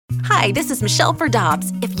Hi, this is Michelle for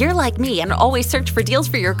Dobbs. If you're like me and always search for deals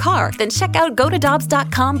for your car, then check out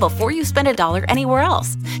GoToDobbs.com before you spend $1 anywhere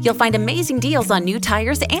else. You'll find amazing deals on new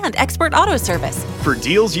tires and expert auto service. For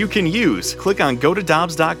deals you can use, click on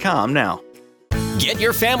GoToDobbs.com now. Get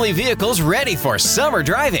your family vehicles ready for summer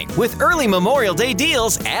driving with early Memorial Day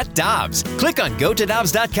deals at Dobbs. Click on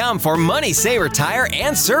GoToDobbs.com for money saver tire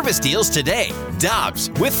and service deals today. Dobbs,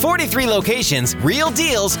 with 43 locations, real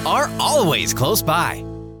deals are always close by.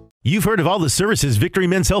 You've heard of all the services Victory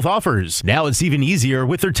Men's Health offers. Now it's even easier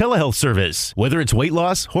with their telehealth service. Whether it's weight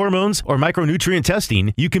loss, hormones, or micronutrient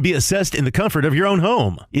testing, you can be assessed in the comfort of your own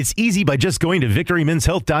home. It's easy by just going to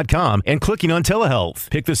victorymenshealth.com and clicking on telehealth.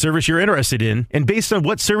 Pick the service you're interested in, and based on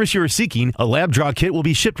what service you are seeking, a lab draw kit will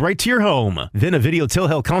be shipped right to your home. Then a video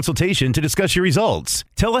telehealth consultation to discuss your results.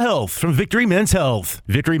 Telehealth from Victory Men's Health.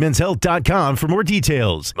 victorymenshealth.com for more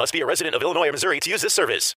details. Must be a resident of Illinois or Missouri to use this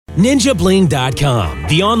service. NinjaBling.com,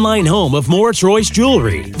 the online home of Moritz Royce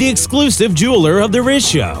Jewelry, the exclusive jeweler of the Riz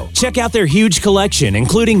Show. Check out their huge collection,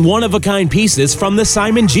 including one-of-a-kind pieces from the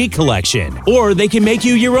Simon G collection. Or they can make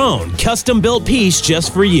you your own custom-built piece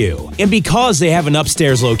just for you. And because they have an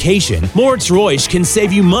upstairs location, Moritz Royce can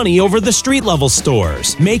save you money over the street-level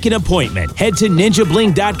stores. Make an appointment. Head to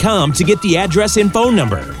NinjaBling.com to get the address and phone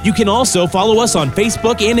number. You can also follow us on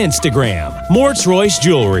Facebook and Instagram. Moritz Royce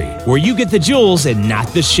Jewelry, where you get the jewels and not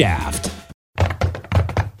the shaft.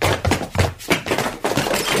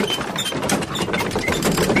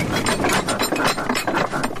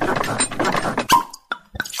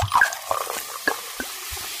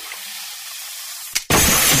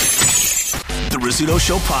 Rizzuto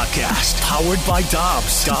Show podcast, powered by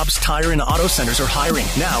Dobbs. Dobbs Tire and Auto Centers are hiring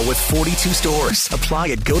now with 42 stores. Apply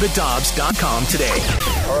at GoToDobbs.com today.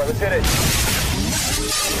 All right, let's hit it.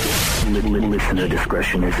 Listener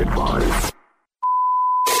discretion is advised.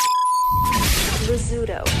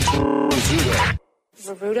 Rizzuto.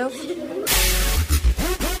 Rizzuto.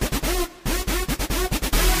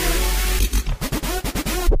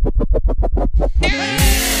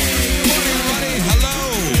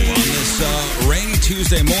 Rainy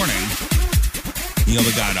Tuesday morning. We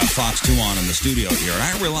got Fox 2 on in the studio here. And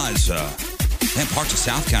I realize, parts of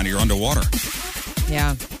South County are underwater.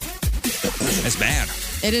 Yeah. It's bad.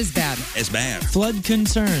 It is bad. It's bad. Flood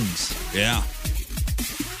concerns. Yeah.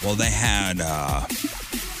 Well, they had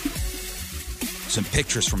some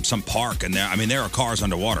pictures from some park, and there are cars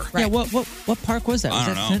underwater. Right. Yeah, what park was that? I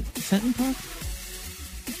don't know. Fenton Park?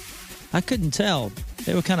 I couldn't tell.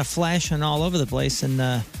 They were kind of flashing all over the place,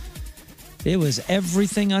 and it was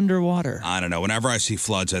everything underwater. I don't know. Whenever I see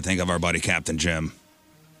floods, I think of our buddy Captain Jim.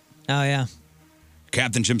 Oh, yeah.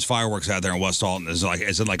 Captain Jim's fireworks out there in West Alton is like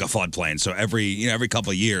a floodplain. So every couple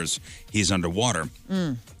of years, he's underwater.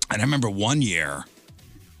 And I remember one year,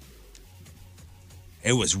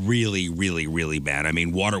 it was really, really, really bad. I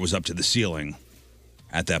mean, water was up to the ceiling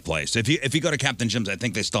at that place. If you go to Captain Jim's, I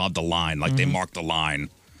think they still have the line. Like, they marked the line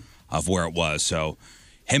of where it was. So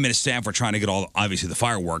him and his staff were trying to get obviously the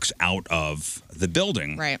fireworks out of the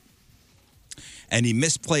building. Right. And he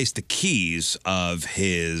misplaced the keys of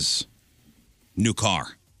his new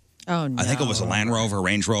car. Oh, no. I think it was a Land Rover,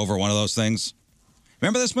 Range Rover, one of those things.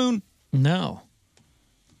 Remember this, Moon? No.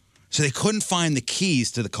 So they couldn't find the keys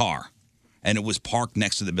to the car, and it was parked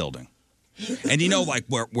next to the building. And like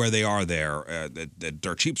where they are there, the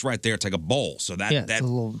dirt cheap's right there. It's like a bowl. So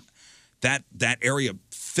that area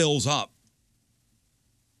fills up.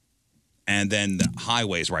 And then the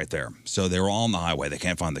highway's right there. So they're all on the highway. They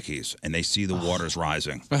can't find the keys. And they see the waters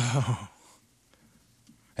rising. Oh.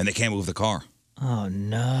 And they can't move the car. Oh,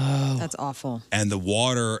 no. That's awful. And the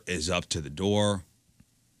water is up to the door,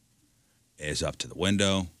 is up to the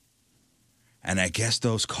window. And I guess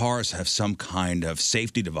those cars have some kind of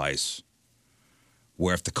safety device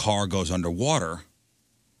where if the car goes underwater,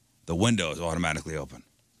 the window is automatically open.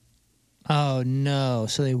 Oh, no.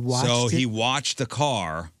 So they watched he watched the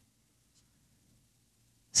car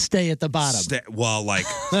stay at the bottom. The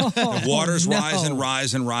water's rise.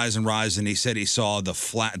 And he said he saw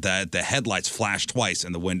the headlights flash twice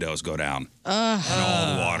and the windows go down. And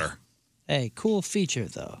all the water. Hey, cool feature,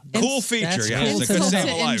 though. Cool feature, yeah. It's a good save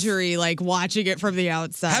of life. injury, watching it from the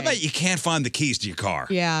outside. How about you can't find the keys to your car?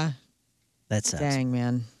 Yeah. That sucks. Dang,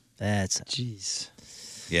 man. That's jeez.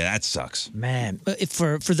 Yeah, that sucks. Man,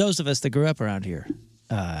 for those of us that grew up around here,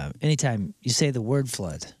 anytime you say the word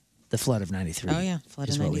flood, the flood of 93 flood of 93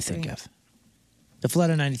 is what we think of. The flood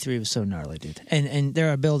of 93 was so gnarly, dude. And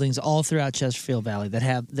there are buildings all throughout Chesterfield Valley that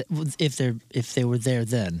have, if they were there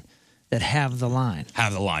then, that have the line.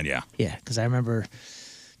 Have the line, yeah. Yeah, because I remember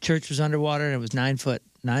church was underwater and it was 9 foot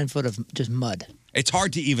of just mud. It's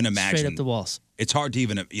hard to even imagine. Straight up the walls. It's hard to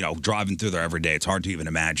even, driving through there every day, it's hard to even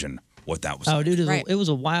imagine what that was like. Dude, it was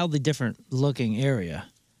a wildly different looking area.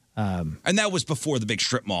 And that was before the big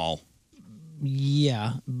strip mall.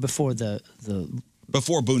 Yeah, before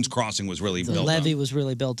Before Boone's Crossing was really the built levee up. was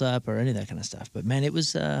really built up or any of that kind of stuff. But man, it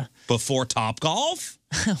was Before Top Golf?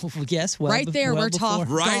 yes, well, Right there well where before. Top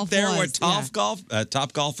Right Golf there where was,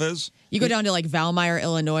 Top Golf is? You go down to like Valmeyer,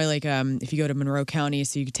 Illinois, like if you go to Monroe County,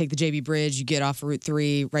 so you could take the JB Bridge, you get off Route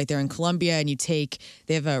 3 right there in Columbia, and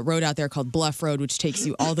they have a road out there called Bluff Road, which takes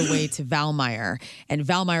you all the way to Valmeyer. And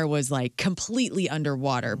Valmeyer was like completely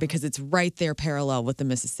underwater because it's right there parallel with the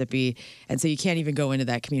Mississippi. And so you can't even go into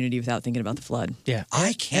that community without thinking about the flood. Yeah,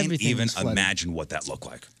 I can't everything even was flooded. imagine what that looked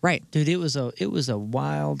like. Right. Dude, it was a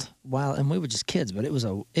wild, and we were just kids, but it was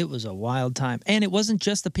a wild time. And it wasn't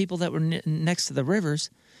just the people that were next to the rivers.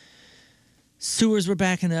 Sewers were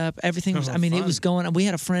backing up. Everything was. I mean, it was going on. We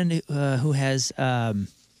had a friend who has.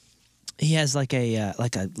 He has like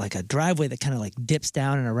a driveway that kind of like dips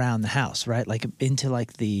down and around the house, right? Like into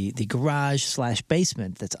like the garage /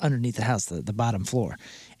 basement that's underneath the house, the bottom floor.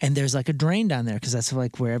 And there's like a drain down there because that's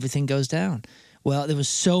like where everything goes down. Well, there was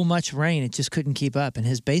so much rain, it just couldn't keep up, and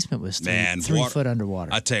his basement was three foot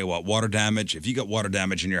underwater. I tell you what, water damage. If you got water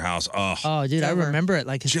damage in your house, oh, dude, I remember it.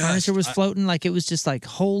 Like his furniture was floating, like it was just like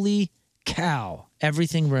holy cow,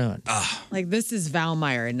 everything ruined. Like this is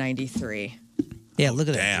Valmeyer in 93. Yeah, look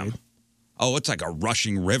at that. Dude. Oh, it's like a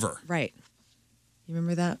rushing river. Right. You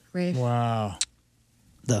remember that, Rafe? Wow.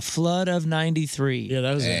 The flood of 93. Yeah,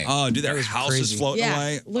 that was dude, there was houses crazy. floating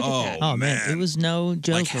away. Look at that. Oh, man, it was no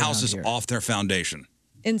joke. Like houses around here. off their foundation.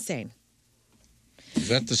 Insane. Is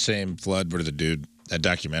that the same flood where that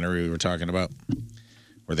documentary we were talking about,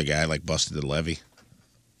 where the guy like busted the levee?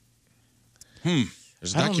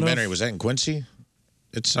 There's a documentary. Was that in Quincy?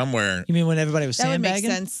 It's somewhere. You mean when everybody was That would sandbagging?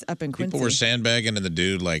 make sense up in Quincy. People were sandbagging, and the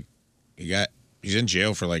dude like he's in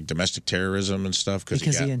jail for like domestic terrorism and stuff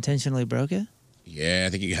Because he intentionally broke it? Yeah, I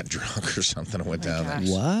think he got drunk or something and went down there.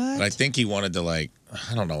 What? But I think he wanted to I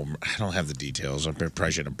don't know. I don't have the details. I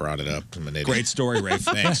probably should have brought it up. I'm an idiot. Great story, Rafe.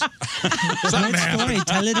 Thanks. Great story.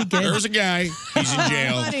 Tell it again. There's a guy. He's in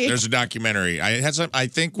jail. Funny. There's a documentary. I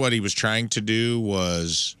think what he was trying to do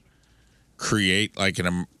was create like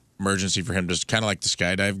an emergency for him, just kind of like the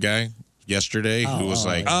skydive guy yesterday, who was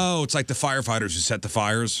like, it's like the firefighters who set the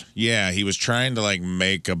fires. yeah, he was trying to like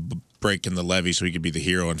make a break in the levee so he could be the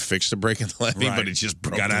hero and fix the break in the levee, Right. but it just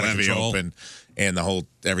broke Got the out of levee control. open and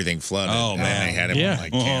everything flooded. Oh, And man. they had him Yeah. on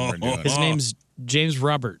like camera doing it. His name's James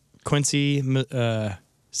Robert Quincy.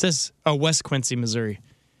 Says West Quincy, Missouri,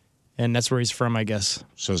 and that's where he's from, I guess.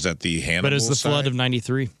 So is that the Hannibal But it's the flood side? of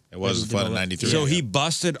 '93. It was the flood of 93. So he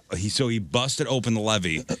busted open the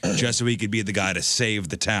levee just so he could be the guy to save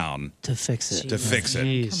the town. To fix it. To fix it.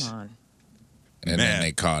 Jeez. Come on. And Man. then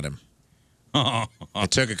they caught him.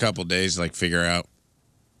 It took a couple days to like figure out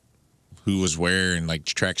who was where and like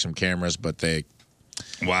track some cameras, but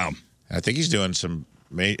Wow. I think he's doing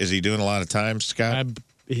is he doing a lot of time, Scott?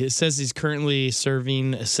 It says he's currently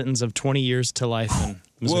serving a sentence of 20 years to life in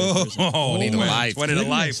Missouri prison. Whoa. 20 to life. 20 to Goodness,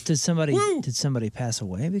 life. Did somebody pass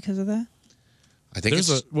away because of that? I think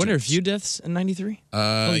Weren't there a few deaths in '93?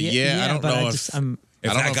 yeah, I don't but know I if just, I'm,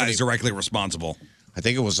 If I don't know that if guy any- is directly responsible. I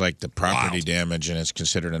think it was like the property Wow. damage, and it's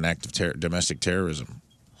considered an act of domestic terrorism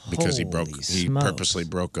because he Holy purposely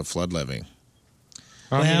broke a flood levee.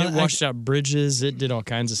 I mean, Well, it washed out bridges. It did all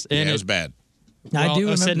kinds of stuff. Yeah, it was bad. I do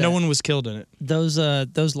remember said that. no one was killed in it. those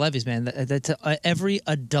levees, man. Every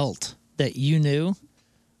adult that you knew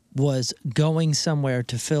was going somewhere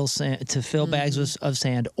to fill bags of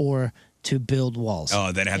sand or to build walls.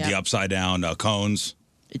 Oh, then had the upside down cones.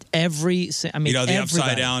 The upside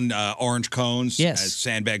everybody. down orange cones Yes. as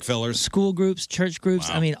sandbag fillers. School groups, church groups.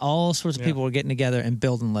 Wow. I mean, all sorts of people were getting together and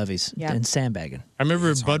building levees Yeah. and sandbagging. I remember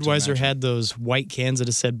It's hard to Budweiser imagine. had those white cans that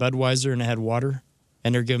it said Budweiser and it had water,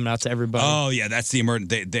 and they're giving them out to everybody. Oh, yeah, that's the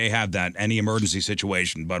they have that. Any emergency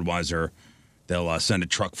situation, Budweiser, they'll send a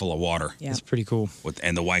truck full of water Yeah. That's pretty cool.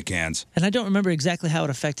 and the white cans. And I don't remember exactly how it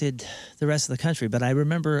affected the rest of the country, but I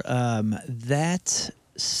remember that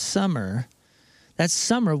summer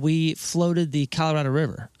we floated the Colorado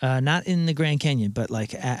River, not in the Grand Canyon, but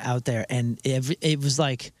like out there, and it was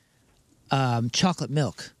like chocolate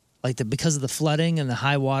milk. Like because of the flooding and the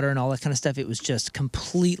high water and all that kind of stuff, it was just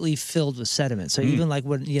completely filled with sediment. So even like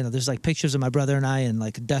when there's like pictures of my brother and I and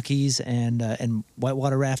like duckies and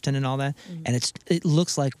whitewater rafting and all that, and it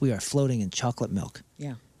looks like we are floating in chocolate milk.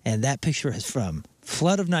 Yeah. And that picture is from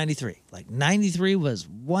flood of '93. Like '93 was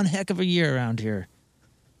one heck of a year around here.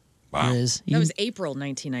 Wow. That was April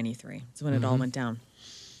 1993. That's when it all went down.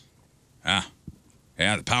 Yeah,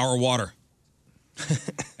 the power of water.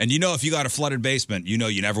 And if you got a flooded basement, you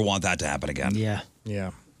never want that to happen again. Yeah.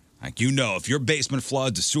 Yeah. Like, if your basement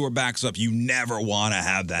floods, the sewer backs up, you never want to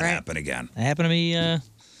have that happen again. It happened to me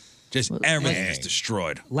Just everything is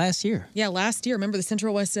destroyed. last year. Yeah, last year. Remember the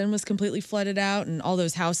Central West End was completely flooded out, and all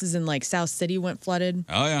those houses in like South City went flooded.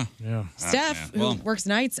 Oh, yeah. Yeah. Steph, who works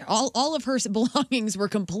nights, all of her belongings were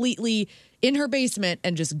completely in her basement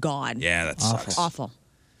and just gone. Yeah, that sucks. Awful.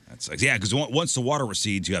 That sucks. Yeah, because once the water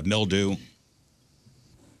recedes, you have mildew.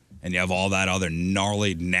 And you have all that other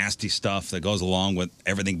gnarly, nasty stuff that goes along with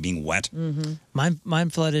everything being wet. Mm-hmm. Mine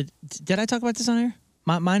flooded. Did I talk about this on air?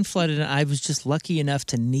 Mine flooded, and I was just lucky enough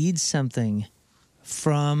to need something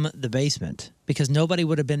from the basement because nobody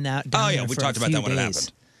would have been down there we for talked a about few that when it days.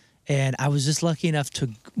 happened. And I was just lucky enough to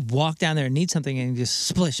walk down there and need something and just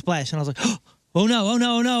splish, splash. And I was like, oh no, oh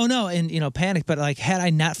no, oh no, oh no. And, panic. But like, had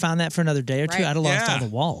I not found that for another day or two, Right. I'd have lost Yeah. all the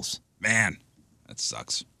walls. Man, that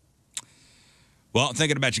sucks. Well,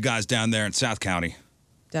 thinking about you guys down there in South County.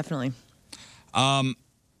 Definitely.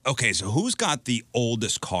 Okay, so who's got the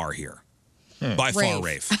oldest car here? By far,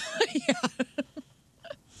 Rafe.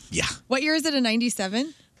 Yeah. What year is it? A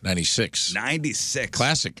 97? 96. 96.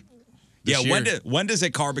 Classic. This Yeah, year. when does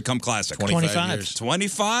a car become classic? 25 years.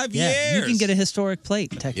 25 Yeah, years. you can get a historic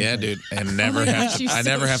plate, technically. Yeah, dude. And never my have gosh, to, you I so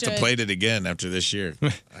never have to should. plate it again after this year.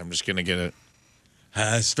 I'm just going to get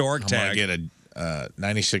historic I'm tag. going to get a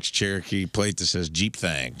 96 Cherokee plate that says Jeep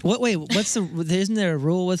Thang. Isn't there a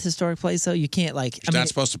rule with historic plates, though? You can't, You're not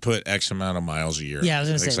supposed to put X amount of miles a year. Yeah, I was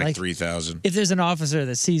gonna It's say, like like- 3,000. if there's an officer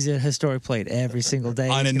that sees a historic plate every single day.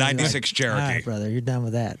 On he's a gonna be 96 like, Cherokee. All right, brother, you're done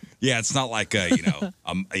with that. Yeah, it's not like a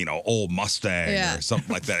old Mustang Yeah. or something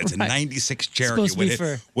like that. It's a Right. 96 supposed Cherokee to be with,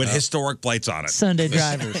 for- with historic plates on it. Sunday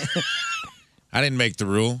drivers. I didn't make the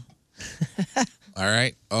rule. All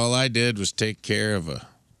right. All I did was take care of a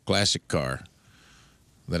classic car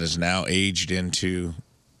that is now aged into.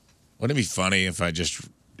 Wouldn't it be funny if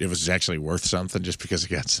it was actually worth something just because it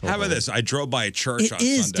got so How about old? this? I drove by a church It on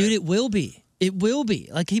is, Sunday. dude. It will be. It will be.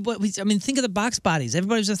 Like think of the box bodies.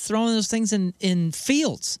 Everybody's just throwing those things in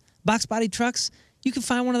fields. Box body trucks. You can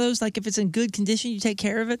find one of those. Like if it's in good condition, you take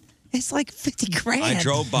care of it. It's like $50,000. I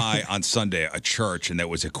drove by on Sunday a church, and there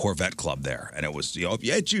was a Corvette club there, and it was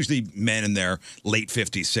it's usually men in their late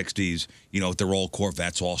 50s, 60s, with their old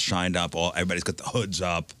Corvettes all shined up, everybody's got the hoods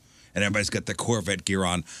up, and everybody's got the Corvette gear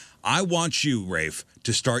on. I want you, Rafe,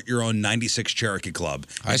 to start your own 96 Cherokee club.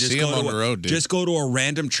 I see them on the road, dude. Just go to a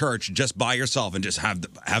random church just by yourself and just have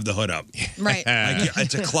the hood up. Right.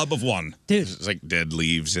 It's a club of one. Dude, It's like dead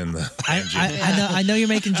leaves in the engine. I know you're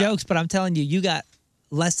making jokes, but I'm telling you, you got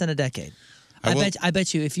less than a decade. I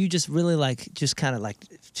bet you if you just really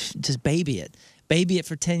just baby it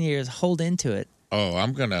for 10 years, hold into it. Oh,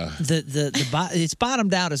 I'm gonna. It's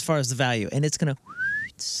bottomed out as far as the value, and it's gonna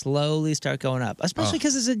slowly start going up, especially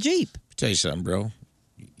because it's a Jeep. Tell you something, bro.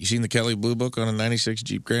 You seen the Kelley Blue Book on a 96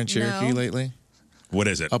 Jeep Grand Cherokee No. lately? What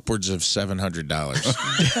is it? Upwards of $700.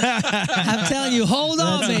 I'm telling you, hold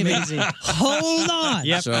on, baby. Hold on.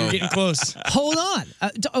 Yep, So- I'm getting close. Hold on.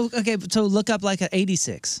 Okay, so look up like an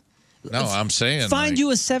 86. No, I'm saying. Find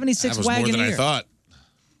you a 76 that was more than I Wagoneer. thought.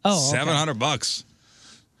 Oh, okay. $700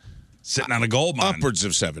 sitting on a gold mine. Upwards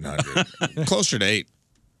of 700. Closer to 8.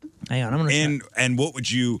 Hang on, I'm gonna. And what would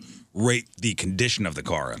you rate the condition of the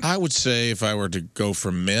car in? I would say if I were to go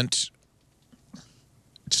from mint,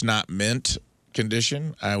 it's not mint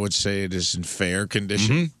condition. I would say it is in fair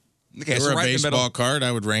condition. Okay, If it so were right a in the middle. baseball card,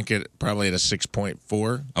 I would rank it probably at a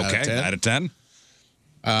 6.4 out of 10. Okay, out of 10.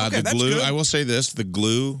 Okay, The that's glue, good. I will say this, the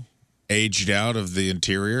glue aged out of the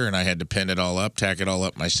interior, and I had to pin it all up, tack it all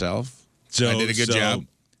up myself. So I did a good job.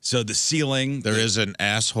 So the ceiling, There is an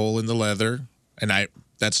asshole in the leather, and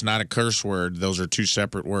that's not a curse word. Those are two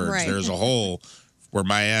separate words. Right. There's a hole where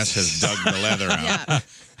my ass has dug the leather out.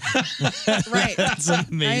 Yeah. Right. That's I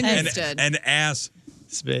amazing. understood. an ass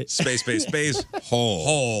Space. space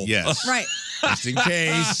Hole. Yes. Right. Just in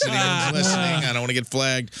case anyone's listening, I don't want to get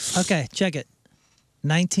flagged. Okay, check it.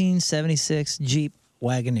 1976 Jeep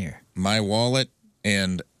Wagoneer. My wallet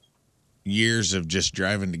and years of just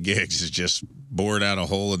driving to gigs has just bored out a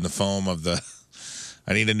hole in the foam of the.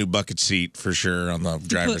 I need a new bucket seat for sure on the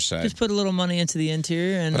driver's side. Just put a little money into the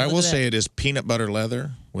interior, and But I look will at that. say it is peanut butter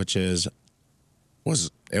leather, which was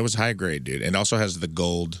high grade, dude. And also has the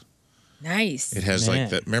gold. Nice. It has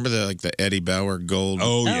Man. remember the Eddie Bauer gold.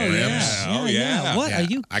 Oh, rims? yeah. Oh, yeah. What Yeah. are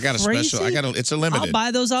you? I got a crazy? special. It's a limited. I'll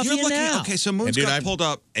buy those off You're you looking. now. Okay, so Moon's And dude, got I've- pulled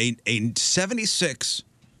up a 76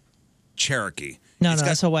 Cherokee. No, It's got-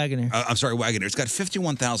 that's a Wagoneer I'm sorry, Wagoneer. It's got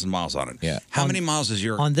 51,000 miles on it. Yeah. How many miles is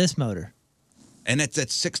your? on this motor. And it's at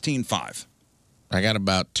 16.5. I got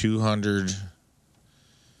about 200.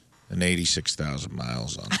 and 86,000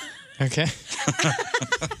 miles on it. Okay.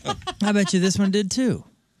 I bet you this one did too.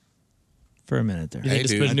 For a minute there. Hey,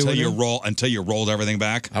 dude, until you rolled everything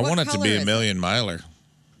back. I want it to be a color million miler.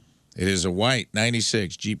 It is a white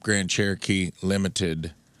 96 Jeep Grand Cherokee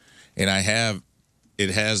Limited, and it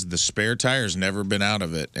has the spare tires, never been out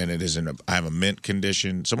of it, and it is I have a mint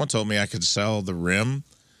condition. Someone told me I could sell the rim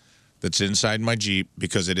that's inside my Jeep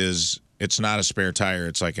because it's not a spare tire.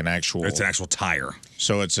 It's like an actual. It's an actual tire.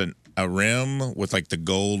 So it's a rim with like the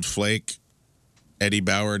gold flake Eddie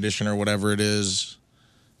Bauer edition or whatever it is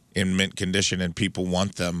in mint condition, and people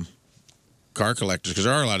want them. Car collectors, because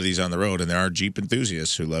there are a lot of these on the road, and there are Jeep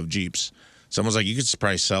enthusiasts who love Jeeps. Someone's like, you could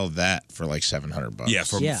probably sell that for like $700. Yeah,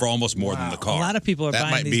 for almost more than the car. A lot of people are that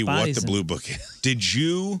buying might these be what bodies the and- blue book is. Did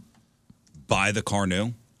you buy the car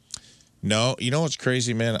new? No, you know what's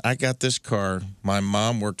crazy, man? I got this car. My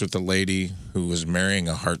mom worked with a lady who was marrying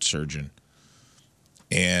a heart surgeon,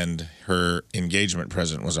 and her engagement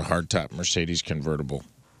present was a hardtop Mercedes convertible.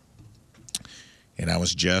 And it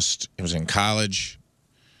was in college,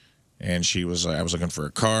 and she was like, I was looking for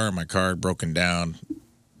a car. My car had broken down,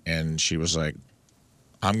 and she was like,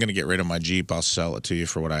 I'm going to get rid of my Jeep. I'll sell it to you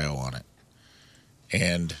for what I owe on it.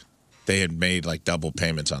 And they had made like double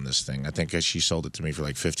payments on this thing. I think she sold it to me for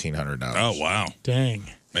like $1,500. Oh, wow. Dang.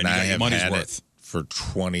 And I have had it for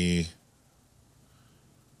 20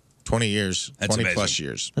 years, That's 20 amazing. plus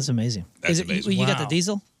years. That's amazing. That's Is it, amazing. You got the Wow.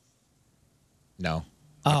 diesel? No.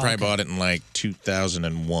 Oh, I probably okay. bought it in like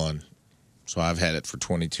 2001. So I've had it for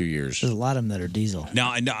 22 years. There's a lot of them that are diesel.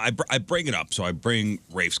 Now, I bring it up. So I bring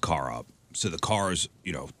Rafe's car up. So the car's,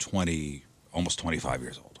 almost 25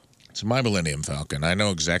 years old. It's my Millennium Falcon. I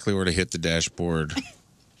know exactly where to hit the dashboard.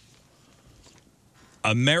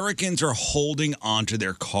 Americans are holding onto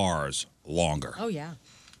their cars longer. Oh, yeah.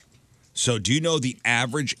 So do you know the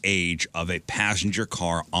average age of a passenger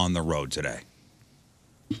car on the road today?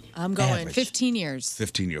 I'm going Average. 15 years.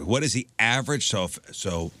 15 years. What is the average?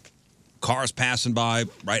 So cars passing by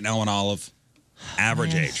right now on Olive,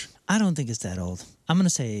 average Man, age. I don't think it's that old. I'm gonna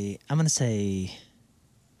say 8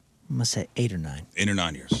 or 9. 8 or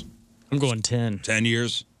 9 years. I'm going 10. 10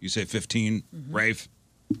 years. You say 15, Rafe?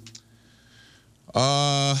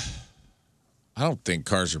 I don't think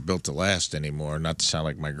cars are built to last anymore. Not to sound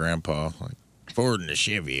like my grandpa. Like Ford and a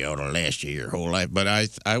Chevy ought to last you your whole life. But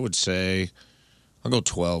I would say I'll go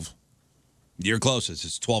 12. You're closest.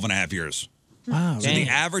 It's 12 and a half years. Wow. So the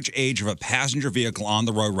average age of a passenger vehicle on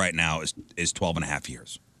the road right now is 12 and a half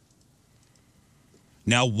years.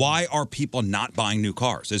 Now, why are people not buying new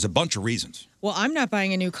cars? There's a bunch of reasons. Well, I'm not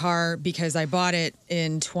buying a new car because I bought it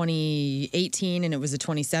in 2018 and it was a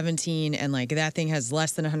 2017, and like that thing has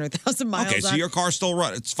less than 100,000 miles. Okay, so on it. your car's still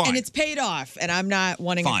running. It's fine. And it's paid off, and I'm not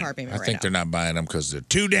wanting Fine. a car payment I right think now. they're not buying them because they're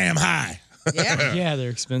too damn high. Yeah. Yeah, they're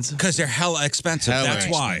expensive. Because they're hella expensive. Hella That's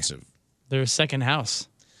why. expensive. They're a second house.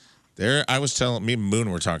 I was telling me and Moon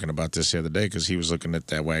were talking about this the other day because he was looking at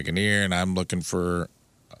that Wagoneer, and I'm looking for.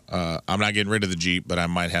 I'm not getting rid of the Jeep, but I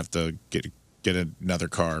might have to get another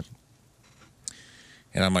car.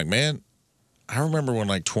 And I'm like, man, I remember when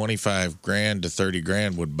like $25,000 to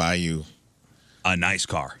 $30,000 would buy you A nice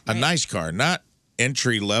car. a nice car, not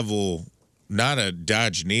entry level, not a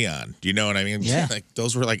Dodge Neon. Do you know what I mean? Yeah. Like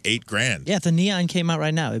those were like $8,000. Yeah, if the Neon came out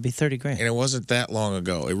right now, it'd be 30 grand. And it wasn't that long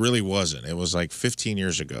ago. It really wasn't. It was like 15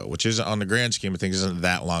 years ago, which is on the grand scheme of things isn't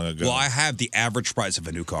that long ago. Well, I have the average price of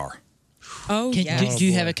a new car. Oh, Can, yes. do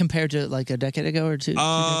you have it compared to like a decade ago or two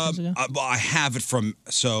decades ago? Well, I have it from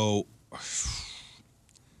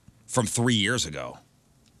 3 years ago.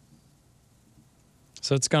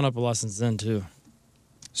 So it's gone up a lot since then, too.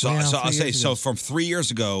 So, Yeah, so 3 I'll say, years so ago. from 3 years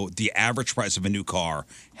ago, the average price of a new car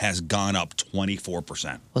has gone up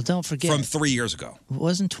 24%. Well, don't forget. From 3 years ago.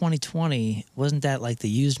 Wasn't 2020, wasn't that like the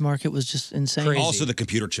used market was just insane? Crazy. Also, the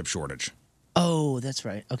computer chip shortage. Oh, that's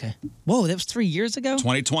right. Okay. Whoa, that was 3 years ago?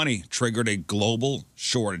 2020 triggered a global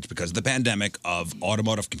shortage because of the pandemic of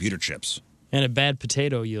automotive computer chips. And a bad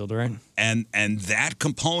potato yield, right? And that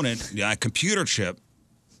component, computer chip,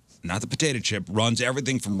 not the potato chip, runs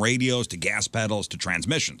everything from radios to gas pedals to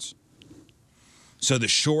transmissions. So the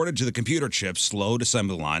shortage of the computer chip slowed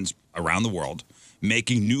assembly lines around the world,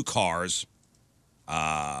 making new cars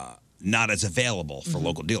not as available for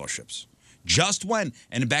local dealerships. Just when,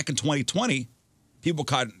 and back in 2020, people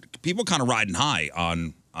kind of riding high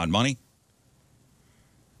on money.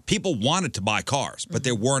 People wanted to buy cars, but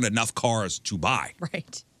there weren't enough cars to buy.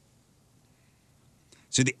 Right.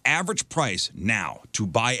 So the average price now to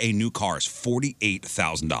buy a new car is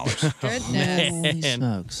 $48,000. Goodness. Holy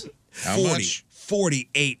smokes. How much?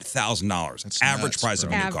 $48,000. That's average nuts, price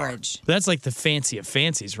of a new car. Average. That's like the fancy of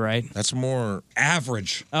fancies, right? That's more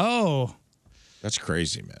Average. Oh, That's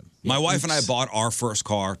crazy, man. My wife and I bought our first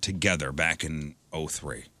car together back in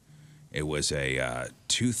 2003. It was a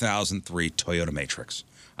 2003 Toyota Matrix.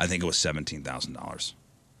 I think it was $17,000.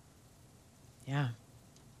 Yeah.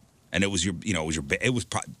 And it was it was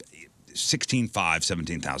probably $16,500,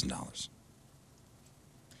 $17,000.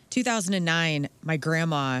 2009, my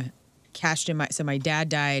grandma cashed in so my dad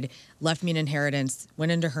died, left me an inheritance,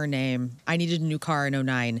 went into her name. I needed a new car in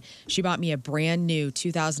 2009. She bought me a brand new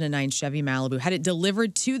 2009 Chevy Malibu, had it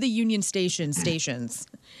delivered to the Union Station stations,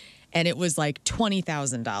 and it was like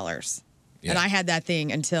 $20,000. Yeah. And I had that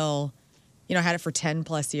thing until, I had it for 10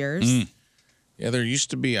 plus years. Yeah, there used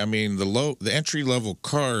to be. I mean, the entry level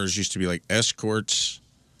cars used to be like Escorts,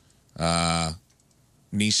 Nissan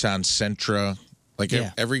Sentra. Like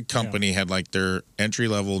every company had like their entry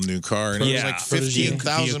level new car, and it was like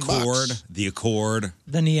 $15,000. The Accord,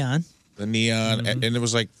 The Neon, and it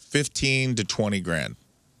was like 15 to 20 grand.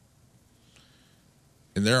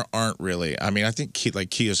 And there aren't really. I mean, I think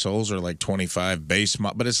Kia Souls are like 25 base,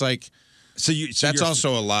 but it's like that's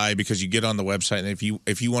also a lie because you get on the website and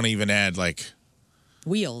if you want to even add like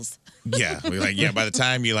wheels. Yeah, by the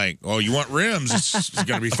time you you want rims, it's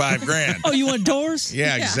going to be $5,000. Oh, you want doors?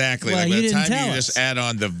 Yeah, exactly. Well, by you the didn't time tell you us. just add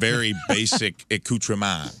on the very basic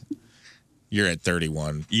accoutrement, you're at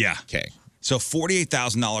 31. Yeah. Okay. So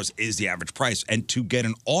 $48,000 is the average price. And to get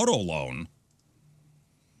an auto loan,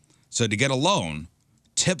 so to get a loan,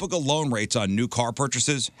 typical loan rates on new car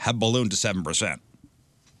purchases have ballooned to 7%.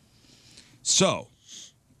 So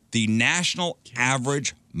the national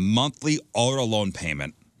average monthly auto loan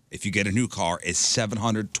payment, if you get a new car, is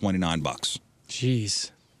 $729.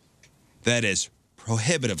 jeez. That is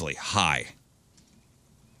prohibitively high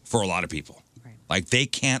for a lot of people. Right. Like they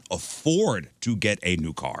can't afford to get a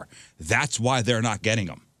new car. That's why they're not getting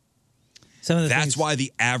them. That's why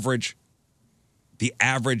the average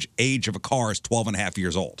age of a car is 12 and a half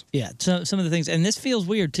years old. Yeah, so some of the things, and this feels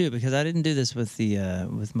weird too because I didn't do this with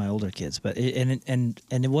with my older kids, but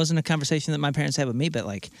it wasn't a conversation that my parents had with me, but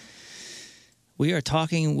like we are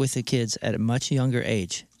talking with the kids at a much younger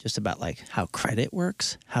age just about like how credit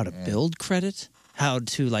works, how to build credit, how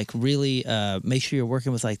to like really make sure you're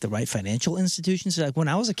working with like the right financial institutions. Like when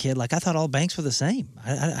I was a kid, like I thought all banks were the same.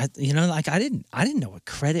 I didn't know what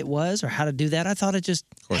credit was or how to do that. I thought it just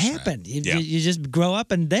happened. You just grow up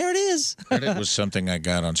and there it is. Credit was something I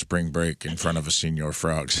got on spring break in front of a Senior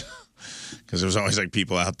Frogs because there was always like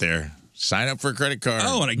people out there. Sign up for a credit card.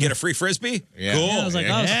 Oh, and I get a free Frisbee? Yeah. Cool. I was like,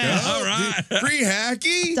 all right. Free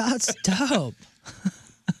hacky? That's dope.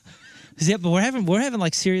 Yeah, but we're having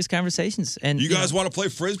like serious conversations. And You guys want to play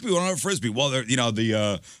Frisbee? We don't have a Frisbee. Well,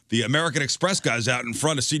 the American Express guys out in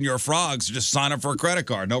front of Senior Frogs just sign up for a credit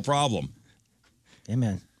card. No problem. Yeah,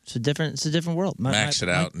 man. It's a different world. Max it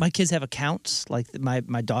out. My kids have accounts. Like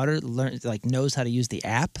my daughter knows how to use the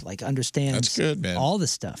app, like understands That's good, man. all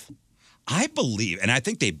this stuff. I believe, and I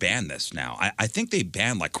think they banned this now. I think they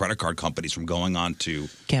banned like credit card companies from going on to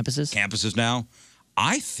campuses now.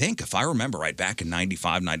 I think, if I remember right, back in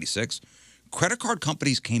 95, 96, credit card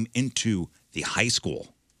companies came into the high school.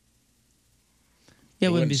 Yeah,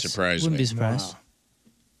 It wouldn't be surprised. Wow.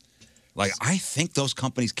 Like, I think those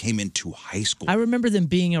companies came into high school. I remember them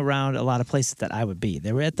being around a lot of places that I would be.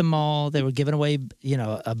 They were at the mall. They were giving away,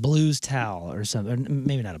 a blues towel or something. Or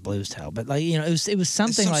maybe not a blues towel, but like, it was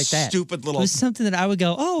something Some like that. stupid little It was something that I would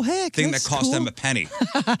go, oh heck, thing that that's cost cool. them a penny.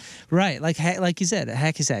 Right, like you said,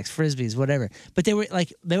 hacky sacks, frisbees, whatever. But they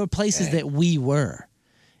were places that we were,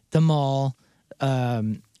 the mall,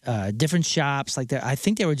 different shops. Like I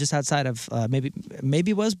think they were just outside of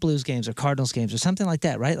maybe it was Blues games or Cardinals games or something like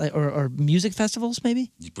that, right? Like or music festivals,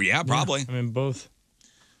 maybe. Yeah, probably. I mean, both.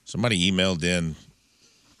 Somebody emailed in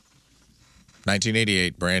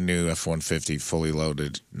 1988, brand new F-150, fully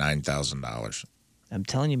loaded, $9,000. I'm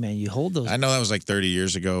telling you, man, you hold those. I know that was like 30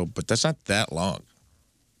 years ago, but that's not that long.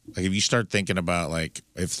 Like if you start thinking about like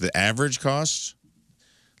if the average cost,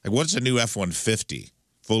 like what's a new F-150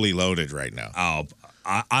 fully loaded right now? Oh,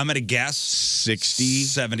 I'm going to guess 60,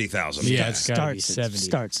 70,000. Yeah, it's got to be starts 70.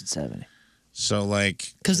 starts at 70. So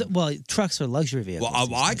like, Because trucks are luxury vehicles.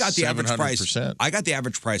 Well, I got the average price. 700%. I got the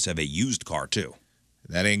average price of a used car too.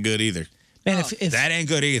 That ain't good either. And if that ain't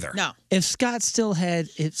good either. No. If Scott still had,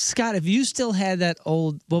 if you still had that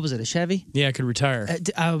old, what was it, a Chevy? Yeah, I could retire.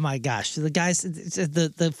 Oh my gosh,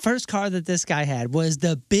 the first car that this guy had was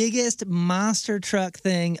the biggest monster truck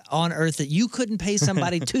thing on earth that you couldn't pay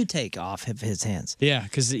somebody to take off of his hands. Yeah,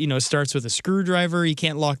 because it starts with a screwdriver. You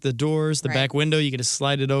can't lock the doors. The back window, you can just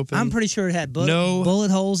slide it open. I'm pretty sure it had bullet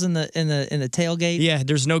holes in the tailgate. Yeah,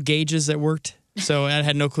 there's no gauges that worked. So I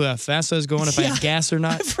had no clue how fast I was going, if I had gas or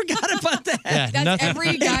not. I forgot about that. Yeah, That's nothing.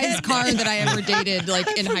 every guy's car that I ever dated, like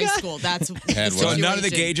in high school. That's So none of the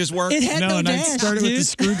gauges work? It had no and dash, I started with the dude.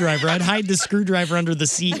 screwdriver. I'd hide the screwdriver under the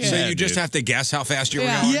seat. So you just have to guess how fast you were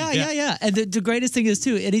going? Yeah. And the greatest thing is,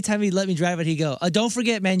 too, anytime he'd let me drive it, he'd go, don't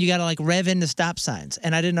forget, man, you got to like rev into stop signs.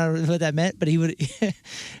 And I didn't know what that meant, but he would,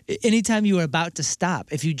 anytime you were about to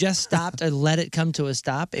stop, if you just stopped and let it come to a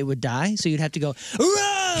stop, it would die. So you'd have to go,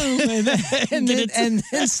 and then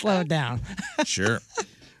slow it down. Sure.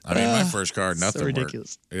 I mean, my first car, nothing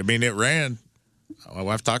ridiculous. worked. I mean, it ran. Well,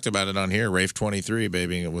 I've talked about it on here. Rafe 23,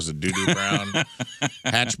 baby. It was a doo-doo brown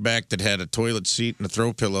hatchback that had a toilet seat and a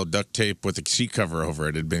throw pillow duct tape with a seat cover over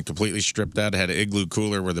it. It had been completely stripped out. It had an igloo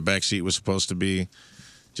cooler where the back seat was supposed to be.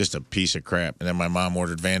 Just a piece of crap. And then my mom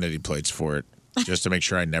ordered vanity plates for it just to make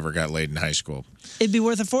sure I never got laid in high school. It'd be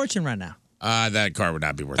worth a fortune right now. That car would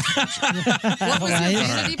not be worth a fortune. What was your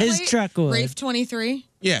vanity His plate? truck would. Rafe 23.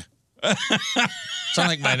 Yeah. It's not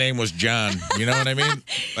like my name was John. You know what I mean?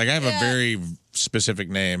 Like, I have a very specific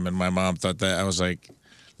name, and my mom thought that. I was like,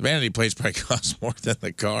 the vanity plates probably cost more than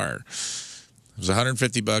the car. It was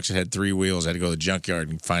 $150. It had 3 wheels. I had to go to the junkyard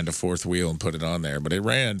and find a 4th wheel and put it on there. But it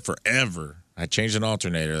ran forever. I changed an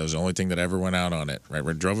alternator. That was the only thing that ever went out on it. Right?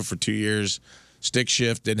 We drove it for 2 years. Stick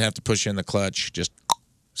shift. Didn't have to push in the clutch. Just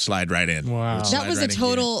slide right in. Wow. That was a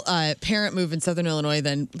total parent move in Southern Illinois,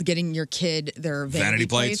 then getting your kid their vanity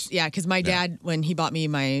plates? Yeah, because my dad, when he bought me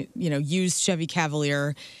my used Chevy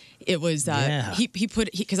Cavalier, it was he put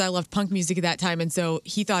because I loved punk music at that time, and so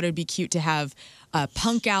he thought it would be cute to have a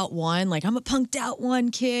punk out one, like I'm a punked out one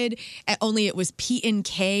kid. Only it was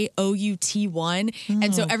PNKOUT1,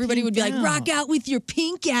 and so everybody would be like, "Rock out with your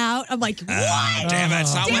pink out." I'm like, "What? Damn,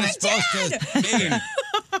 that's not what it's supposed to be."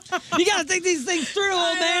 You got to think these things through,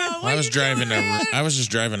 old man. I was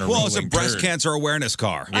just driving a Well, it's a rolling breast turd. cancer awareness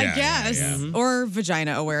car. I guess, or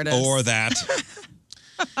vagina awareness, Or that.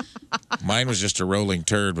 Mine was just a rolling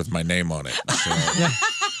turd with my name on it. So.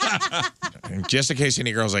 And just in case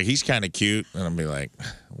any girl's like, he's kind of cute, and I'll be like, I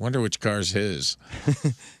wonder which car's his.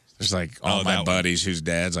 There's like all my buddies whose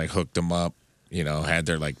dads like hooked them up, had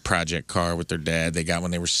their like project car with their dad. They got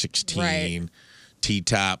when they were 16. Right.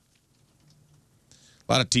 T-top.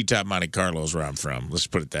 A lot of T-top Monte Carlos where I'm from. Let's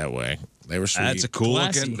put it that way. They were sweet. That's a cool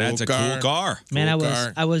looking. That's a cool car. Man, Cool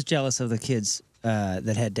car. I was jealous of the kids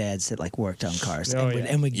that had dads that like worked on cars Oh,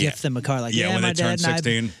 and would gift them a car. Like, when my they turned dad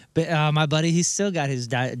 16. and but my buddy, he's still got his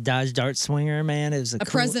Dodge Dart Swinger. Man, it was a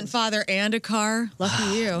cool, present father and a car. Lucky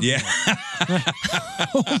you. Yeah.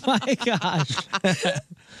 Oh my gosh.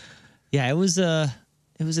 Yeah, it was an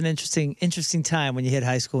interesting time when you hit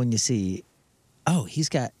high school and you see,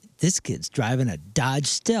 this kid's driving a Dodge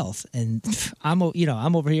Stealth, and I'm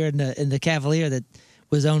over here in the Cavalier that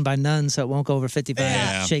was owned by nuns, so it won't go over 55.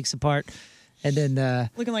 Yeah. Shakes apart, and then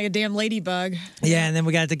Looking like a damn ladybug. and then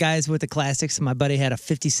we got the guys with the classics. My buddy had a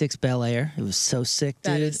 '56 Bel Air. It was so sick,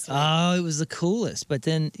 dude. That is sick. Oh, it was the coolest. But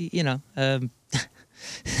then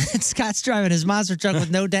Scott's driving his monster truck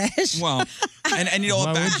with no dash. Well, and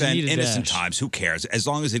Why back would you then, need a innocent dash? times, who cares? As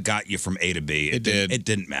long as it got you from A to B, It did. It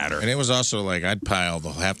didn't matter. And it was also like I'd pile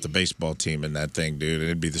half the baseball team in that thing, dude. And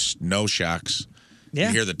it'd be the snow shocks. Yeah.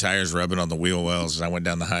 You hear the tires rubbing on the wheel wells as I went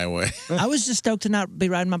down the highway. I was just stoked to not be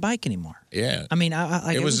riding my bike anymore. Yeah. I mean,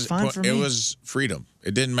 it was fun for me. It was freedom.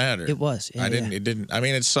 It didn't matter. It was. Yeah, It didn't. I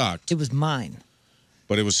mean, it sucked, It was mine.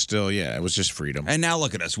 but it was still. It was just freedom. And now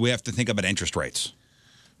look at us. We have to think about interest rates.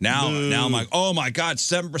 Now I'm like, oh my God,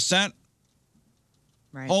 7%.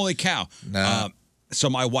 Right. Holy cow. Nah. So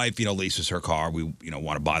my wife, leases her car. We,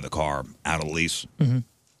 want to buy the car out of the lease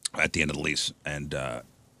at the end of the lease. And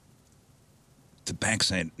the bank's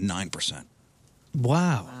saying 9%.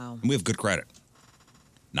 Wow. And we have good credit.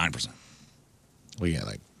 9%. We got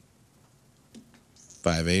like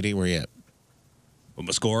 580. Where you at? What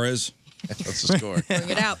my score is? What's the score?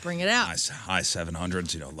 Bring it out. High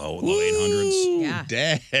 700s, low 800s. Yeah.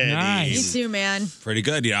 Daddy. Me Nice. too, man. Pretty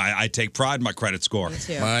good. Yeah, I take pride in my credit score. Me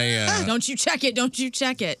too. My Don't you check it. Don't you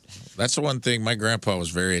check it. that's the one thing my grandpa was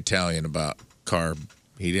very Italian about car.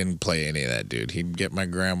 He didn't play any of that, dude. He'd get my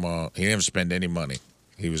grandma. He didn't spend any money.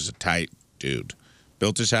 He was a tight dude.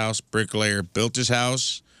 Built his house, bricklayer. Built his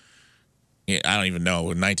house. I don't even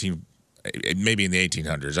know. maybe in the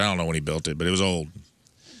 1800s. I don't know when he built it, but it was old.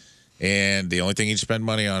 And the only thing he'd spend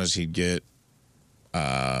money on is he'd get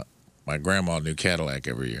my grandma a new Cadillac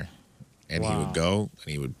every year. And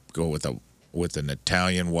he would go with an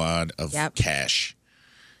Italian wad of cash.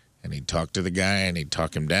 And he'd talk to the guy, and he'd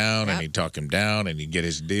talk him down, and he'd talk him down, and he'd get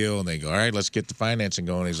his deal, and they'd go, all right, let's get the financing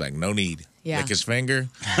going. He's like, no need. Lick his finger,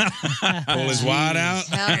 pull his wad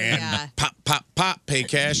out, and pop, pop, pop, pay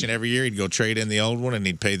cash. And every year he'd go trade in the old one, and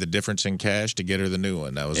he'd pay the difference in cash to get her the new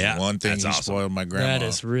one. That was the one thing he spoiled my grandma. That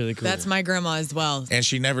is really cool. That's my grandma as well. And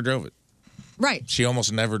she never drove it. Right. She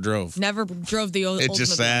almost never drove. Never drove the old. It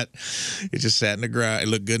just sat in the ground. It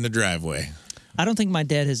looked good in the driveway. I don't think my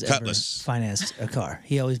dad has ever financed a car.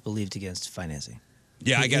 He always believed against financing.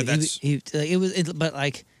 Yeah, I get that's. But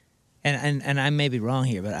like, and I may be wrong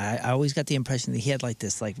here, but I always got the impression that he had like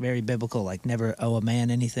this like very biblical like never owe a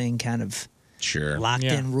man anything kind of locked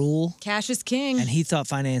in rule. Cash is king. And he thought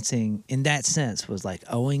financing in that sense was like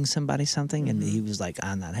owing somebody something, and he was like,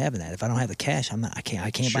 I'm not having that. If I don't have the cash, I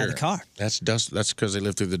can't buy the car. That's because they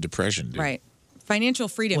lived through the Depression, dude. Right. Financial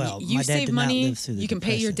freedom. Well, you my dad save did not money, live through the you can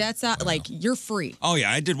pay your debts out. Like, you're free. Oh,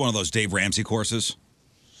 yeah. I did one of those Dave Ramsey courses.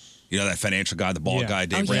 You know, that financial guy, the bald guy,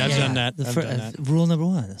 Dave Ramsey. I've done that. Rule number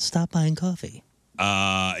 1, stop buying coffee.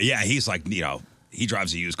 Yeah, he's like, you know, he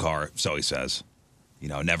drives a used car, so he says. You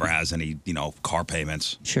know, never has any, you know, car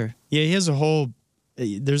payments. Sure. Yeah, he has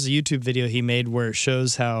there's a YouTube video he made where it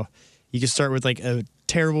shows how you can start with like a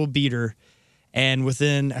terrible beater, and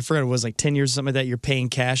within, I forgot, it was like 10 years or something like that, you're paying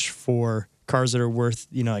cash for cars that are worth,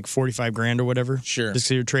 you know, like 45 grand or whatever. Sure. Just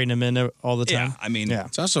because you're trading them in all the time. Yeah, I mean,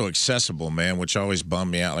 it's also accessible, man, which always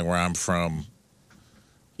bummed me out. Like where I'm from,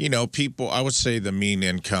 you know, I would say the mean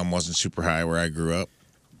income wasn't super high where I grew up.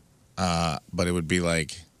 But it would be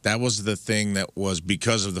like, that was the thing that was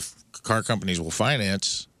because of the car companies will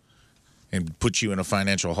finance and put you in a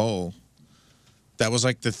financial hole. That was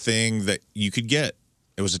like the thing that you could get.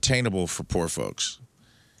 It was attainable for poor folks.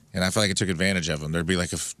 And I feel like it took advantage of them. There'd be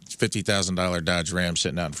like a $50,000 Dodge Ram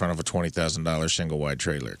sitting out in front of a $20,000 single wide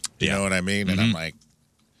trailer. You know what I mean? And I'm like,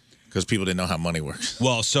 because people didn't know how money works.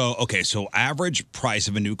 Well, so average price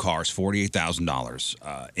of a new car is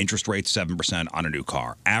 $48,000. Interest rate 7% on a new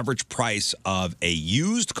car. Average price of a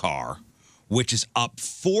used car, which is up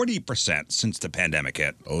 40% since the pandemic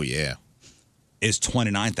hit. Oh yeah, is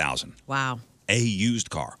 $29,000. Wow. A used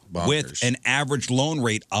car with an average loan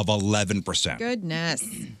rate of 11%. Goodness.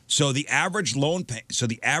 So the average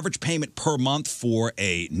payment per month for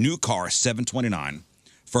a new car is $729.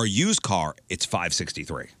 For a used car, it's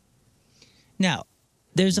 $563. Now,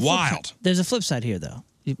 there's a wild. There's a flip side here, though.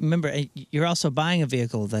 Remember, you're also buying a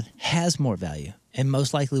vehicle that has more value and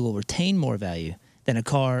most likely will retain more value than a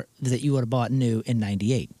car that you would have bought new in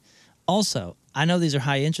 '98. Also, I know these are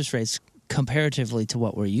high interest rates comparatively to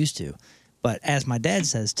what we're used to. But as my dad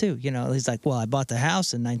says, too, you know, he's like, well, I bought the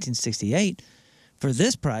house in 1968 for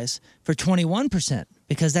this price for 21%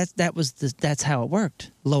 because that's how it worked.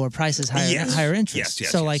 Lower prices, higher interest.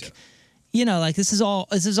 Yes. You know, like this is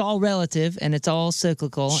all relative and it's all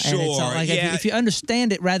cyclical. Sure, and it's all like if you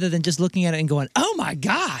understand it rather than just looking at it and going, oh my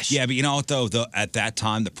gosh. Yeah, but you know what though? At that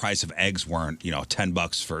time, the price of eggs weren't, you know,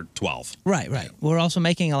 $10 for 12. Right. We're also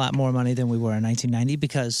making a lot more money than we were in 1990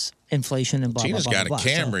 because inflation and blah, Tina's blah, blah, blah. got a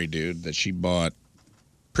Camry, dude, that she bought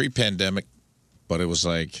pre-pandemic, but it was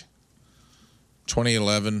like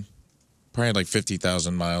 2011, probably had like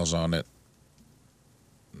 50,000 miles on it.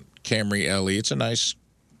 Camry LE. It's a nice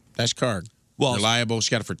car. Well, reliable.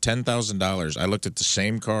 She got it for $10,000. I looked at the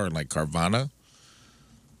same car in like Carvana.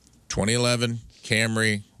 2011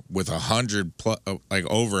 Camry with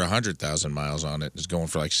over 100,000 miles on it is going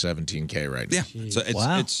for like $17K right now. Yeah, so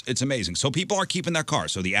it's amazing. So people are keeping their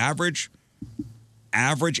cars. So the average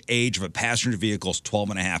age of a passenger vehicle is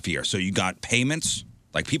 12 and a half years. So you got payments.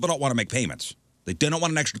 Like people don't want to make payments. They don't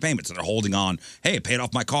want an extra payment, so they're holding on. Hey, I paid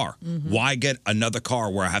off my car. Mm-hmm. Why get another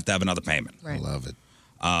car where I have to have another payment? Right. I love it.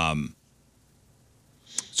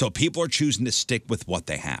 So people are choosing to stick with what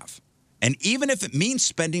they have. And even if it means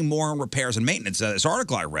spending more on repairs and maintenance, this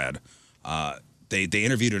article I read, they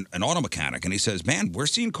interviewed an auto mechanic, and he says, man, we're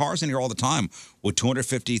seeing cars in here all the time with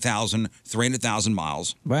 250,000, 300,000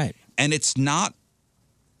 miles. Right. And it's not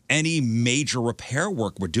any major repair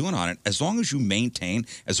work we're doing on it. As long as you maintain,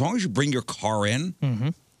 as long as you bring your car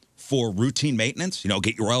in for routine maintenance, you know,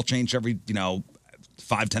 get your oil changed every,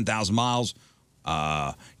 5,000-10,000 miles,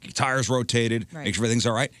 your tires rotated, make sure everything's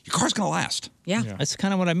all right, your car's going to last. Yeah. That's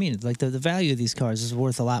kind of what I mean. Like the value of these cars is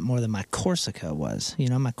worth a lot more than my Corsica was. You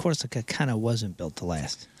know, my Corsica kind of wasn't built to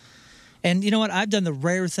last. And you know what? I've done the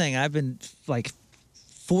rare thing. I've been like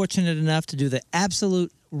fortunate enough to do the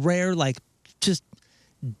absolute rare, like just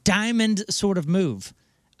diamond sort of move.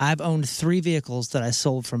 I've owned 3 vehicles that I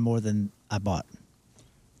sold for more than I bought.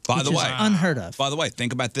 By the Which is way, unheard of. By the way,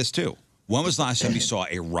 think about this too. When was the last time you saw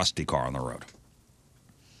a rusty car on the road?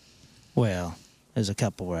 Well, there's a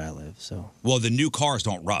couple where I live, so. Well, the new cars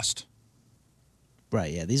don't rust.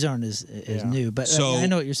 Right, yeah. These aren't as new, but I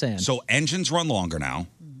know what you're saying. So engines run longer now.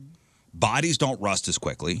 Bodies don't rust as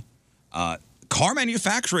quickly. Car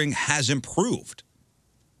manufacturing has improved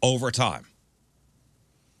over time.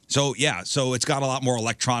 So, yeah, so it's got a lot more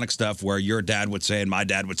electronic stuff where your dad would say and my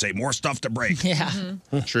dad would say, more stuff to break. Yeah.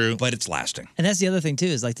 True. But it's lasting. And that's the other thing, too,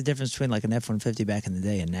 is like the difference between like an F-150 back in the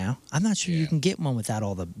day and now. I'm not sure you can get one without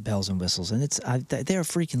all the bells and whistles. And they're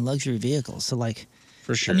freaking luxury vehicles. So, like,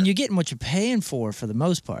 for sure. I mean, you're getting what you're paying for the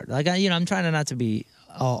most part. Like, I'm trying not to be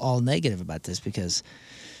all negative about this because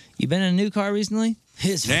you've been in a new car recently?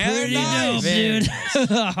 It's pretty dope, dude.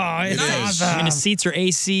 Oh, it's awesome. I mean, the seats are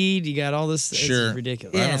AC. You got all this. Sure. It's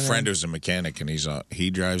ridiculous. I have a friend who's a mechanic, and he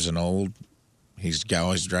drives an old. He's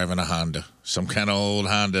always driving a Honda, some kind of old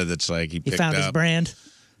Honda that's like he picked found up. his brand.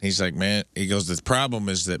 He's like, man. He goes, the problem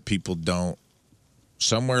is that people don't.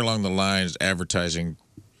 Somewhere along the lines, advertising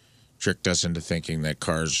tricked us into thinking that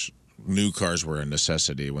new cars were a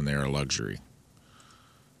necessity when they were a luxury.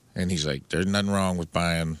 And he's like, there's nothing wrong with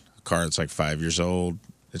buying a car that's like 5 years old.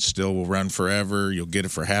 It still will run forever. You'll get it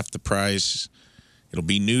for half the price. It'll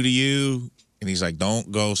be new to you. And he's like, don't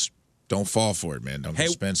fall for it, man. Don't go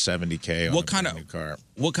spend $70K on a new car.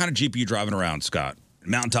 What kind of Jeep are you driving around, Scott?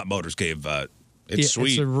 Mountaintop Motors gave. It's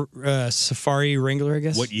sweet. It's a Safari Wrangler, I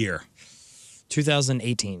guess. What year?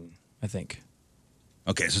 2018, I think.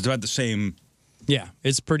 Okay, so it's about the same. Yeah,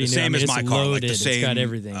 it's pretty new. Same as my car. Loaded. Like the same, it's got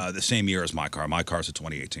everything. The same year as my car. My car's a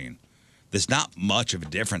 2018. There's not much of a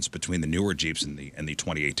difference between the newer Jeeps and the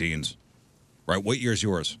 2018s, right? What year is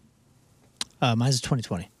yours? Mine's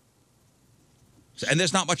 2020. And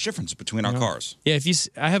there's not much difference between our cars. Yeah,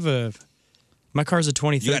 my car's a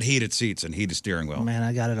 2013. You got heated seats and heated steering wheel. Man,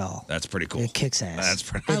 I got it all. That's pretty cool. It kicks ass. That's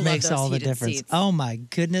pretty. It makes all the difference. Seats. Oh my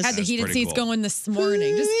goodness! Had the heated seats going this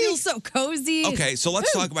morning. Just feels so cozy. Okay, so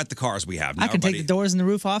let's talk about the cars we have now. I can take the doors and the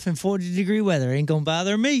roof off in 40-degree weather. Ain't gonna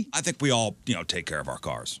bother me. I think we all, take care of our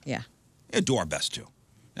cars. Yeah. Do our best to.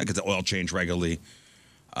 I get the oil change regularly.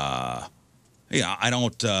 I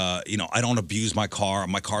don't, I don't abuse my car.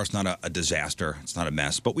 My car's not a disaster. It's not a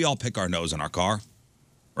mess. But we all pick our nose in our car,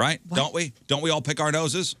 right? What? Don't we? Don't we all pick our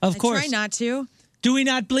noses? Of course. Try not to. Do we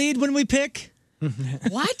not bleed when we pick?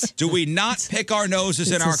 What? Do we not pick our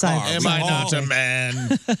noses in our car? Am I not a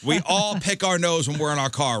man? We all pick our nose when we're in our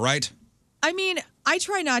car, right? I mean, I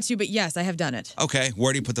try not to, but yes, I have done it. Okay.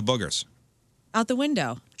 Where do you put the boogers? Out the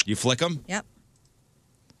window. You flick them? Yep.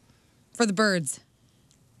 For the birds.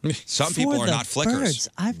 Some people For are the not flickers. birds.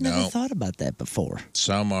 I've never No. thought about that before.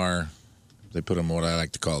 Some are. They put them what I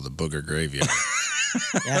like to call the booger graveyard.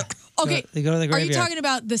 Yeah. Okay. They go to the Are graveyard. you talking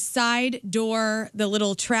about the side door, the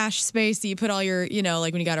little trash space that you put all your,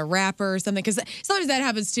 like when you got a wrapper or something? Because sometimes that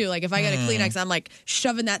happens too. Like if I got a Kleenex, I'm like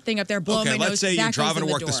shoving that thing up there, blowing Okay, my nose. let's say that you're goes driving in to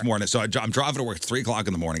the work this door. morning. So I'm driving to work at 3 o'clock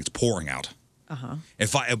in the morning. It's pouring out. Uh-huh.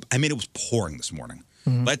 It was pouring this morning.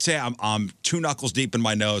 Let's say I'm 2 knuckles deep in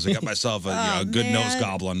my nose. I got myself a good man. nose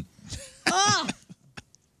goblin.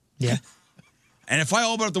 Yeah. And if I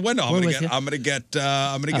open up the window, I'm We're gonna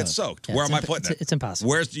with get soaked. Yeah, Where it's am I putting it? It's impossible.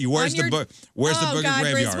 Where's the On your- booger God,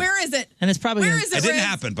 Riz, graveyard? where is it? And it's probably Where gonna- is it? It didn't Riz?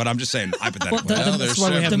 happen, but I'm just saying hypothetically. Well, there's that's why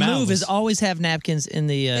we have seven. the mouths. move is always have napkins in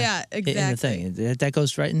the Yeah, in the exactly. thing. That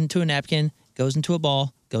goes right into a napkin, goes into a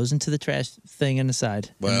ball, goes into the trash thing on the side,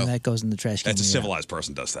 and Well, then that goes in the trash can. That's a when you're out. civilized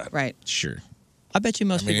person does that. Right. Sure. I bet you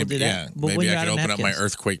most people do that. Yeah, But when maybe you're I out could of open up my napkins.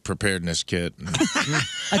 earthquake preparedness kit and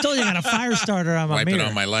I told you I got a fire starter on my wipe mirror. it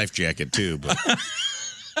on my life jacket too. But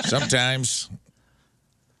sometimes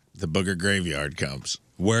the booger graveyard comes.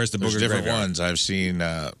 Where's the There's booger different graveyard? ones. I've seen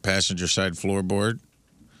passenger side floorboard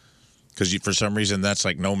because for some reason that's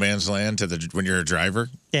like no man's land when you're a driver.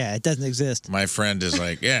 Yeah, it doesn't exist. My friend is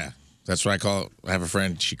like, yeah, that's what I call it. I have a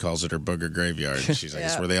friend, she calls it her booger graveyard. She's like,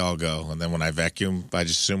 it's where they all go. And then when I vacuum, I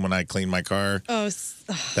just assume when I clean my car,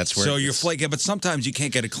 that's where So you're flaking, but sometimes you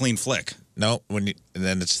can't get a clean flick. No, and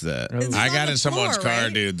then it's It's I on got the in someone's floor, car,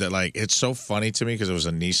 right? dude, that like, it's so funny to me because it was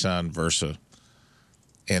a Nissan Versa.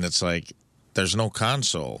 And it's like, there's no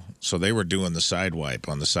console. So they were doing the side wipe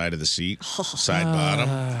on the side of the seat, side bottom.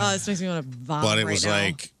 Oh, this makes me want to vomit. But it was right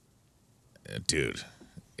now. like, dude,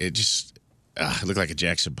 it just it looked like a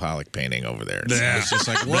Jackson Pollock painting over there. Yeah. It's just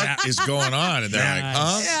like, what is going on? And they're like,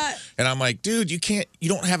 huh? Yeah. And I'm like, dude, you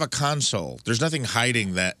don't have a console. There's nothing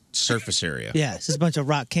hiding that surface area. Yeah, it's just a bunch of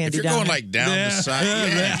rock candy. If you're down going there. like down the side,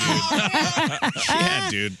 yeah,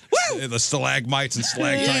 dude. The stalagmites and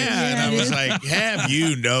stalactites. Yeah, and I was like, have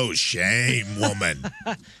you no shame, woman?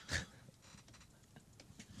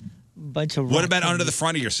 Bunch of. What rock about candy. under the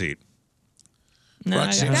front of your seat? No, Front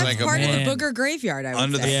I seems got- That's like a part of the man. booger graveyard, I would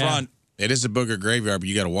Under say. the front. It is a booger graveyard, but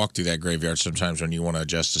you got to walk through that graveyard sometimes when you want to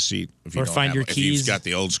adjust the seat. If you Or don't find have, your If keys. you've got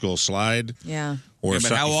the old school slide. Yeah. Or Yeah, if but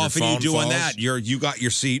some- how if your often are you phone doing falls. that? You got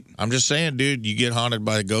your seat. I'm just saying, dude, you get haunted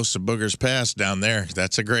by the ghosts of Booger's Past down there.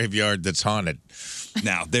 That's a graveyard that's haunted.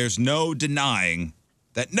 Now, there's no denying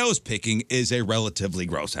that nose picking is a relatively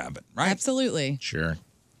gross habit, right? Absolutely. Sure.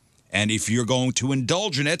 And if you're going to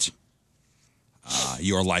indulge in it,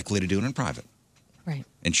 you're likely to do it in private. Right.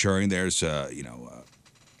 Ensuring there's, there's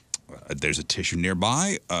a tissue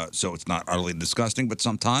nearby, so it's not utterly disgusting, but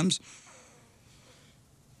sometimes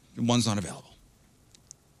one's not available.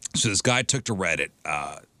 So this guy took to Reddit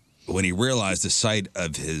when he realized the site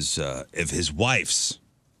of his wife's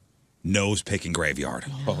nose-picking graveyard.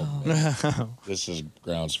 This is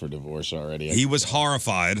grounds for divorce already. He was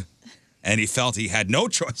horrified, and he felt he had no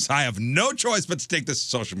choice. I have no choice but to take this to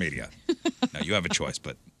social media. Now you have a choice,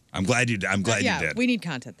 but I'm glad you. I'm glad yeah, you did. we need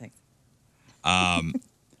content. Thanks.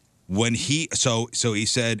 When he so he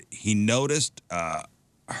said he noticed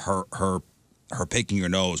her picking her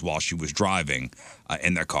nose while she was driving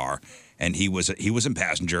in their car, and he was in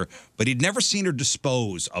passenger, but he'd never seen her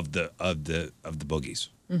dispose of the boogies.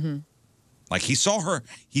 Mm-hmm. Like he saw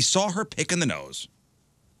her picking the nose,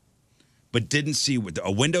 but didn't see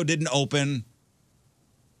a window didn't open,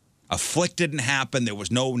 a flick didn't happen. There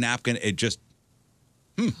was no napkin. It just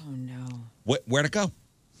Oh no. where'd it go?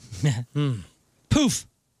 Poof,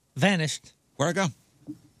 vanished. Where'd it go?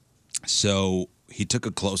 So he took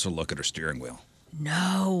a closer look at her steering wheel,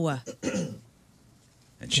 No.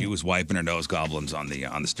 and she was wiping her nose goblins on the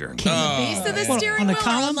steering wheel. Base of the What, steering on the wheel or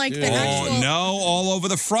column? on like the Oh actual. no! All over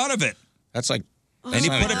the front of it, That's like and he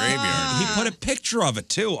not put a graveyard. he put a picture of it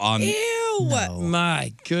too on. Ew.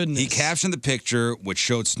 My goodness. He captioned the picture, which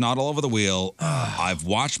showed snot all over the wheel. I've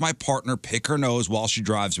watched my partner pick her nose while she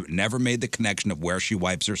drives, but never made the connection of where she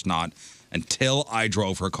wipes her snot until I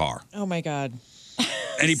drove her car. Oh my God.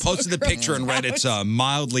 And he posted the picture in Reddit's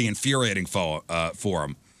mildly infuriating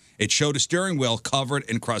forum. It showed a steering wheel covered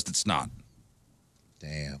in crusted snot.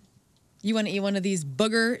 Damn. You want to eat one of these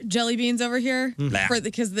booger jelly beans over here Blah.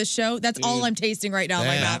 because of the show? That's all I'm tasting right now in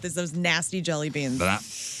my Blah. mouth is those nasty jelly beans. But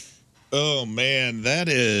Oh man, that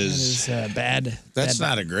That is. is bad. That's bad.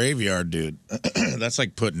 not a graveyard, dude. That's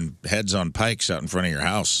like putting heads on pikes out in front of your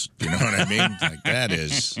house. You know what I mean? Like that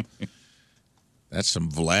is. That's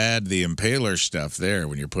some Vlad the Impaler stuff there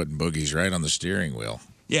when you're putting boogies right on the steering wheel.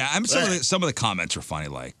 yeah, I mean, some of the comments are funny,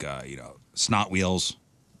 like snot wheels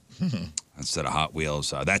instead of Hot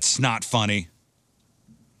Wheels. That's not funny.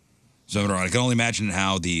 So I can only imagine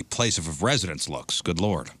how the place of residence looks. Good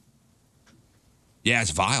Lord. Yeah,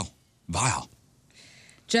 it's vile. Vile.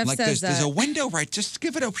 Jeff Like says there's a window, right? Just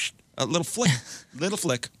give it a little flick. Little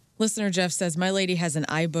flick. listener Jeff says my lady has an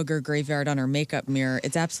eye booger graveyard on her makeup mirror.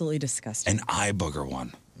 It's absolutely disgusting. An eye booger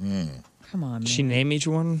one. Come on, man. She name each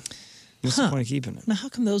one? What's the point of keeping it? Now, how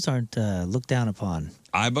come those aren't looked down upon?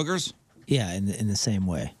 Eye boogers? Yeah, in the same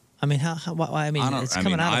way. I mean, why? I mean, it's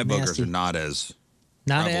coming out eye of boogers nasty. are not as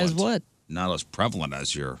Not as prevalent. what? Not as prevalent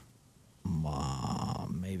as your.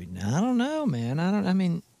 Maybe not. I don't know, man. I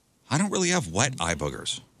mean, I don't really have wet eye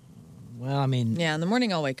boogers. well, I mean, Yeah, in the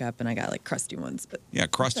morning I'll wake up and I got like crusty ones. But Yeah,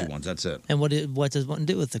 crusty ones. That's it. and what does one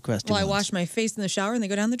do with the crusty well, I ones? wash my face in the shower and they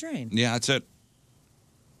go down the drain. Yeah, that's it.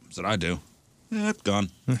 That's what I do. Yeah, it's gone.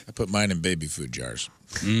 I put mine in baby food jars.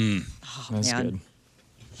 That's man.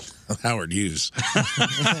 good. Howard Hughes.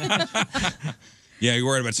 Yeah, you're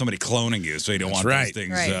worried about somebody cloning you, so you don't That's want right. those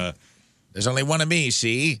things. Right. There's only one of me,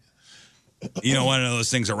 see? You don't want those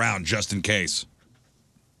things around just in case.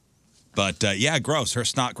 But yeah, gross. Her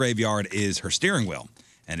snot graveyard is her steering wheel,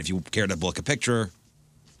 and if you care to look a picture,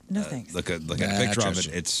 No thanks. look at a Nah, picture of trust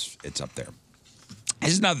it. you. It's up there.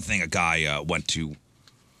 This is another thing. A guy went to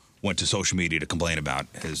social media to complain about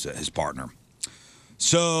his partner.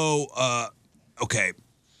 So okay,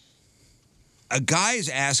 a guy is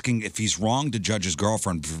asking if he's wrong to judge his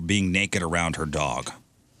girlfriend for being naked around her dog.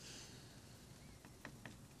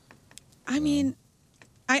 I mean,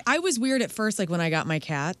 I was weird at first, like when I got my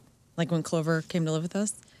cat, like when Clover came to live with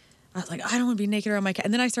us. I was like, I don't want to be naked around my cat.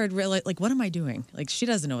 And then I started realizing, like, what am I doing? Like, she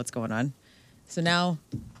doesn't know what's going on. So now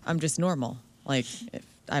I'm just normal. Like, if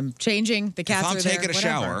I'm changing, the cats If I'm are there, taking a whatever.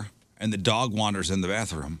 shower and the dog wanders in the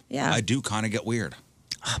bathroom, Yeah. I do kind of get weird.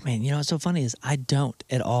 Oh man, you know what's so funny is I don't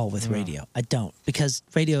at all with radio. I don't because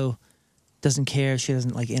radio doesn't care. She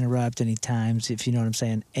doesn't like interrupt any times, if you know what I'm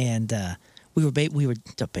saying. And we were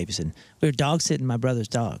babysitting. We were dog sitting my brother's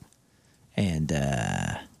dog, and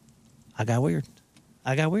I got weird.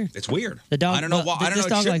 It's weird. The dog. I don't know why. I don't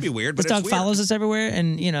know. It should be weird, but this dog it's weird. follows us everywhere,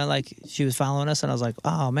 and you know, like she was following us, and I was like,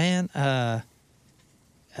 "Oh man,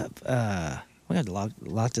 we got to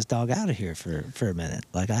lock this dog out of here for a minute."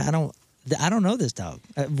 Like I don't know this dog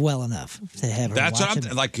well enough to have her. That's what watching I'm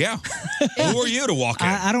me. like. Yeah. Who are you to walk in?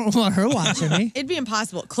 I don't want her watching me. It'd be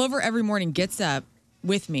impossible. Clover every morning gets up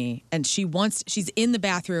with me, and she's in the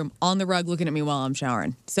bathroom on the rug looking at me while I'm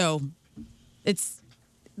showering. So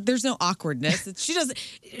there's no awkwardness.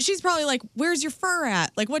 She's probably like, "Where's your fur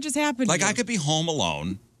at? Like, what just happened?" Like to you? I could be home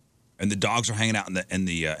alone, and the dogs are hanging out in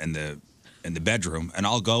the bedroom, and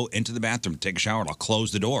I'll go into the bathroom, take a shower, and I'll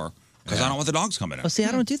close the door because I don't want the dogs coming in. Well, see,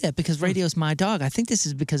 I don't do that because Radio's my dog. I think this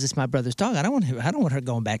is because it's my brother's dog. I don't want her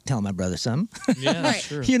going back telling my brother something. Yeah, Right.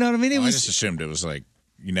 sure. You know what I mean? I just assumed it was like,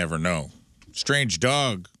 you never know. Strange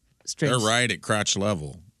dog. They're right at crotch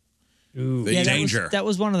level. Ooh. The danger. That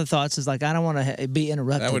was one of the thoughts. Is like I don't want to be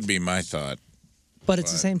interrupted. That would be my thought. But at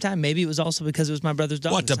the same time, maybe it was also because it was my brother's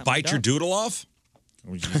dog. What, It's to not my bite your dog. doodle off?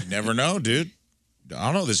 You never know, dude. I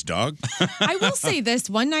don't know this dog. I will say this.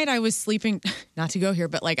 One night I was sleeping, not to go here,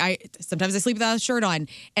 but like sometimes I sleep without a shirt on,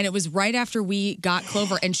 and it was right after we got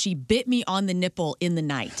Clover, and she bit me on the nipple in the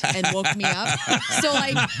night and woke me up. So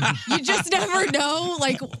like, you just never know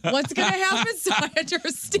like what's gonna happen. So I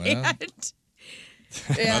understand.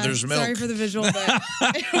 Yeah, Mother's milk. Sorry for the visual, but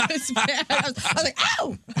it was bad. I was like,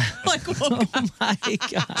 ow! Like, woke up. My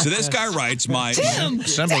God. So this guy writes my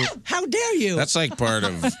Simba, How dare you? that's like part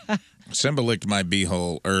of Simba licked my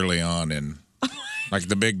beehole early on, and like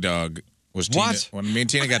the big dog was Tina. What? When me and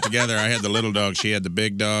Tina got together, I had the little dog. She had the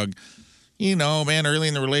big dog. You know, man, early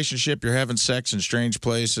in the relationship, you're having sex in strange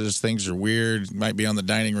places. Things are weird. You might be on the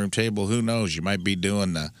dining room table. Who knows? You might be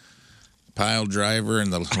doing the pile driver in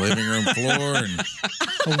the living room floor. And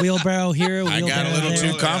A wheelbarrow here. I got a wheelbarrow little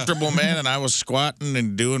there. too comfortable, man, and I was squatting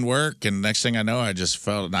and doing work. And next thing I know, I just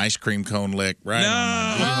felt an ice cream cone lick right on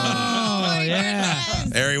my beehole. Oh yeah.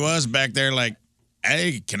 There he was back there like,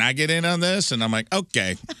 "Hey, can I get in on this?" And I'm like,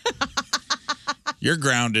 "Okay." You're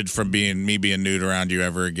grounded from being nude around you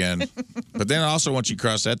ever again. But then also once you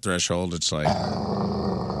cross that threshold, it's like, get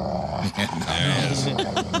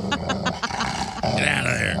out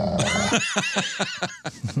of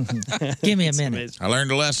there. Give me a minute. I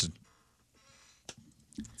learned a lesson.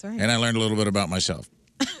 That's right. And I learned a little bit about myself.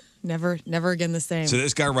 Never again the same. So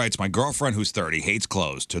this guy writes, my girlfriend who's 30 hates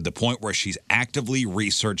clothes to the point where she's actively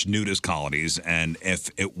researched nudist colonies, and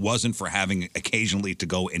if it wasn't for having occasionally to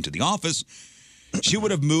go into the office, she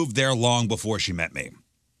would have moved there long before she met me.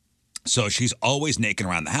 So she's always naked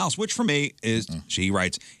around the house, which for me is, she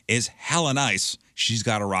writes, is hella nice. She's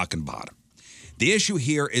got a rockin' bottom. The issue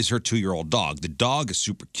here is her 2-year-old dog. The dog is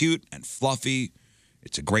super cute and fluffy.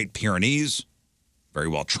 It's a great Pyrenees, very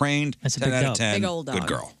well trained. That's a 10 big out of dog. 10. Big old Good dog.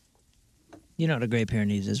 girl. You know what a Great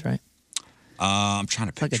Pyrenees is, right? I'm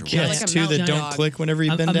trying to Like a picture Yeah, giant- Like a it's two that mountain don't dog. click whenever you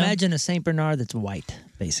bend down. Imagine a Saint Bernard that's white,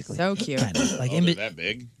 basically. So cute. Kind of like Oh, they're that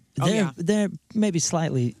big? they're maybe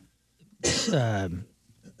slightly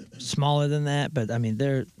smaller than that, but I mean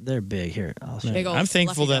they're big. Here, I'll show Big you. old I'm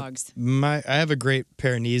thankful fluffy that dogs. I have a great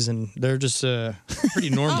pair of knees, and they're just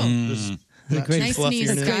pretty normal. Just not great too Nice fluffy knees,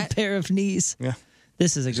 or a anything. Scott. great pair of knees. Yeah.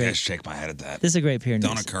 This is a I gotta great. shake my head at that. This is a great Pyrenees.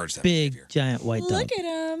 Don't encourage that Big, behavior. giant white dog. Look at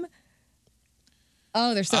them.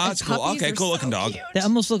 Oh, they're so That's cool. puppies Okay, are cool so looking dog. cute. They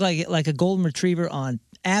almost look like a golden retriever on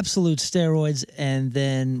absolute steroids and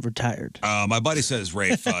then retired. My buddy says,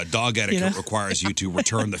 Rafe, dog etiquette You know? requires you to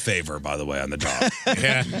return the favor, by the way, on the dog.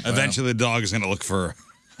 Yeah. Eventually, the dog is going to look for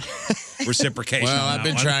reciprocation. Well, on I've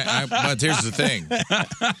been that one. trying, but here's the thing.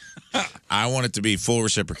 I want it to be full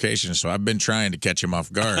reciprocation, so I've been trying to catch him off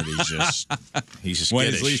guard. He's just When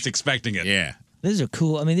skittish. he's least expecting it. Yeah. These are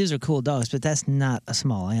cool. I mean, these are cool dogs, but that's not a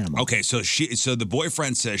small animal. Okay, so the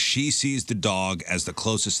boyfriend says she sees the dog as the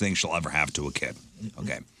closest thing she'll ever have to a kid.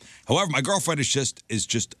 Okay. However, my girlfriend is just,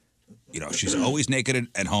 she's always naked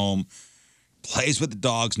at home, plays with the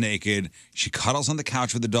dogs naked. She cuddles on the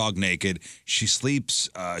couch with the dog naked. She sleeps,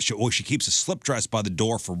 she keeps a slip dress by the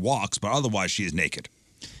door for walks, but otherwise she is naked.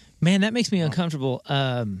 Man, that makes me uncomfortable.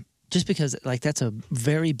 Just because, like, that's a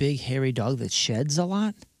very big, hairy dog that sheds a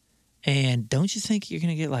lot. And don't you think you're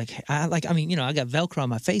gonna get I got Velcro on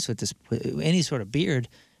my face with any sort of beard.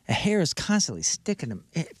 A hair is constantly sticking.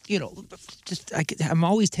 I'm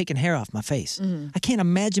always taking hair off my face. Mm-hmm. I can't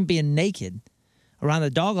imagine being naked around the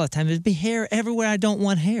dog all the time. There'd be hair everywhere. I don't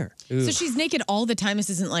want hair. So she's naked all the time. This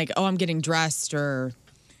isn't like, oh, I'm getting dressed or.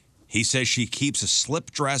 He says she keeps a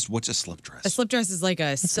slip dress. What's a slip dress? A slip dress is like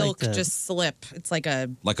a silk, like just slip. It's like a.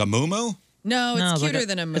 Like a muumuu? No, it's like cuter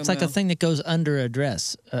than a muumuu. It's like a thing that goes under a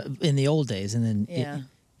dress in the old days, and then Yeah.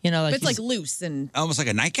 like But it's like loose and. Almost like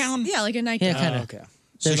a nightgown? Yeah, like a nightgown. yeah, kind of. Okay.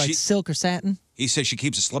 They're So like she- silk or satin He says she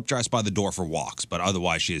keeps a slip dress by the door for walks, but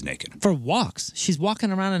otherwise she is naked. for walks. She's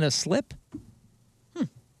walking around in a slip.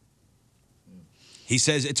 He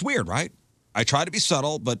says it's weird, right? I try to be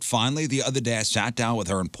subtle, but finally the other day I sat down with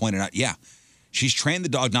her and pointed out, yeah, she's trained the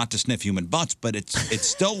dog not to sniff human butts, but it's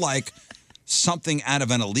still like something out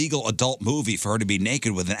of an illegal adult movie for her to be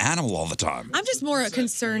naked with an animal all the time. I'm just more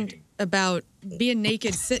concerned about being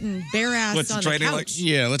naked, sitting bare ass What's the on the training couch. like?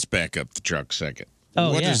 Yeah, let's back up the truck a second.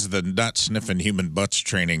 Oh, What yeah. is the not sniffing human butts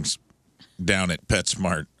trainings down at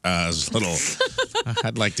PetSmart? Little,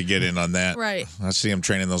 I'd like to get in on that. Right. I see them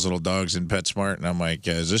training those little dogs in PetSmart, and I'm like,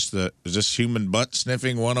 is this human butt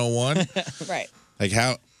sniffing 101? Right. Like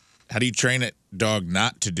how do you train a dog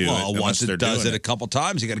not to do it? Well, unless once they're it does doing it a couple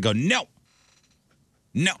times, you got to go, no.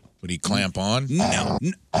 No. Would he clamp on? No.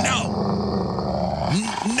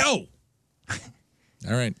 No.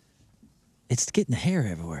 All right. It's getting hair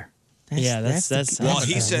everywhere. That's Well,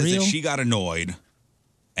 he says real? that she got annoyed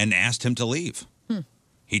and asked him to leave.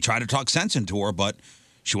 He tried to talk sense into her, but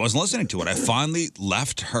she wasn't listening to it. I finally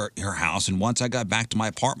left her house, and once I got back to my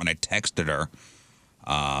apartment, I texted her.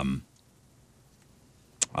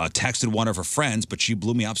 Texted one of her friends, but she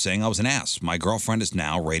blew me up saying I was an ass. My girlfriend is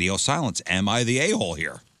now radio silence. Am I the a-hole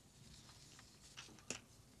here?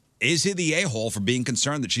 Is he the a-hole for being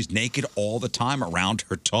concerned that she's naked all the time around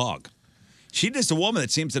her dog? She's just a woman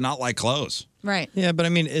that seems to not like clothes. Right. Yeah, but I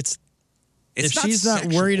mean, if she's not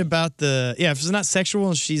worried about if it's not sexual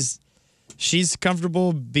and she's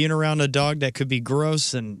comfortable being around a dog that could be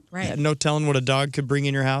gross and Right. no telling what a dog could bring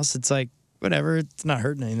in your house, it's like, whatever, it's not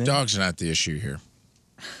hurting anything. Dog's not the issue here.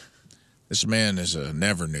 This man is a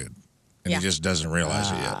never nude, and Yeah. he just doesn't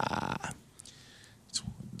realize it yet.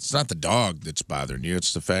 It's not the dog that's bothering you.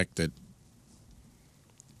 It's the fact that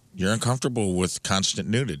you're uncomfortable with constant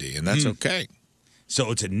nudity, and that's okay. So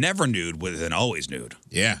it's a never nude with an always nude.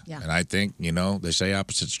 Yeah. Yeah. And I think, they say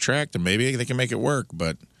opposites attract, and maybe they can make it work,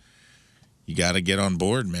 but you got to get on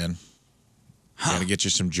board, man. Got to get you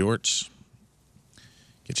some jorts.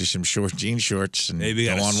 Get you some short jean shorts and Maybe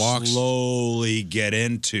go on walks. Slowly get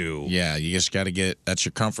into. Yeah, you just got to that's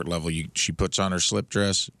your comfort level. She puts on her slip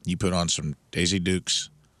dress. You put on some Daisy Dukes.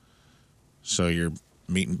 So your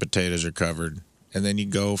meat and potatoes are covered. And then you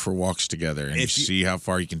go for walks together and you see how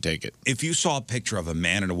far you can take it. If you saw a picture of a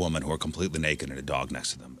man and a woman who are completely naked and a dog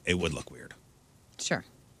next to them, it would look weird. Sure.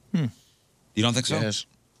 You don't think so? Yes.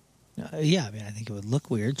 Yeah, I mean, I think it would look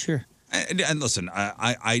weird, sure. And listen,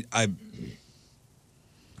 I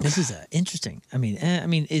This is interesting. I mean,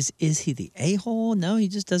 is he the a-hole? No, he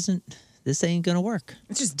just doesn't. This ain't gonna work.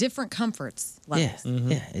 It's just different comforts. Yeah,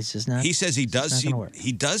 Levels. yeah. It's just not. he says he does not see gonna work.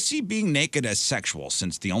 he does see being naked as sexual,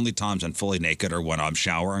 since the only times I'm fully naked are when I'm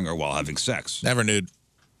showering or while having sex. Never nude.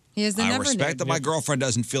 He is the I never respect nude. that my girlfriend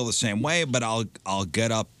doesn't feel the same way, but I'll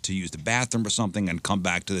get up to use the bathroom or something and come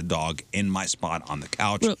back to the dog in my spot on the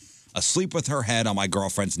couch, Well- asleep with her head on my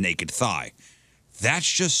girlfriend's naked thigh. That's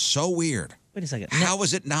just so weird. Wait a second. How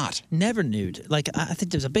is it not? Never nude. Like I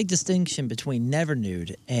think there's a big distinction between never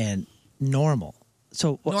nude and normal.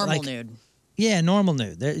 So Normal nude. Yeah, normal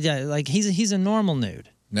nude. Yeah, like he's a normal nude.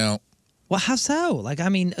 No. Well, how so? Like I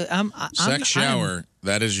mean, Sex, shower,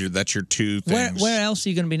 that's your two things. Where else are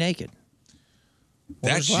you going to be naked?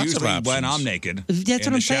 That's there's lots of usually when options. I'm naked. That's in what the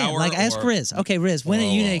I'm saying. shower Like ask or- Riz. Okay, Riz, when are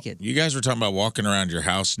you naked? You guys were talking about walking around your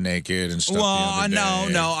house naked and stuff the Well, other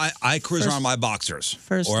day. no. I cruise around my boxers.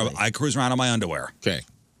 Firstly. Or I cruise around in my underwear. Okay.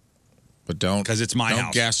 But don't 'Cause it's my don't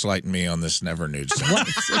house. gaslight me on this never nude stuff.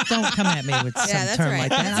 What? Don't come at me with some that's term right. like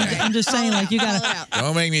that. That's right. I'm just saying, like you Call it got out.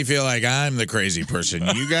 Don't make me feel like I'm the crazy person.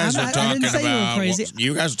 You guys I'm are not- I talking didn't say you were about crazy.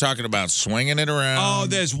 you guys are talking about swinging it around. Oh,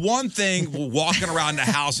 there's one thing walking around the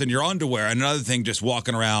house in your underwear, and another thing just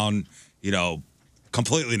walking around,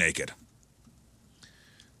 completely naked.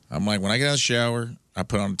 I'm like, when I get out of the shower, I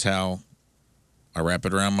put on a towel. I wrap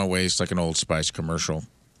it around my waist like an Old Spice commercial.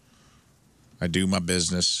 I do my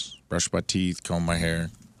business, brush my teeth, comb my hair.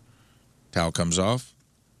 Towel comes off.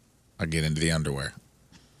 I get into the underwear.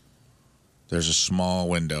 There's a small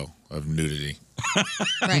window of nudity.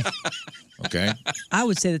 Right. Okay? I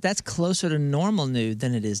would say that that's closer to normal nude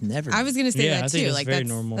than it is never. I was going to say Yeah, I that think too. it's Like very that's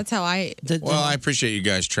normal. that's how I. Well, I appreciate you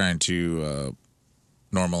guys trying to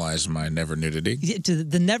normalize my never nudity.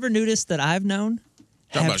 The never nudist that I've known.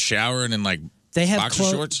 Talking about showering in like They have boxer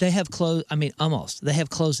shorts? They have clothes. I mean, almost. They have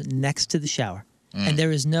clothes next to the shower, Mm. and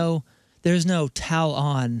there's no towel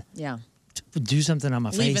on. Yeah. do something on my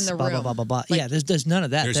Leaving face, the blah, blah, room. blah, blah, blah. Like- yeah, there's none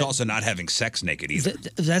of that. There's There- also not having sex naked either.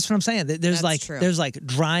 That's what I'm saying. There's That's true. there's like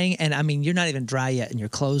drying, and I mean, you're not even dry yet, and your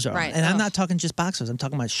clothes are Right. on. And I'm Ugh. not talking just boxers. I'm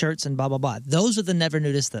talking about shirts and blah, blah, blah. Those are the never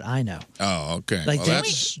nudists that I know. Oh, okay. Like well,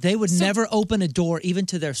 that's they would never open a door even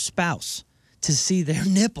to their spouse to see their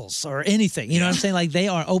nipples or anything. You know what I'm saying? Like they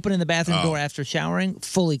are opening the bathroom Oh. door after showering,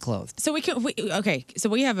 fully clothed. So so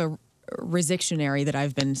we have a resictionary that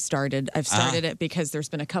I've started it because there's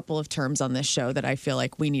been a couple of terms on this show that I feel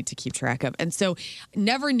like we need to keep track of. And so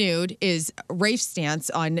never nude is Rafe's stance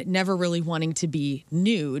on never really wanting to be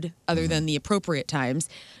nude other than the appropriate times.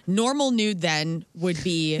 Normal nude then would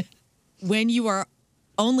be when you are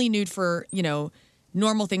only nude for,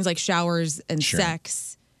 normal things like showers and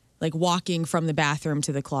sex, like walking from the bathroom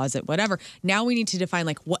to the closet, whatever. Now we need to define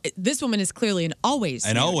like what this woman is clearly an always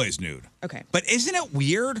nude. always nude. Okay. But isn't it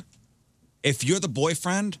weird if you're the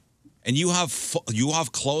boyfriend and you have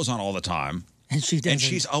clothes on all the time And she doesn't. and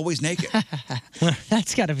she's always naked?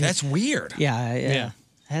 That's got to be. That's weird. Yeah. It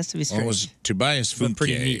has to be Well, straight. it was Tobias But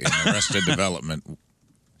pretty Funke neat. in Arrested Development,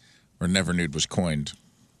 where Never Nude was coined.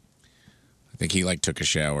 I think he took a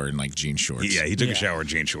shower in jean shorts. Yeah, he took a shower in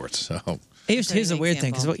jean shorts. So Here's Great the weird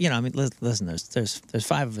thing, because example. listen, there's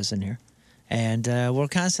 5 of us in here, and we're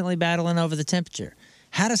constantly battling over the temperature.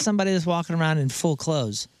 How does somebody that's walking around in full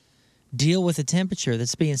clothes deal with a temperature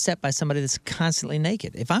that's being set by somebody that's constantly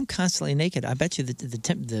naked? If I'm constantly naked, I bet you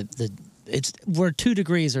we're 2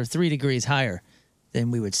 degrees or 3 degrees higher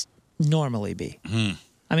than we would normally be.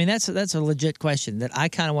 I mean, that's a legit question that I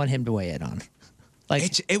kind of want him to weigh in on. Like,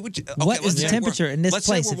 what is the temperature in this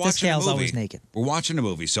place if this gal's always naked? We're watching a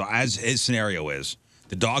movie, so as his scenario is,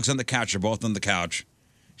 the dog's on the couch, they're both on the couch.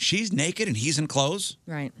 She's naked and he's in clothes.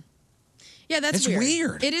 Right. Yeah, that's It's weird.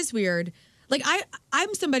 weird. It is weird. Like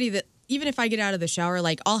I'm somebody that even if I get out of the shower,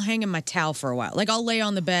 I'll hang in my towel for a while. I'll lay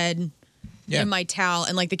on the bed in my towel,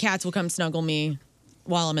 and the cats will come snuggle me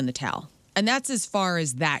while I'm in the towel. And that's as far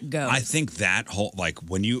as that goes. I think that whole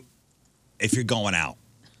if you're going out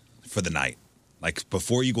for the night,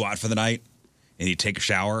 before you go out for the night and you take a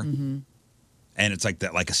shower, and it's like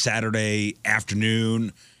a Saturday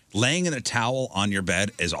afternoon, laying in a towel on your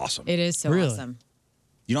bed is awesome. It is so awesome.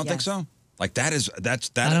 You don't think Yes. so? That's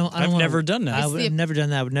I've never done that. I would have never done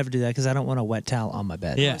that. I would never do that because I don't want a wet towel on my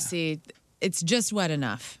bed. Yeah. Oh, see, it's just wet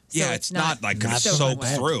enough. So Yeah, it's not gonna so soak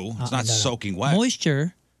wet. through. It's not No. soaking wet.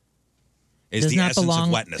 Moisture It's does the not essence belong.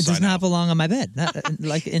 of wetness. It does I know. not belong on my bed. Not,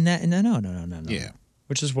 in that. No. yeah.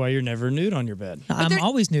 Which is why you're never nude on your bed. I'm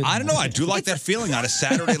always nude. I don't know. I do like that feeling on a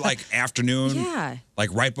Saturday afternoon. Yeah.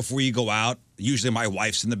 Right before you go out. Usually my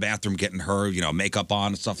wife's in the bathroom getting her, makeup on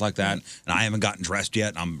and stuff like that. And I haven't gotten dressed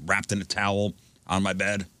yet. I'm wrapped in a towel on my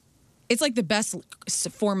bed. It's the best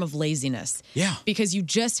form of laziness. Yeah. Because you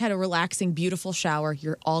just had a relaxing, beautiful shower.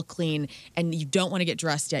 You're all clean, and you don't want to get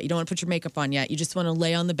dressed yet. You don't want to put your makeup on yet. You just want to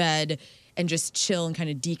lay on the bed and just chill and kind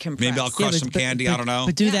of decompress. Maybe I'll crush some candy. I don't know.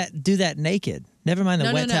 But do that naked. Never mind the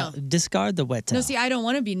No, wet no, towel. no. Discard the wet towel. No, see, I don't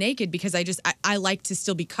want to be naked because I like to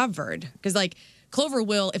still be covered. Because Clover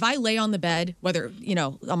will, if I lay on the bed, whether,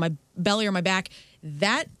 on my belly or my back,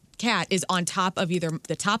 that cat is on top of either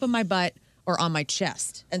the top of my butt or on my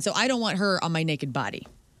chest. And so I don't want her on my naked body.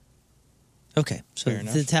 Okay, so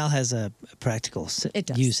the towel has a practical It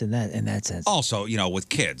does. use in that sense. Also, with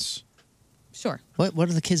kids. Sure. What are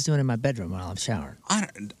the kids doing in my bedroom while I'm showering?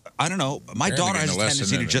 I don't know. My They're daughter getting has a a lesson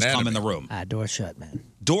tendency to in just come in the anatomy. room. Door shut, man.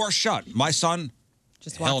 Door shut. My son,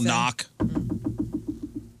 Just he'll walks in. knock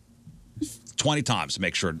 20 times to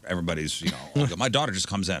make sure everybody's, all good. My daughter just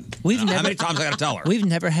comes in. How many times I got to tell her? We've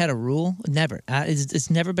never had a rule. Never. It's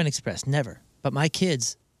never been expressed. Never. But my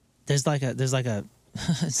kids, it's like the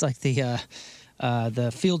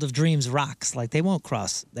Field of Dreams rocks. They won't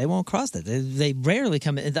cross. They won't cross that. They rarely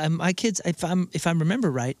come in. My kids, if I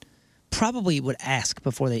remember right, probably would ask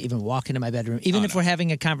before they even walk into my bedroom. Even if we're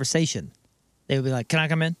having a conversation, they would be like, "Can I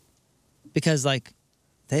come in?" Because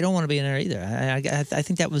they don't want to be in there either. I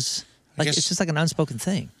think that was it's just an unspoken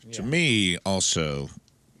thing. To me, also,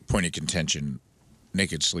 point of contention,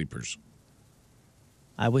 naked sleepers.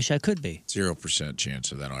 I wish I could be. 0%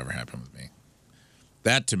 chance of that'll ever happen with me.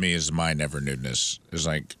 That to me is my never nudeness. Is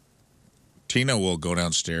Tina will go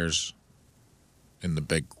downstairs in the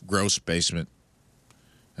big gross basement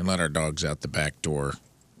and let our dogs out the back door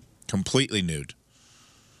completely nude.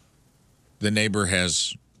 The neighbor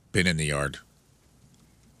has been in the yard.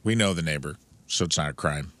 We know the neighbor, so it's not a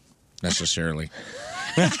crime necessarily.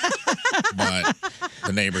 But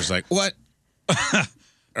the neighbor's like, "What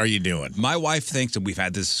are you doing?" My wife thinks, and we've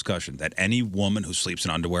had this discussion, that any woman who sleeps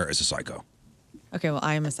in underwear is a psycho. Okay, well,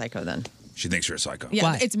 I am a psycho then. She thinks you're a psycho.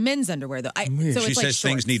 Yeah, it's men's underwear though. So she it's says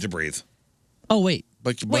things shorts. need to breathe. Oh, wait.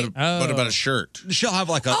 But what about a shirt? She'll have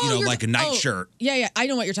like a like a night shirt. Yeah, I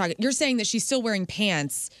know what you're talking. You're saying that she's still wearing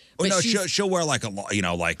pants. Oh But no, she's she'll wear like a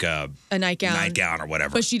nightgown. Nightgown or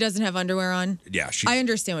whatever. But she doesn't have underwear on. Yeah, I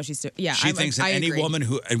understand what she's doing. Yeah, she thinks that I any agree. woman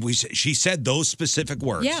who she said those specific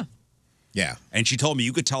words. Yeah. Yeah, and she told me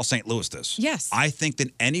you could tell St. Louis this. Yes. I think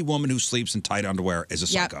that any woman who sleeps in tight underwear is a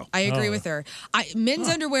psycho. I agree with her. Men's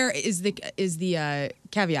underwear is the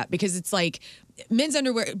caveat because it's like men's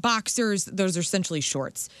underwear, boxers, those are essentially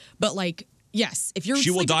shorts. But like, yes, if you're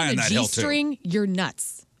She will sleeping die in on a that hill, too. G-string, you're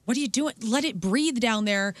nuts. What are you doing? Let it breathe down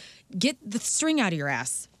there. Get the string out of your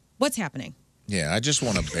ass. What's happening? Yeah, I just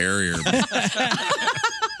want a barrier.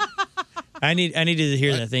 I needed to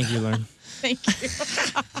hear that. Thank you, Lauren. Thank you.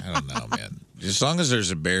 I don't know, man. As long as there's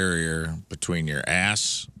a barrier between your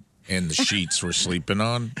ass and the sheets we're sleeping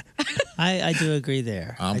on, I do agree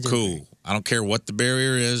there. I'm cool. I don't care what the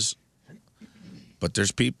barrier is. But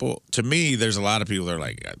there's people, to me, there's a lot of people that are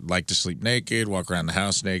like, I'd like to sleep naked, walk around the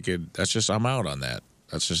house naked. That's just, I'm out on that.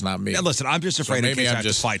 That's just not me. Yeah, listen, I'm just afraid in case I have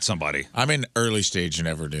to fight somebody. I'm in early stage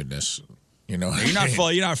never doing-ness. You know,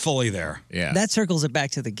 You're not fully there. Yeah. That circles it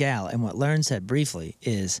back to the gal. And what Lauren said briefly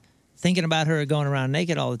is thinking about her going around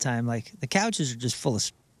naked all the time. Like the couches are just full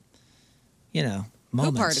of,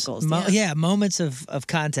 moments. particles, moments of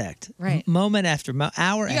contact. Right. Moment after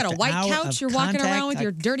hour You after got a white hour couch. of You're walking contact. around with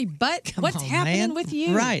your dirty butt. What's on, happening man. with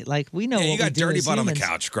you? Right. Like we know Yeah, what you got we do dirty as butt on the humans.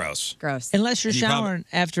 couch. Gross. Gross. Unless you're You probably- showering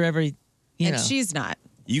after every, And she's not.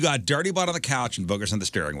 You got dirty butt on the couch and boogers on the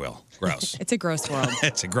steering wheel. Gross. It's a gross world.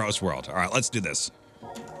 It's a gross world. All right, let's do this.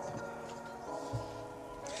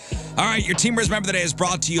 All right, your Team Riz Member of the Day is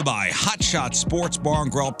brought to you by Hot Shots Sports Bar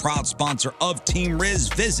and Grill, proud sponsor of Team Riz.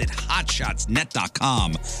 Visit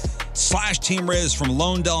hotshotsnet.com/Team Riz from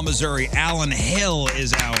Lonedale, Missouri. Alan Hill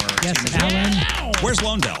is our Yes, Team Riz. Alan. Where's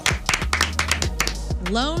Lonedale?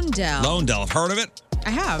 Lonedale. Lonedale. I've heard of it.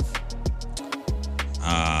 I have.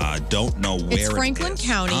 Don't know where It's Franklin it is.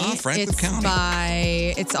 County. Ah, Franklin it's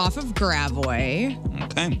County. It's off of Gravois.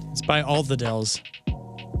 Okay. It's by all the Dells.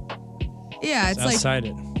 Yeah, it's like outside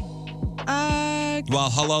it. Well,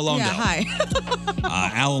 hello, Lonedale. Yeah, hi.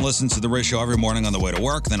 Alan listens to the Riz Show every morning on the way to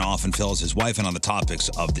work, then often fills his wife in on the topics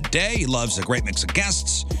of the day. He loves a great mix of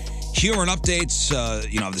guests, humor and updates,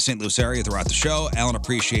 of the St. Louis area throughout the show. Alan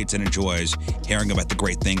appreciates and enjoys hearing about the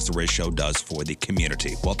great things the Riz Show does for the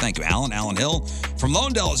community. Well, thank you, Alan. Alan Hill from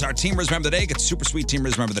Lonedale is our Team Riz Member of the Day. Get the super sweet Team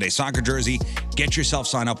Riz Member of the Day soccer jersey. Get yourself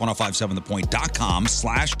signed up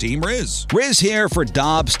 1057thepoint.com/Team Riz. Riz here for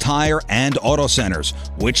Dobbs Tire and Auto Centers,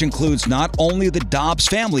 which includes not only the Dobbs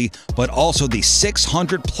family, but also the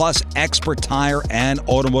 600 plus expert tire and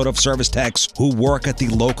automotive service techs who work at the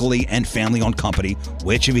locally and family owned company,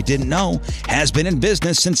 which, if you didn't know, has been in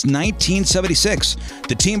business since 1976.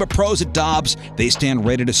 The team of pros at Dobbs, they stand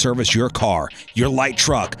ready to service your car, your light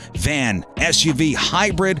truck, van, SUV,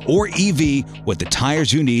 hybrid, or EV with the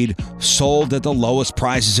tires you need, sold at the lowest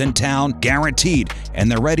prices in town, guaranteed.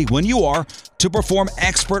 And they're ready when you are to perform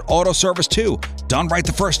expert auto service too, done right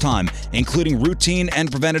the first time, including routine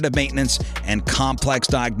and preventative maintenance and complex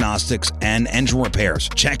diagnostics and engine repairs.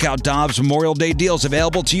 Check out Dobbs Memorial Day deals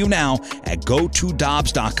available to you now at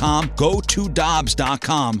GoToDobbs.com.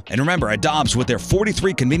 GoToDobbs.com. And remember, at Dobbs, with their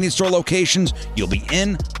 43 convenience store locations, you'll be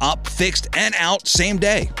in, up, fixed, and out same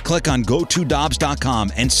day. Click on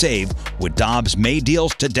GoToDobbs.com and save with Dobbs May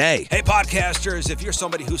deals today. Hey, podcasters, if you're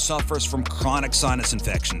somebody who suffers from chronic sinus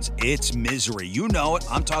infections, it's misery. You know it.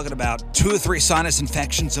 I'm talking about 2 or 3 sinus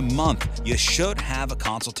infections a month. You should have a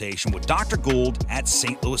consultation with Dr. Gould at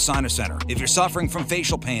St. Louis Sinus Center. If you're suffering from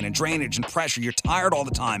facial pain and drainage and pressure, you're tired all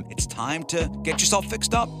the time, it's time to get yourself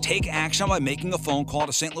fixed up. Take action by making a phone call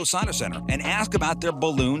to St. Louis Sinus Center and ask about their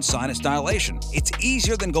balloon sinus dilation. It's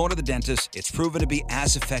easier than going to the dentist. It's proven to be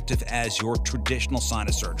as effective as your traditional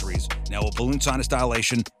sinus surgeries. Now, a balloon sinus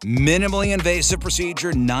dilation, minimally invasive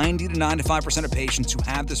procedure. 90 to 95% of patients who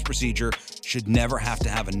have this procedure should never have to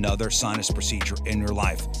have another sinus procedure in your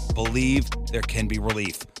life. Believe there can be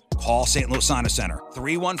relief. Call St. Louis Sinus Center,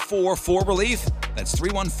 314-4-RELIEF. That's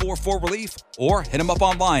 314-4-RELIEF. Or hit them up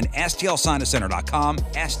online, stlsinuscenter.com,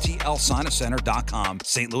 stlsinuscenter.com,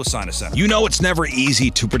 St. Louis Sinus Center. You know it's never easy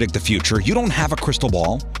to predict the future. You don't have a crystal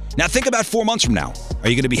ball. Now think about 4 months from now. Are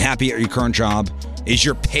you going to be happy at your current job? Is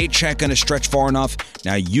your paycheck going to stretch far enough?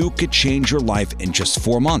 Now you could change your life in just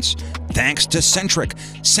 4 months. Thanks to Centric.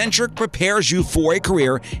 Centric prepares you for a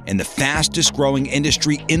career in the fastest growing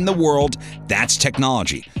industry in the world. That's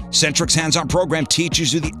technology. Centric's hands-on program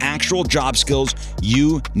teaches you the actual job skills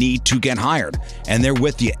you need to get hired, and they're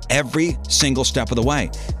with you every single step of the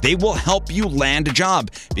way. They will help you land a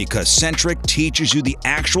job because Centric teaches you the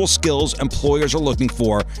actual skills employers are looking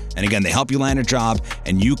for. And again, they help you land a job,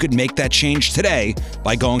 and you could make that change today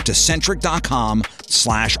by going to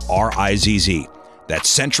centric.com/RIZZ. That's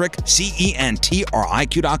Centric,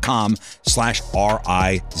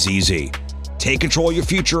 CENTRIQ.com/RIZZ. Take control of your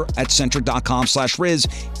future at Centric.com/Riz,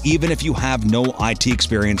 even if you have no IT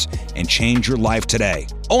experience, and change your life today.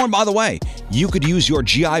 Oh, and by the way, you could use your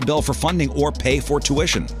GI Bill for funding or pay for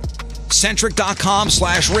tuition.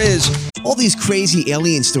 Centric.com/Riz. All these crazy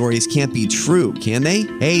alien stories can't be true, can they?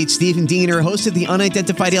 Hey, it's Stephen Diener, host of the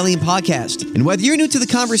Unidentified Alien Podcast. And whether you're new to the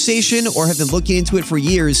conversation or have been looking into it for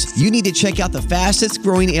years, you need to check out the fastest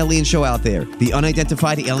growing alien show out there, the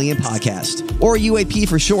Unidentified Alien Podcast, or UAP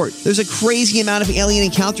for short. There's a crazy amount of alien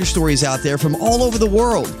encounter stories out there from all over the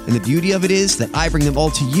world. And the beauty of it is that I bring them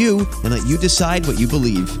all to you and let you decide what you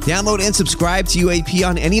believe. Download and subscribe to UAP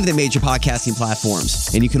on any of the major podcasting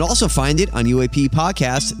platforms. And you can also find it on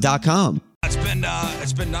UAPpodcast.com. It's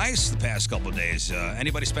been nice the past couple of days.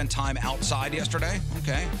 Anybody spend time outside yesterday?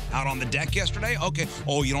 Okay. Out on the deck yesterday? Okay.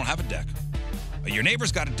 Oh, you don't have a deck. Your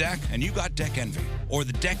neighbor's got a deck, and you got deck envy. Or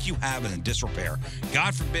the deck you have is in disrepair.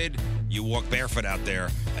 God forbid you walk barefoot out there,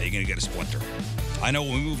 you're going to get a splinter. I know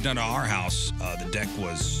when we moved into our house, the deck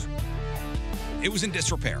was in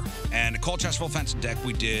disrepair. And at Call Chesterfield Fence Deck,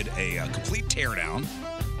 we did a complete teardown,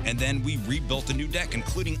 and then we rebuilt a new deck,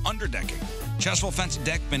 including underdecking. Chesterfield Fence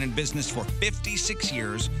Deck, been in business for 56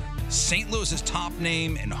 years. St. Louis's top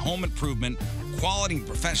name in home improvement. Quality and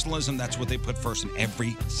professionalism, that's what they put first in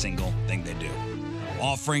every single thing they do.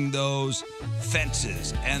 Offering those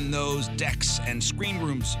fences and those decks and screen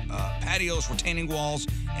rooms, patios, retaining walls,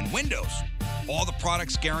 and windows. All the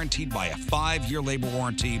products guaranteed by a 5-year labor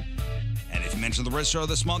warranty. And if you mention the Riz Show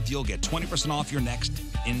this month, you'll get 20% off your next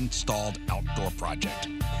installed outdoor project.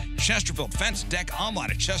 Chesterfield Fence Deck,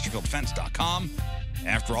 online at chesterfieldfence.com.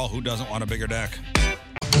 After all, who doesn't want a bigger deck?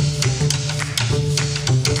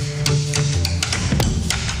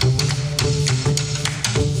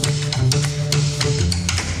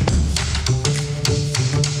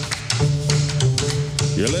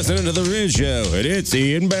 You're listening to The Riz Show, and it's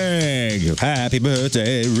Ian Bagg. Happy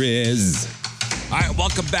birthday, Riz. All right,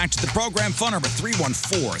 welcome back to the program. Phone number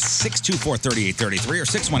 314-624-3833 or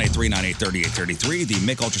 618-398-3833. The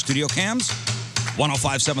Mick Ultra Studio Cams,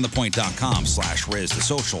 1057thepoint.com/Riz. The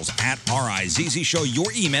socials at RIZZ Show.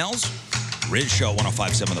 Your emails,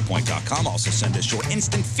 RizShow1057thepoint.com. Also send us your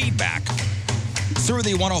instant feedback through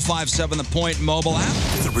the 1057 The Point mobile app.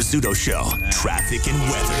 The Rizzuto Show, traffic and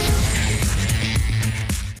weather.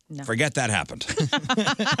 No. Forget that happened.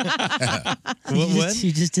 What?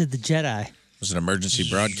 You just did the Jedi. It was an emergency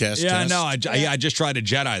broadcast Yeah, test? no, I just tried to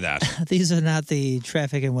Jedi that. These are not the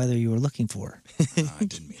traffic and weather you were looking for. I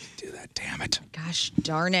didn't mean to do that. Damn it. Gosh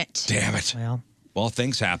darn it. Damn it. Well,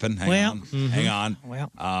 things happen. Hang on.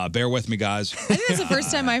 Well. Bear with me, guys. I think that's the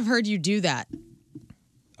first time I've heard you do that.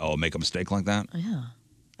 Oh, make a mistake like that? Yeah.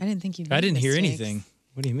 I didn't think you I didn't hear mistakes. anything.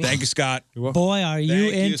 What do you mean? Thank you, Scott. Boy, are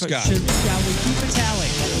you Thank in you, for... Scott. Shall we keep a tally?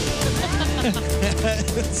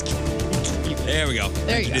 There we go.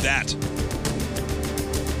 There you do go. that.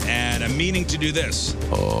 And I'm meaning to do this.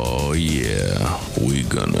 Oh, yeah. We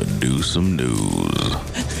gonna do some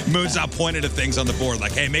news. Moon's not pointed at things on the board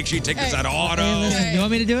like, hey, make sure you take this out of auto. Hey, listen, you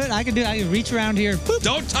want me to do it? I can do it. I can reach around here. Boop.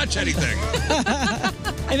 Don't touch anything.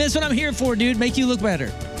 Hey, that's what I'm here for, dude. Make you look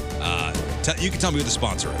better. You can tell me who the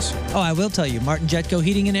sponsor is. Oh, I will tell you. Martin Jetco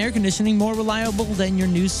Heating and Air Conditioning, more reliable than your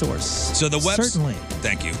news source. So the Certainly.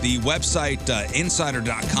 Thank you. The website,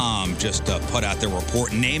 insider.com, just put out their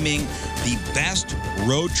report naming the best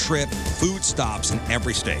road trip food stops in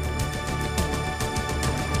every state.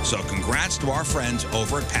 So congrats to our friends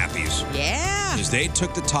over at Pappy's. Yeah. Because they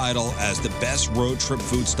took the title as the best road trip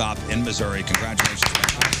food stop in Missouri. Congratulations.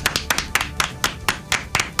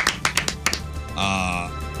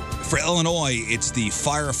 For Illinois, it's the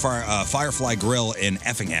Firefly Grill in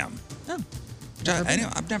Effingham. Oh.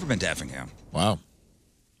 I've never been to Effingham. Wow.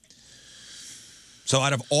 So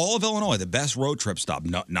out of all of Illinois, the best road trip stop,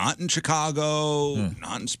 not in Chicago,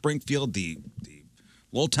 not in Springfield, the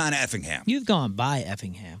little town of Effingham. You've gone by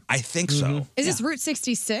Effingham. I think so. Is this Route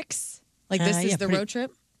 66? Like this is the road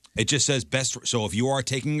trip? It just says best. So if you are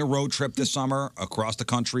taking a road trip this summer across the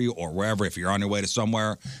country or wherever, if you're on your way to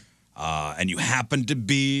somewhere, and you happen to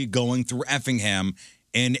be going through Effingham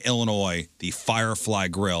in Illinois, the Firefly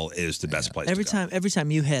Grill is the best place Every to go. time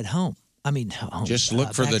you head home. I mean, home. Just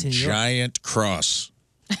look for back the to New York. giant cross.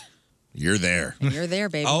 You're there. And you're there,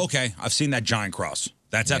 baby. Oh, okay. I've seen that giant cross.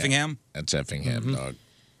 That's Effingham? That's Effingham, dog.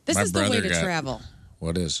 This My is the way brother to got- travel.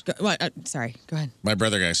 What is? What? Sorry. Go ahead. My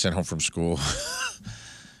brother got sent home from school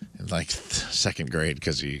in like second grade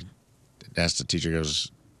because he asked the teacher,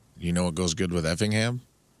 goes, "You know what goes good with Effingham?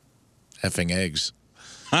 Effing eggs."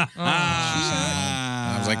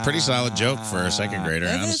 I was like, pretty solid joke for a second grader,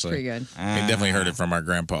 That is honestly. pretty good. We definitely heard it from our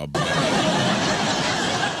grandpa.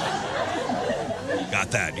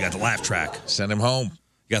 Got that. You got the laugh track. Send him home.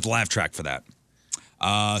 You got the laugh track for that.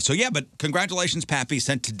 But congratulations, Pappy.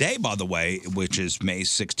 Sent today, by the way, which is May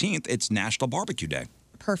 16th. It's National Barbecue Day.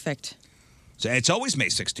 Perfect. So it's always May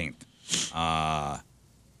 16th.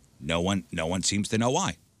 No one seems to know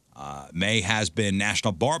why. May has been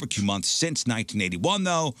National Barbecue Month since 1981,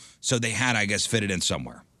 though, so they had, I guess, fit it in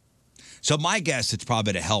somewhere. So my guess, it's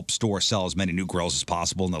probably to help stores sell as many new grills as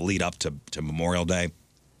possible in the lead up to Memorial Day.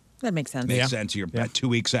 That makes sense. Makes sense. You're about 2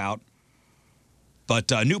 weeks out.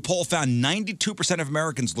 But a new poll found 92% of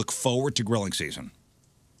Americans look forward to grilling season.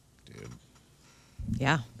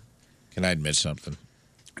 Yeah. Can I admit something?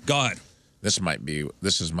 Go ahead. This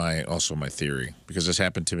is also my theory, because this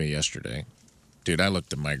happened to me yesterday. Dude, I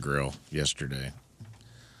looked at my grill yesterday,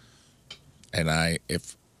 and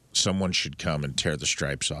if someone should come and tear the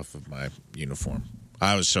stripes off of my uniform.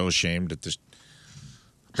 I was so ashamed at this.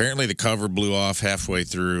 Apparently the cover blew off halfway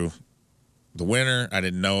through the winter. I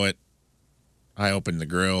didn't know it. I opened the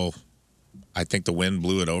grill. I think the wind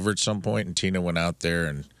blew it over at some point, and Tina went out there,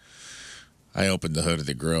 and I opened the hood of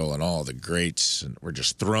the grill, and all the grates were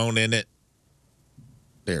just thrown in it.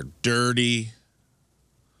 They're dirty.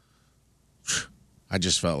 I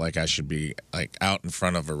just felt like I should be like out in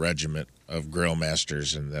front of a regiment of grill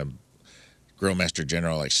masters, and the grill master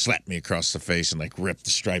general like slapped me across the face and like ripped the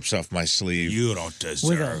stripes off my sleeve. You don't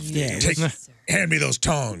deserve this. Hand me those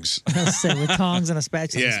tongs. I'll say with tongs and a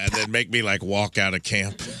spatula. Yeah, and then make me like walk out of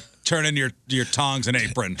camp. Turn in your tongs and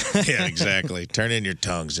apron. Yeah, exactly. Turn in your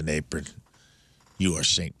tongs and apron. You are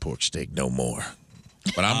Saint Pork Steak no more.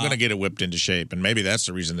 But I'm going to get it whipped into shape, and maybe that's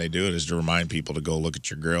the reason they do it, is to remind people to go look at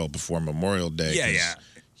your grill before Memorial Day. Yeah, 'cause yeah.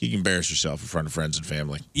 You can embarrass yourself in front of friends and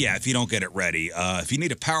family. Yeah, if you don't get it ready. If you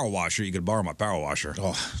need a power washer, you could borrow my power washer.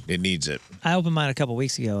 Oh, it needs it. I opened mine a couple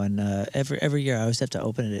weeks ago, and every year I always have to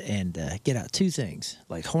open it and get out two things,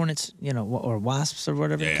 like hornets, or wasps or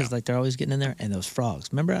whatever, because like they're always getting in there, and those frogs.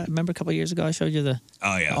 Remember a couple of years ago I showed you the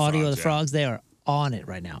audio of the frogs? They are on it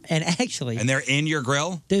right now, and actually, And they're in your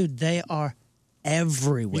grill? dude, they are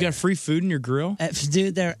everywhere. You got free food in your grill?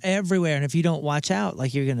 Dude, they're everywhere. And if you don't watch out,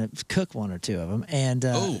 like you're going to cook one or two of them. And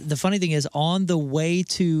the funny thing is, on the way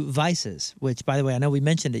to Vices, which, by the way, I know we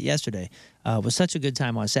mentioned it yesterday, was such a good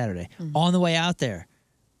time on Saturday. Mm-hmm. On the way out there,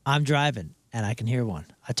 I'm driving and I can hear one.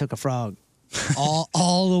 I took a frog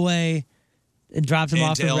all the way and dropped him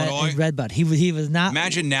off Into Illinois? in Redbud. He was not.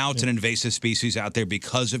 Imagine now it's an invasive species out there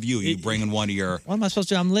because of you. You bringing one of your What am I supposed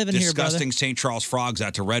to do? I'm living here, brother. disgusting St. Charles frogs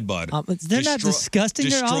out to Redbud. They're not disgusting.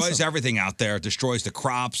 They're Destroys awesome. everything out there. Destroys the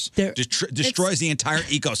crops. Destroys the entire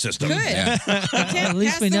ecosystem. Good. Yeah. At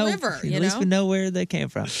least pass we the know. river, At you least know? we know where they came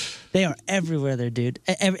from. They are everywhere, there, dude.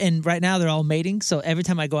 And right now they're all mating. So every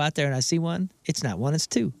time I go out there and I see one, it's not one, it's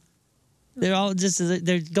two. They're all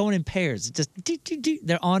they're going in pairs. Just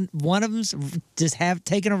they're on. One of them's just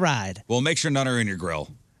taking a ride. Well, make sure none are in your grill.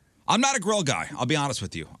 I'm not a grill guy. I'll be honest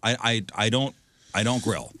with you. I don't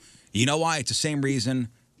grill. You know why? It's the same reason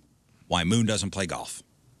why Moon doesn't play golf.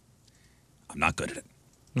 I'm not good at it.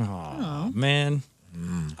 Oh, man.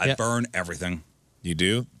 I burn everything. You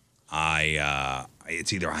do?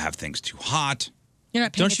 It's either I have things too hot. You're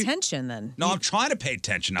not paying Don't you- attention then. No, I'm trying to pay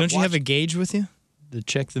attention. Don't you have a gauge with you to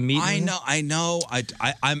check the meat? I know.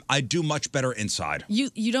 I do much better inside.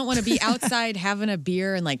 You don't want to be outside having a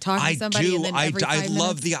beer and like talking to somebody. do. And then every I 5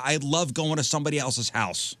 love minutes? I love going to somebody else's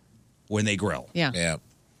house when they grill. Yeah. Yeah.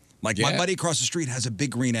 Like my buddy across the street has a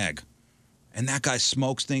big green egg, and that guy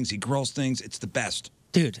smokes things. He grills things. It's the best.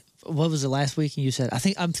 Dude, what was it last week? And you said,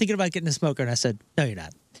 I'm thinking about getting a smoker. And I said, no, you're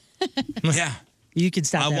not. Yeah. You can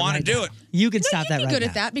stop that. I want right to do now. it. You can stop You'd that be right good now.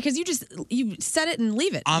 at that because you set it and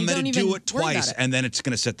leave it. I'm You going don't to do even it worry about twice, it. and then it's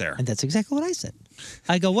going to sit there. And that's exactly what I said.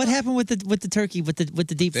 I go, what happened with the turkey with the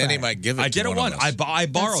deep fryer? Then he might give it I to did it one once. of us. I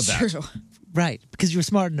borrowed That's that true. Right, because you were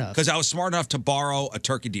smart enough. because I was smart enough to borrow a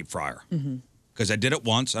turkey deep fryer. Because I did it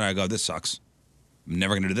once, and I go, this sucks. I'm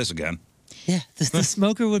never going to do this again. Yeah, the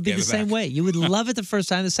smoker would be Give the it same back. way. You would love it the first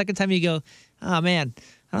time. The second time you go, oh man,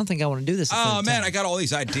 I don't think I want to do this. the Oh, third man, time. I got all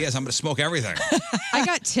these ideas. I'm going to smoke everything. I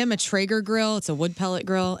got Tim a Traeger grill. It's a wood pellet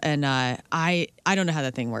grill, and I don't know how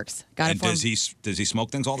that thing works. Got And it for does him. he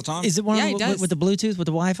smoke things all the time? Is it one Yeah, of he the, does. with the Bluetooth, with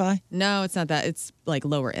the Wi-Fi? No, it's not that. It's like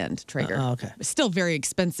lower end Traeger. Oh, okay. It's still very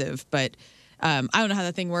expensive, but I don't know how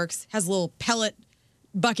that thing works. Has a little pellet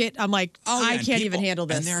bucket. I'm like, I can't even handle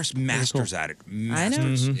this. And there's masters at it.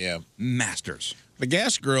 Masters. Yeah. Masters. The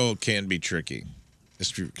gas grill can be tricky.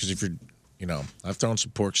 Because if you're, I've thrown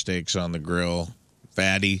some pork steaks on the grill,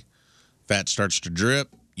 fat starts to drip,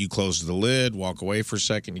 you close the lid, walk away for a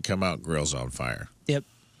second, you come out, grill's on fire. Yep.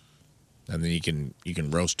 And then you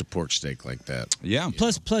can roast a pork steak like that. Yeah.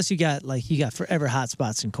 Plus you got forever hot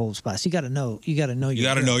spots and cold spots. You got to know your grill. Know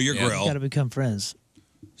your grill. You got to become friends.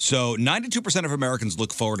 So 92% of Americans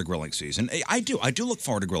look forward to grilling season. I do look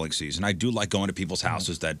forward to grilling season. I do like going to people's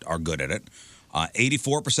houses that are good at it.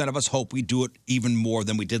 84% of us hope we do it even more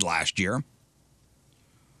than we did last year.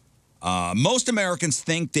 Most Americans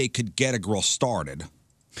think they could get a grill started,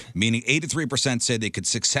 meaning 83% say they could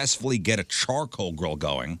successfully get a charcoal grill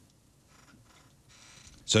going.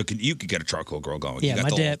 So you could get a charcoal grill going. Yeah, you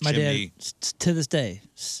got my dad, to this day,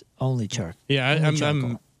 only charcoal. Yeah,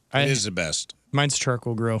 It is the best. Mine's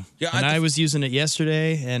charcoal grill. Yeah, and I was using it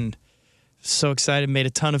yesterday and so excited. Made a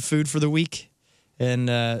ton of food for the week, and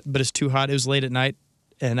but it's too hot. It was late at night,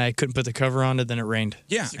 and I couldn't put the cover on, and then it rained.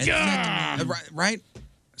 Yeah, right.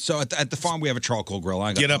 So at the farm we have a charcoal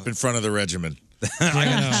grill. Get up in front of the regimen.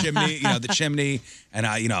 I got the chimney, and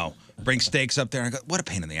I bring steaks up there. And I go, what a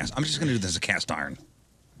pain in the ass. I'm just going to do this as a cast iron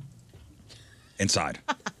inside.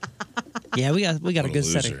 Yeah, we got a good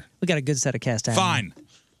set of cast iron. Fine.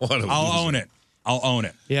 I'll own it. I'll own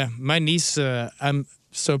it. Yeah, my niece, I'm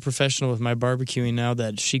so professional with my barbecuing now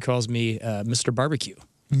that she calls me Mr. Barbecue.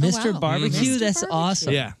 Mr. Barbecue? That's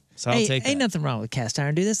awesome. Yeah, so I'll take that. Ain't nothing wrong with cast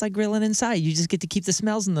iron, dude. That's like grilling inside. You just get to keep the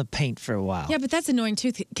smells in the paint for a while. Yeah, but that's annoying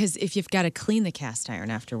too, because if you've got to clean the cast iron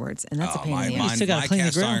afterwards, and that's a pain in the ass. My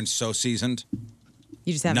cast iron's so seasoned.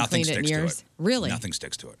 You just haven't Nothing cleaned it in sticks to years? it. Really? Nothing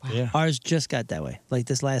sticks to it. Yeah. Ours just got that way. Like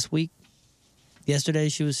this last week. Yesterday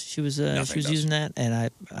she was using that, and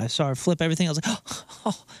I saw her flip everything. I was like,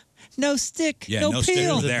 oh, no stick, Yeah, no no stick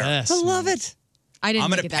peel. there. I love it. I didn't I'm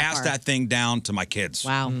make going it to that pass far. that thing down to my kids.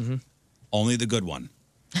 Wow. Only the good one.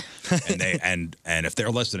 And they and if they're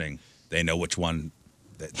listening, they know which one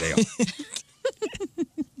they are.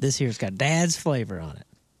 This here's got Dad's flavor on it.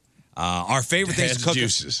 Our favorite things to cook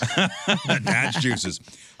juices. Dad's juices.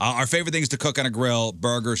 Our favorite things to cook on a grill: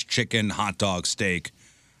 burgers, chicken, hot dog, steak.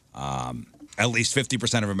 At least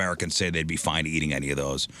 50% of Americans say they'd be fine eating any of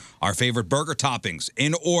those. Our favorite burger toppings,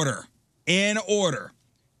 in order: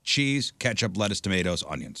 cheese, ketchup, lettuce, tomatoes,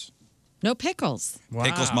 onions. No pickles.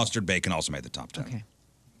 Pickles, mustard, bacon also made the top 10. Okay.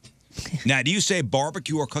 Now, do you say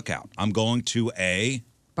barbecue or cookout? I'm going to a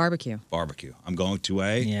Barbecue. barbecue. I'm going to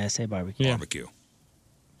a Yeah, I say barbecue. barbecue.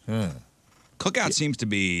 Cookout seems to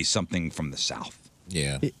be something from the South.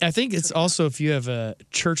 Yeah. I think it's also if you have a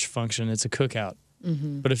church function, it's a cookout.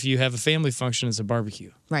 But if you have a family function, it's a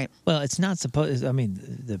barbecue. Right. Well, it's not supposed. I mean,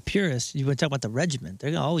 the purists. You want to talk about the regiment?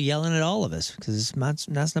 They're all yelling at all of us because it's not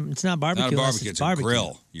barbecue. Not a unless barbecue, it's barbecue. a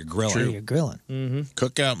grill. You're grilling. True, you're grilling.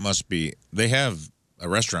 Cookout must be. They have a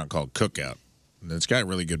restaurant called Cookout. And it's got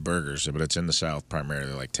really good burgers, but it's in the South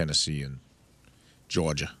primarily, like Tennessee and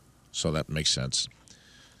Georgia. So that makes sense.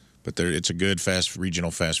 But it's a good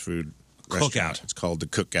regional fast food restaurant. Cookout. It's called the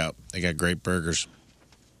Cookout. They got great burgers.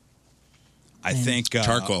 I think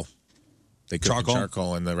Charcoal. They cook charcoal?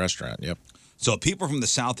 charcoal in the restaurant. Yep. so. People from the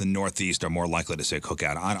South and Northeast are more likely to say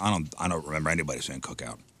cookout. I don't remember anybody saying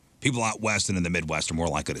cookout. People out west and in the Midwest are more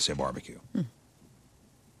likely to say barbecue.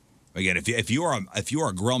 Again, if you are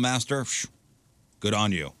a grill master, good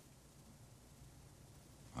on you.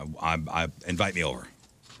 I invite me over.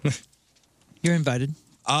 You're invited.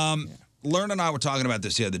 Learn and I were talking about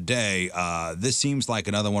this the other day. This seems like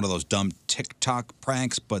another one of those dumb TikTok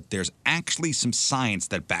pranks, but there's actually some science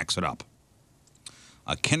that backs it up.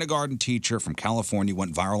 A kindergarten teacher from California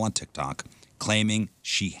went viral on TikTok claiming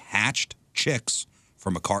she hatched chicks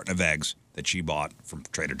from a carton of eggs that she bought from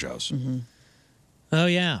Trader Joe's. Oh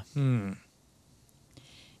yeah.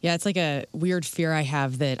 Yeah, it's like a weird fear I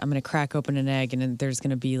have that I'm going to crack open an egg and then there's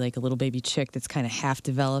going to be like a little baby chick that's kind of half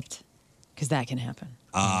developed, because that can happen.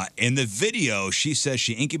 In the video, she says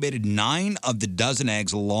she incubated 9 of the dozen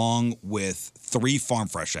eggs along with 3 farm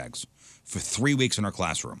fresh eggs for 3 weeks in her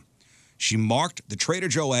classroom. She marked the Trader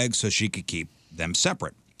Joe eggs so she could keep them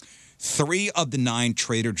separate. 3 of the 9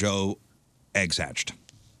 Trader Joe eggs hatched.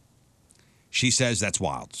 She says that's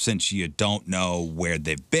wild, since you don't know where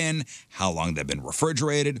they've been, how long they've been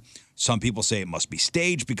refrigerated. Some people say it must be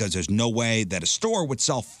staged because there's no way that a store would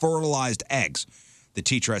sell fertilized eggs. The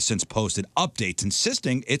teacher has since posted updates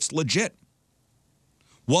insisting it's legit.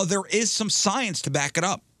 Well, there is some science to back it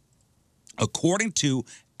up. According to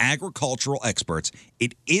agricultural experts,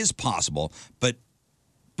 it is possible, but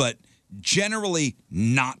generally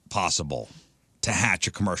not possible to hatch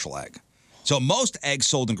a commercial egg. So most eggs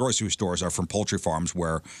sold in grocery stores are from poultry farms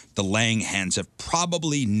where the laying hens have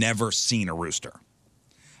probably never seen a rooster.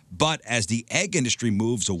 But as the egg industry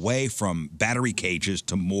moves away from battery cages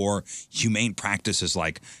to more humane practices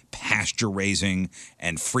like pasture raising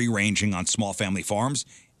and free ranging on small family farms,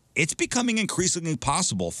 it's becoming increasingly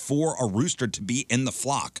possible for a rooster to be in the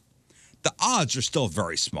flock. The odds are still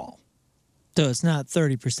very small. So it's not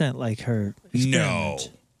 30% like her No.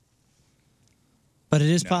 experiment. But it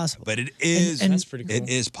is possible. But it is. And That's pretty cool. It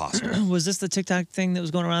is possible. Was this the TikTok thing that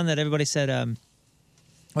was going around that everybody said,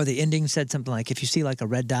 or the ending said something like, if you see like a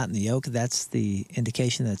red dot in the yolk, that's the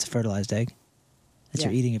indication that it's a fertilized egg? That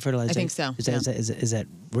you're Yeah. eating a fertilized I egg? think so, Is that, is that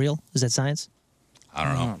real? Is that science? I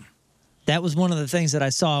don't know. That was one of the things that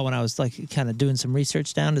I saw when I was like kind of doing some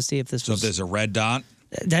research down to see if this So if was. there's a red dot,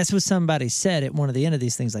 That's what somebody said at one of the end of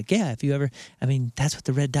these things. Like, yeah, if you ever, I mean, that's what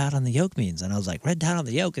the red dot on the yolk means. And I was like, red dot on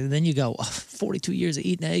the yolk. And then you go, 42 years of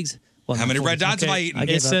eating eggs. Well, How not many red 42. dots have I eaten? I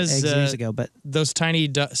gave It up says eggs years ago, but those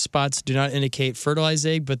tiny spots do not indicate fertilized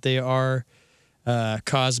egg, but they are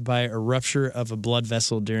caused by a rupture of a blood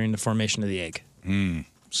vessel during the formation of the egg.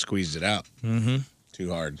 Squeezed it out. Mm-hmm.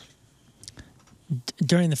 Too hard.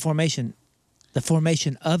 during the formation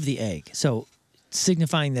of the egg. So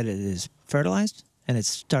signifying that it is fertilized and it's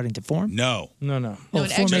starting to form? No. No. No,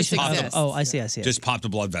 an egg just exists. Oh, I see. Just popped a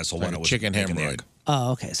blood vessel when Like it a was chicken making the hemorrhoid. egg.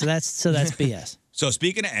 Oh, okay. So that's BS. So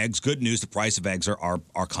speaking of eggs, good news: the price of eggs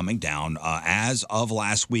are coming down. As of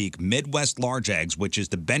last week, Midwest large eggs, which is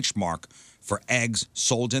the benchmark for eggs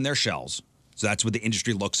sold in their shells, so that's what the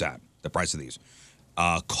industry looks at, the price of these,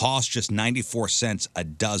 cost just 94 cents a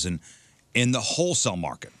dozen in the wholesale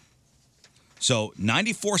market. So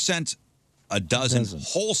 94 cents a dozen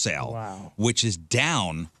wholesale, which is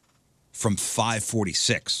down from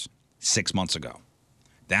 5.46 6 months ago.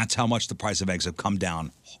 That's how much the price of eggs have come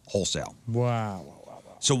down wholesale. Wow.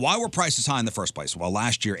 So why were prices high in the first place? Well,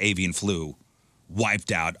 last year, avian flu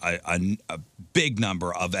wiped out a big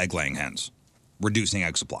number of egg-laying hens, reducing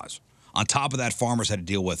egg supplies. On top of that, farmers had to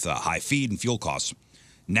deal with high feed and fuel costs.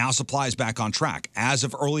 Now supply is back on track. As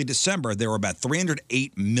of early December, there were about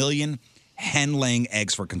 308 million hen-laying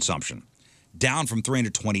eggs for consumption, down from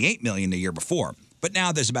 328 million the year before. But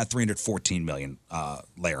now there's about 314 million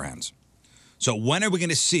layer hens. So when are we going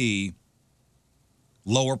to see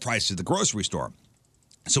lower prices at the grocery store?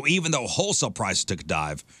 So even though wholesale prices took a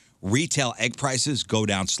dive, retail egg prices go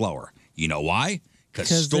down slower. You know why?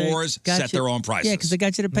 Because stores set their own prices. Yeah, because they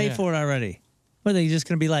got you to pay for it already. Well, they're just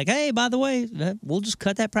going to be like, hey, by the way, we'll just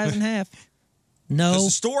cut that price in half. No. Because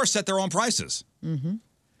the stores set their own prices. Mm-hmm.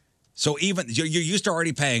 So even you're used to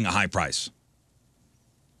already paying a high price.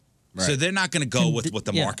 So they're not going to go with what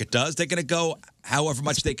the market does. They're going to go however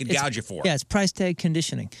much they can gouge you for. Yeah, it's price tag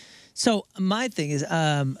conditioning. So my thing is,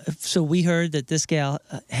 so we heard that this gal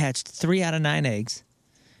hatched 3 out of 9 eggs.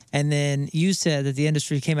 And then you said that the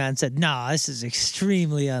industry came out and said, nah, this is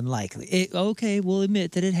extremely unlikely. Okay, we'll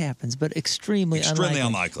admit that it happens, but extremely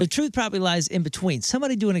unlikely. The truth probably lies in between.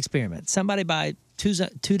 Somebody do an experiment. Somebody buy 2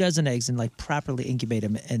 dozen eggs and like properly incubate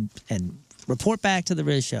them and report back to the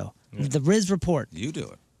Riz show. The Riz report. You do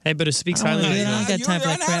it. Hey, but it speaks highly of I don't got time for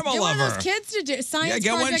that crap. Get one of those kids to do science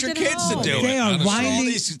get one of project your at kids to home. do it. They are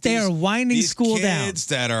winding. They are winding these school down. kids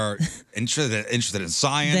that are interested in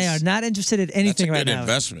science. They are not interested in anything That's a right good now.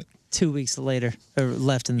 investment. 2 weeks later, or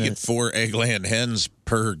left in You the. get 4 egg-laying hens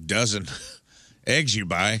per dozen eggs you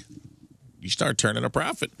buy. You start turning a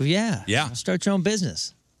profit. Yeah. Start your own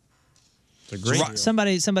business. It's a great deal.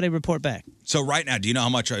 Somebody report back. So right now, do you know how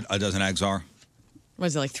much a dozen eggs are? What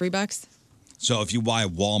is it, like $3? So if you buy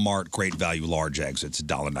Walmart Great Value large eggs, it's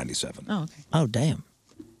 $1.97. Oh, okay. Oh, damn.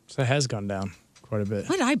 So it has gone down quite a bit.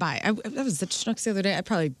 What did I buy? I was at Schnucks the other day. I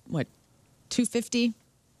probably, $2.50?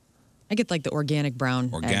 I get like the organic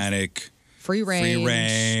brown. Organic. Eggs. Free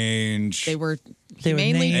range. They were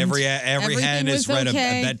mainly named. Every everything hen has was read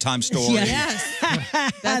okay. a bedtime story. Yes.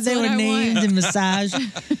 That's They what were I named want. and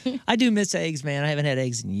massaged. I do miss eggs, man. I haven't had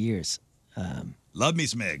eggs in years. Love me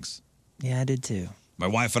some eggs. Yeah, I did too. My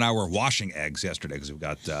wife and I were washing eggs yesterday because we've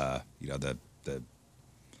got the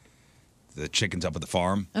chickens up at the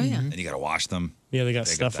farm. Oh, yeah. And you got to wash them. Yeah, they got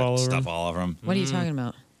stuff all over Stuff them. all over them. What are you talking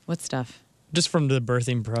about? What stuff? Just from the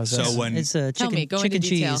birthing process. So when It's Tell chicken, me, go into chicken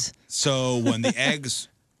detail. cheese. so when the eggs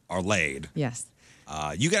are laid, Yes.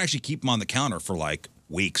 you can actually keep them on the counter for like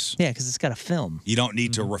weeks. Yeah, because it's got a film. You don't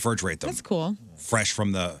need to refrigerate them. That's cool. Fresh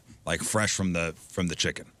from the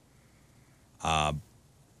chicken.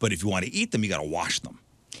 But if you want to eat them, you got to wash them.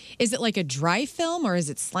 Is it like a dry film or is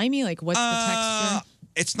it slimy? Like what's the texture?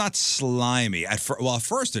 It's not slimy. At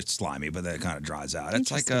first it's slimy, but then it kind of dries out. It's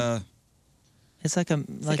like a It's like a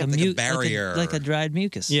barrier. like a dried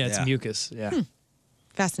mucus. Yeah, it's mucus. Yeah.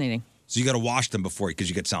 Fascinating. So you got to wash them before because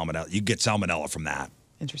you get salmonella. You get salmonella from that.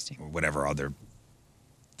 Interesting. Or whatever other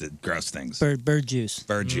the gross things. Bird juice.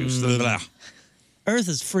 Bird juice. Blah. Earth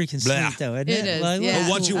is freaking Blah. sweet though, isn't It is, Like, yeah. But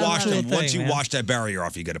once you I wash love them, that once thing, you man. wash that barrier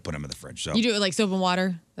off, you got to put them in the fridge. So You do it like soap and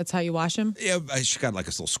water? That's how you wash them? yeah, I just got like a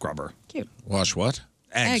little scrubber. Cute. Wash what?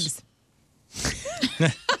 Eggs.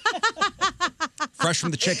 Fresh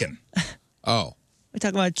from the chicken. Oh. We're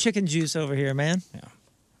talking about chicken juice over here, man. Yeah.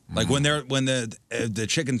 Like when the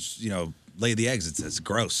chickens, lay the eggs, it's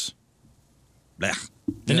gross. Blah.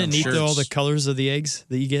 Isn't it neat though, all the colors of the eggs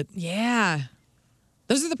that you get? Yeah.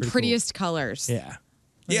 Those are the prettiest colors. Yeah.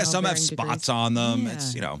 Yeah, all some have varying spots degrees. on them. Yeah.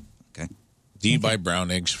 It's okay. Do you buy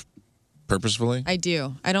brown eggs purposefully? I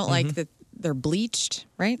do. I don't like that they're bleached,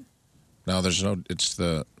 right? No, there's no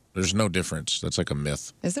difference. That's like a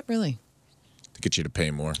myth Is it really? to get you to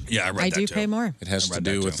pay more. Yeah, I read I that do too. pay more. It has I to read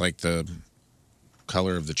that do with too. like the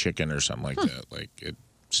color of the chicken or something like that. Like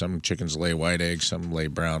some chickens lay white eggs, some lay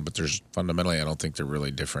brown, but there's fundamentally I don't think they're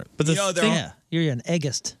really different. But the thing, Yeah, you're an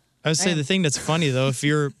eggist. I would say the thing that's funny though, if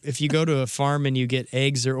you go to a farm and you get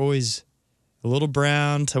eggs, they're always a little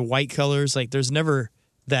brown to white colors. Like there's never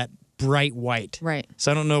that bright white. Right.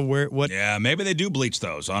 So I don't know what. Yeah, maybe they do bleach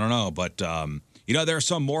those. I don't know, but there are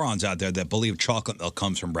some morons out there that believe chocolate milk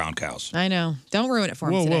comes from brown cows. I know. Don't ruin it for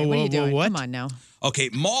them Whoa, today. whoa, What are whoa, you doing? what? Come on now. Okay,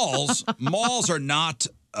 malls are not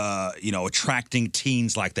attracting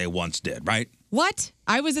teens like they once did, right? What?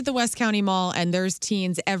 I was at the West County Mall and there's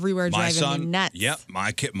teens everywhere My driving me son, nuts. Yep,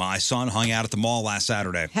 my son hung out at the mall last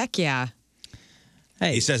Saturday. Heck yeah.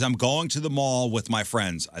 Hey, He says, "I'm going to the mall with my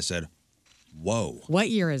friends." I said, "Whoa." What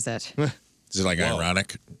year is it? Is it like Whoa.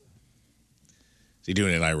 ironic? Is he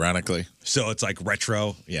doing it ironically? So it's like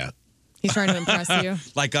retro, Yeah. He's trying to impress you.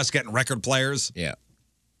 like us getting record players. Yeah.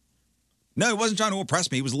 No, he wasn't trying to impress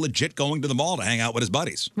me. He was legit going to the mall to hang out with his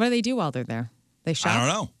buddies. What do they do while they're there? They shop? I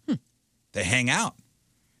don't know. They hang out.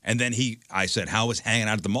 And then I said, "How was hanging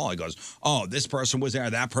out at the mall?" He goes, "Oh, this person was there,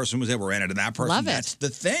 that person was there, we're in it, and that person." Love it. That's the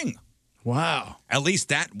thing. Wow. At least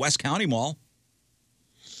that West County Mall.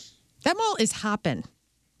 That mall is hopping.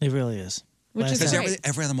 it really is. Which is Because great.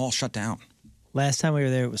 every other mall shut down. Last time we were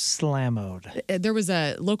there, it was slammoed. There was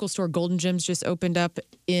a local store, Golden Gems, just opened up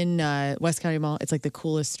in West County Mall. It's like the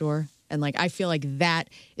coolest store. And I feel like that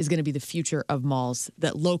is going to be the future of malls,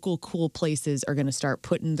 that local cool places are going to start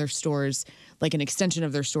putting their stores, like an extension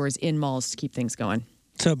of their stores in malls to keep things going.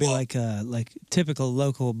 So it'd be like typical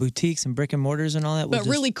local boutiques and brick and mortars and all that. But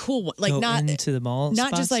really cool, like go not into the mall. Not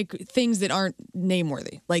spots? just like things that aren't name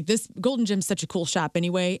worthy. Like this Golden Gem's such a cool shop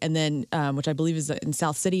anyway, and then which I believe is in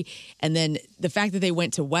South City, and then the fact that they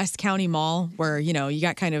went to West County Mall, where you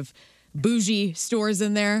got kind of bougie stores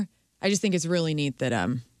in there. I just think it's really neat that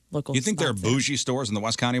local. You think there are spots bougie stores in the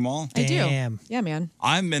West County Mall? I Damn. do. Yeah, man.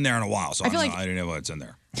 I haven't been there in a while, so I I, feel don't like- know. I don't know what's in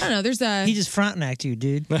there. I don't know. There's a He just fronting at you,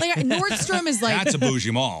 dude. like Nordstrom is like That's a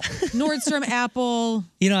bougie mall. Neordstrom, Apple.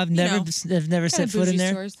 I've never kind set of foot in bougie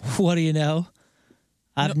there. stores. What do you know?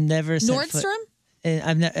 I've never set foot.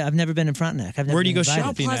 Nordstrom? I've never been in Frontenac. I've never Where do you been go invited.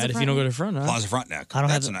 shopping Plaza at if you don't go to Frontenac? Plaza Frontenac. I don't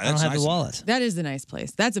have. That's I don't have nice. the wallet. That is a nice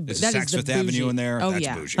place. That's a There's that a is Saks the Fifth bougie. Avenue in there. Oh That's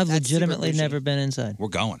yeah, bougie. I've That's super legitimately bougie. never been inside. We're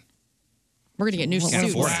going. We're gonna get new Can't suits.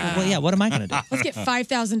 afford it. Well, yeah. What am I gonna do? Let's get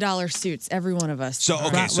 $5,000 suits, every one of us. So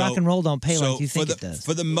okay, rock and roll don't pay so like you think for it the, does.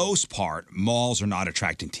 For the most part, malls are not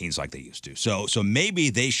attracting teens like they used to. So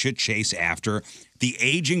maybe they should chase after the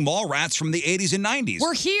aging mall rats from the 80s and 90s.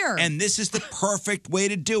 We're here. And this is the perfect way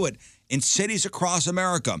to do it. In cities across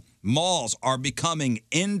America, malls are becoming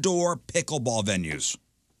indoor pickleball venues.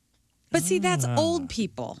 But see, that's old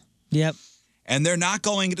people. Yep. And they're not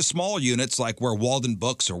going into small units like where Walden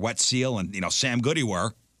Books or Wet Seal and Sam Goody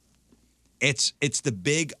were. It's the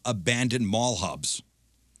big abandoned mall hubs,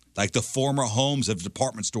 like the former homes of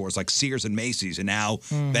department stores like Sears and Macy's, and now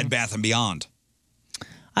Bed Bath and Beyond.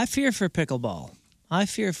 I fear for pickleball. I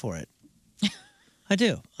fear for it. I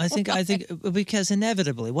do. I think because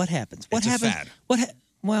inevitably, what happens? What It's a happens? fad.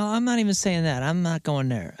 Well, I'm not even saying that. I'm not going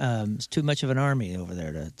there. It's too much of an army over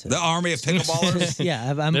there to The army of pickleballers.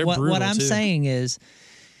 yeah. They're What brutal, I'm too. saying is,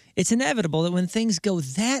 it's inevitable that when things go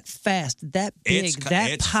that fast, that big, It's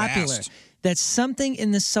popular, fast. that something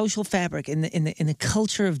in the social fabric, in the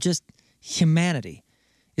culture of just humanity,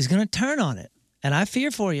 is going to turn on it. And I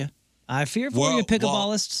fear for you. I fear for you,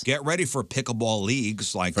 pickleballists. Get ready for pickleball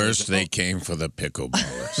leagues. Like First, they came for the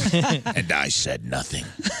pickleballers, and I said nothing.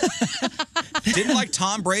 didn't like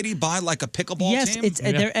Tom Brady buy like a pickleball Yes, team?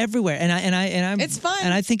 they're everywhere, and I'm. It's fun.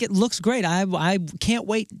 and I think it looks great. I can't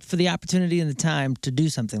wait for the opportunity and the time to do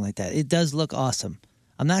something like that. It does look awesome.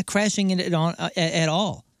 I'm not crashing it on at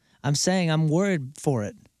all. I'm saying I'm worried for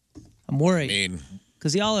it. I'm worried.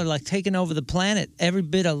 Because y'all are like taking over the planet. Every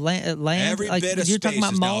bit of land. Every like, bit of you're space talking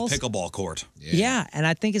about is now a malls. pickleball court. Yeah, and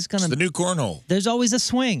I think it's going to. The new cornhole. There's always a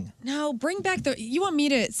swing. No, bring back the. You want me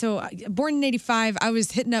to? So, born in '85, I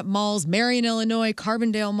was hitting up malls, Marion, Illinois,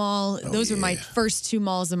 Carbondale Mall. Those were my first 2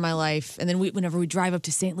 malls in my life. And then whenever we drive up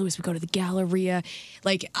to St. Louis, we go to the Galleria.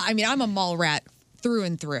 Like, I mean, I'm a mall rat through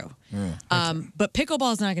and through. But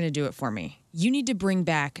pickleball is not going to do it for me. You need to bring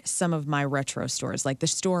back some of my retro stores, like the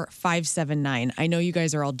store 579. I know you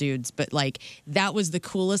guys are all dudes, but like that was the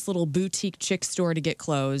coolest little boutique chick store to get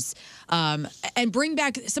clothes. And bring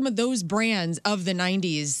back some of those brands of the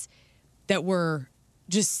 90s that were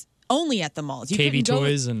just only at the malls. You KB couldn't go-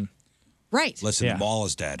 Toys and Right. Listen, the mall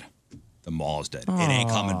is dead. The mall is dead. It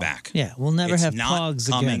ain't coming back. Yeah, we'll never It's have not Pogs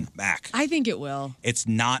coming again. back. I think it will. It's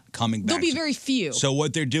not coming back. There'll be very few. So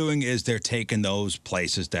what they're doing is they're taking those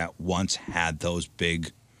places that once had those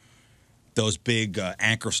big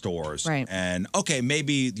anchor stores. Right. And okay,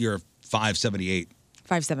 maybe you're 578.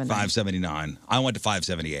 579. 579. I went to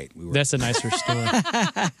 578. That's a nicer store.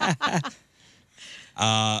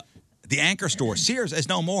 The anchor store, Sears, is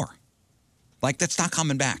no more. Like, that's not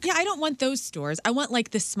coming back. Yeah, I don't want those stores. I want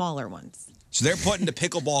like the smaller ones. So they're putting the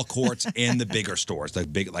pickleball courts in the bigger stores,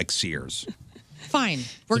 like Sears. Fine.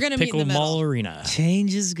 We're going to meet in the middle. Mall Arena.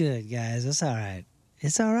 Change is good, guys. It's all right.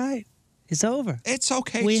 It's all right. It's over. It's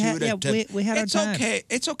okay. We too, had, to, yeah, to- we had our it's time. okay.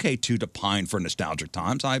 It's okay too to pine for nostalgic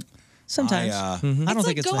times. Sometimes. I don't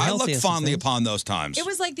think it's the I look healthiest. fondly thing. upon those times. It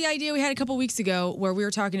was like the idea we had a couple weeks ago where we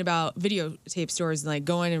were talking about videotape stores and like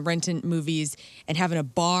going and renting movies and having a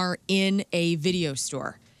bar in a video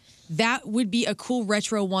store. That would be a cool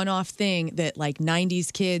retro one-off thing that like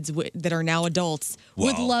 90s kids that are now adults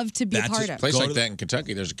would Well, love to be a part A of. place like that in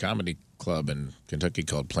Kentucky, there's a comedy club in Kentucky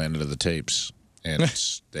called Planet of the Tapes. And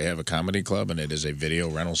they have a comedy club, and it is a video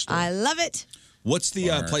rental store. I love it. What's the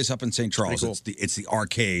Bar. place up in St. Charles? Pretty It's the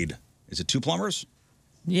arcade. Is it Two Plumbers?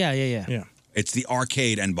 Yeah. It's the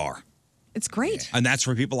arcade and bar. It's great. And that's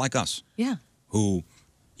for people like us Yeah. who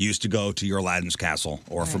used to go to your Aladdin's Castle,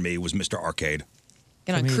 or for me, it was Mr. Arcade.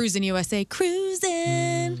 Get on Cruising USA.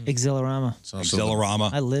 Cruising. Exhilarama.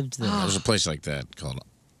 Exhilarama. I lived there. There was a place like that called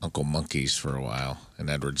Uncle Monkey's for a while in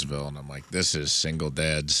Edwardsville, and I'm like, this is single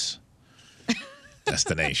dad's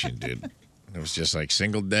destination, dude. It was just like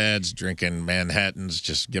single dads drinking Manhattans,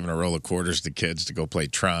 just giving a roll of quarters to kids to go play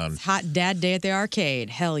Tron. Hot dad day at the arcade.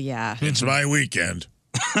 Hell yeah. It's my weekend.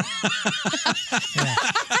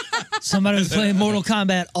 Somebody was playing Mortal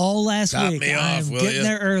Kombat all last Top week. me off, I'm will getting ya?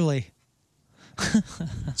 there early.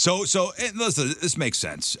 So listen, this makes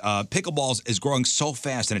sense. Pickleballs is growing so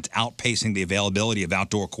fast and it's outpacing the availability of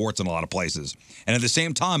outdoor courts in a lot of places. And at the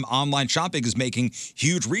same time, online shopping is making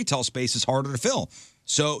huge retail spaces harder to fill.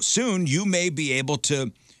 So soon you may be able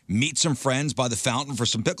to meet some friends by the fountain for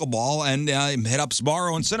some pickleball and hit up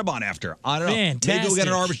Sbarro and Cinnabon after. I don't know. Maybe we'll get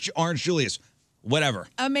an Orange Julius. Whatever.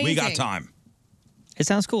 Amazing. We got time. It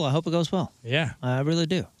sounds cool. I hope it goes well. Yeah. I really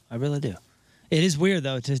do. I really do. It is weird,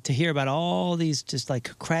 though, to hear about all these just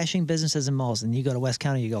like crashing businesses and malls. And you go to West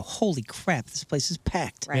County, you go, holy crap, this place is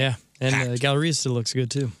packed. Yeah. And the Galleria still looks good,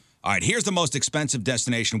 too. All right, here's the most expensive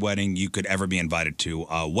destination wedding you could ever be invited to.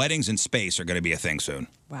 Weddings in space are going to be a thing soon.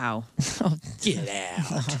 Wow. Get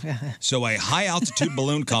out. So a high-altitude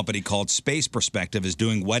balloon company called Space Perspective is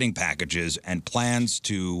doing wedding packages and plans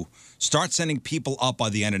to start sending people up by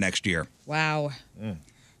the end of next year. Wow.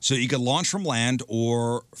 So you can launch from land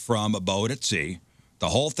or from a boat at sea. The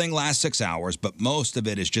whole thing lasts 6 hours, but most of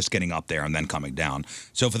it is just getting up there and then coming down.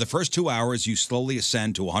 So for the first 2 hours, you slowly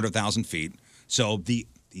ascend to 100,000 feet. So the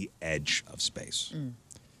edge of space.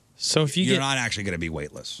 So if You're not actually going to be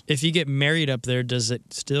weightless. If you get married up there, does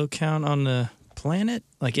it still count on the planet?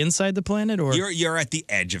 Like inside the planet? Or You're at the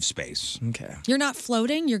edge of space. Okay. You're not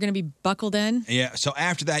floating. You're going to be buckled in. Yeah, so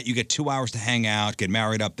after that, you get 2 hours to hang out, get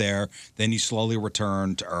married up there. Then you slowly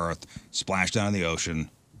return to Earth, splash down in the ocean.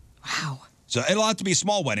 Wow. So it'll have to be a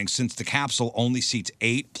small wedding since the capsule only seats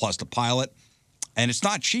 8 plus the pilot. And it's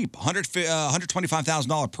not cheap,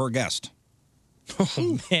 $125,000 per guest.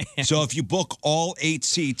 Oh, man. So if you book all 8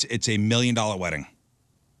 seats, it's $1 million wedding.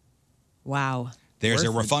 Wow. There's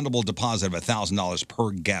a Worth it. refundable deposit of $1,000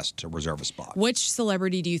 per guest to reserve a spot. Which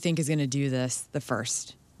celebrity do you think is going to do this the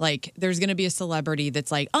first? Like, there's going to be a celebrity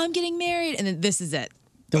that's like, oh, I'm getting married, and then this is it.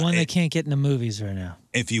 The one that can't get in the movies right now.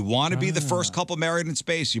 If you want to be the first couple married in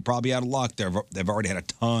space, you're probably out of luck. They've already had a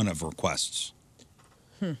ton of requests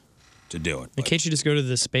to do it. And can't you just go to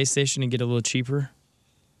the space station and get a little cheaper?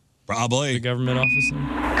 Probably. The government office?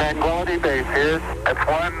 Tranquility Base here. That's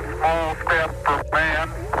one small step for man,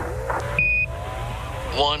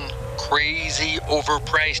 one crazy,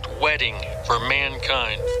 overpriced wedding for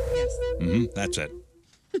mankind. That's it.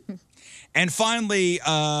 And finally,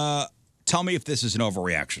 tell me if this is an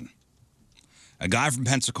overreaction. A guy from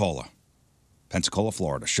Pensacola,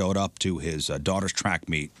 Florida, showed up to his daughter's track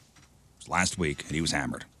meet last week, and he was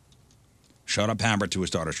hammered. Showed up hammered to his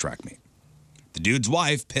daughter's track meet. The dude's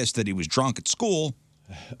wife, pissed that he was drunk at school,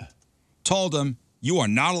 told him, "You are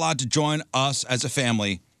not allowed to join us as a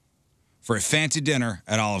family for a fancy dinner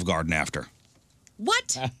at Olive Garden after."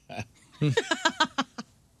 What?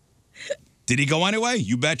 Did he go anyway?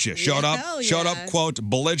 You betcha. Showed up, quote,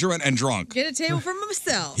 belligerent and drunk. Get a table for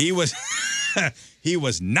myself. He was he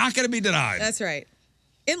was not going to be denied. That's right.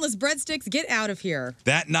 Endless breadsticks, get out of here.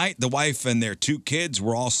 That night, the wife and their 2 kids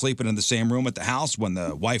were all sleeping in the same room at the house when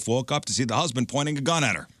the wife woke up to see the husband pointing a gun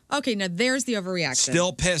at her. Okay, now there's the overreaction.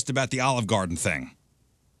 Still pissed about the Olive Garden thing.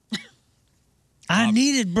 I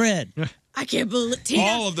needed bread. I can't believe Tina,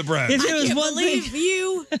 all of the bread. If there I was can't one believe thing-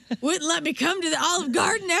 you wouldn't let me come to the Olive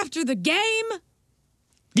Garden after the game.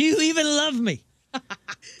 Do you even love me?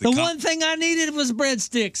 The one thing I needed was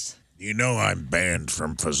breadsticks. You know I'm banned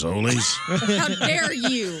from Fazoli's. How dare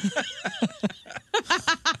you?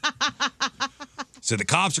 So the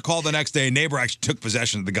cops are called the next day. A neighbor actually took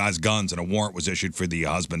possession of the guy's guns, and a warrant was issued for the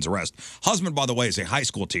husband's arrest. Husband, by the way, is a high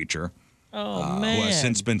school teacher. Oh, Who man. has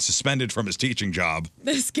since been suspended from his teaching job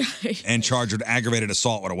This guy. and charged with aggravated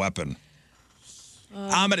assault with a weapon.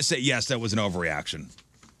 I'm going to say, yes, that was an overreaction.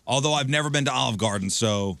 Although I've never been to Olive Garden,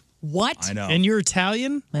 so... What? I know. And you're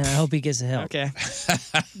Italian? Man, I hope he gets the help. Okay.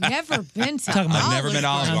 Never been to Talking about- I've never been to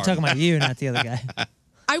Olive I'm Garden. talking about you, not the other guy.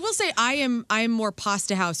 I will say I am more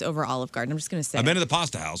Pasta House over Olive Garden. I'm just going to say. I've been to the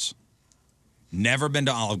Pasta House. Never been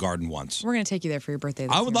to Olive Garden once. We're going to take you there for your birthday.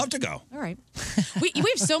 I would love to go. All right. we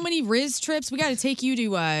have so many Riz trips. We got to take you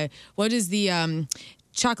to what is the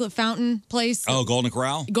chocolate fountain place? Oh, Golden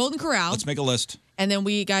Corral? Golden Corral. Let's make a list. And then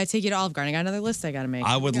we got to take you to Olive Garden. I got another list I got to make.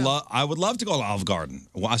 I would love to go to Olive Garden.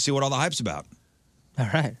 Well, I see what all the hype's about. All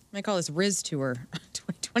right. I call this Riz Tour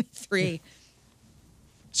 2023.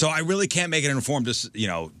 So I really can't make an informed,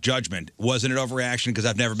 judgment. Wasn't it overreaction because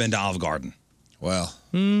I've never been to Olive Garden? Well,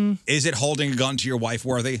 is it holding a gun to your wife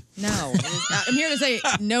worthy? No. It is not. I'm here to say,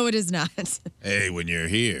 no, it is not. hey, when you're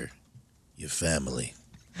here, your family.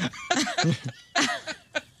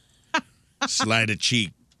 Slide a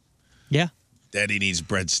cheek. Yeah. Daddy needs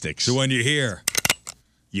breadsticks. So when you're here,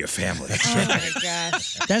 your family. Oh, my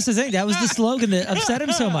gosh. That's the thing. That was the slogan that upset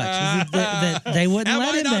him so much. Is that they wouldn't Am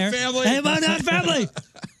let I him not there. family? Am I not family?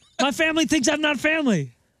 My family thinks I'm not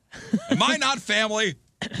family. Am I not family?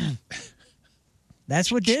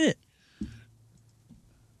 That's what did it.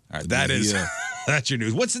 All right, that is that's your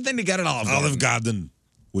news. What's the thing to get at Olive Garden? Olive Garden.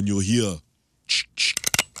 When you're here,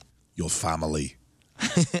 your family.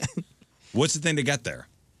 What's the thing to get there?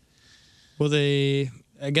 Well,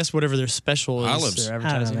 I guess whatever their special is, Olives. they're I don't know,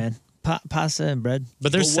 advertising. man. Pasta and bread.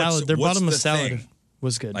 But their Well, what's- salad, their what's bottomless the salad thing?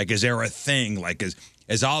 was good. Like, is there a thing? Like,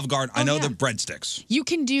 is Olive Garden? I know yeah. the breadsticks. You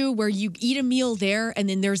can do where you eat a meal there and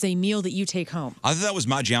then there's a meal that you take home. I thought that was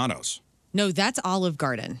Maggiano's. No, that's Olive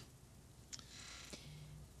Garden.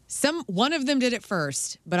 One of them did it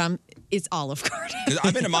first, but it's Olive Garden. 'Cause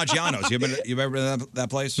I've been to Maggiano's. You've ever been to that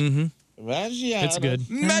place? Mm-hmm. Maggiano's. It's good.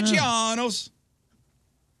 Maggiano's.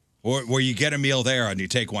 Or where you get a meal there and you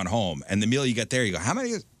take one home, and the meal you get there, you go, how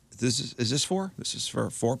many is this for? This is for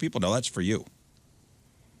 4 people? No, that's for you.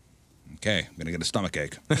 Okay, I'm gonna get a stomach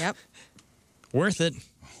ache. Yep. Worth it.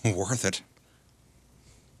 Worth it.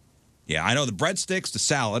 Yeah, I know the breadsticks, the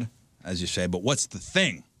salad, as you say, but what's the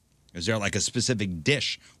thing? Is there like a specific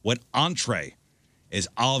dish? What entree is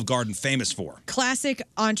Olive Garden famous for? Classic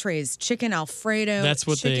entrees: chicken Alfredo, That's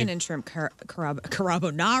what chicken they- and shrimp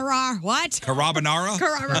carbonara. What? Carbonara?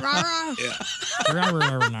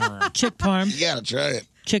 Carbonara. Chick parm. You gotta try it.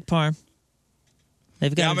 Chick parm.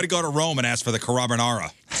 They've got Yeah, I'm gonna go to Rome and ask for the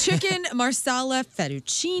carbonara. Chicken marsala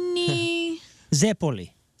fettuccine.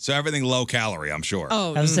 Zeppoli. So everything low calorie, I'm sure.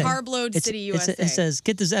 Oh, I was saying, carb load it's- city it's- USA. It says,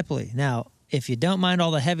 get the Zeppoli. Now, if you don't mind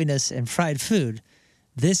all the heaviness and fried food,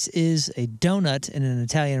 this is a donut in an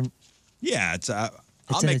Italian. Yeah, it's I'll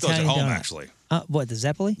It's an make those at Italian home donut. actually. What, the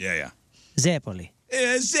Zeppoli? Yeah. Zeppoli.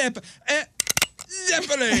 Zeppoli.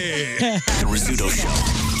 The Rizzuto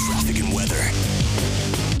Show. Traffic and weather.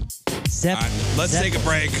 Zepp. All right, let's take a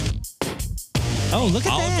break. Oh, look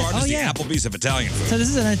at Olive that. Garden Oh, is the yeah. Applebee's of Italian food. So this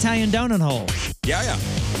is an Italian donut hole. Yeah.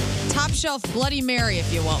 Top shelf Bloody Mary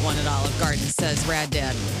if you want one at Olive Garden, says Rad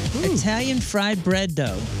Dad. Italian fried bread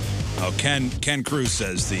dough. Oh, Ken Cruz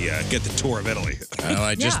says get the tour of Italy. Well,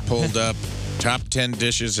 I just Yeah. pulled up Top 10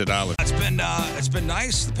 dishes at Olive. It's been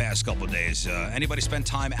nice the past couple of days. Anybody spend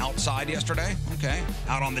time outside yesterday? Okay.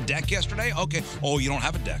 Out on the deck yesterday? Okay. Oh, you don't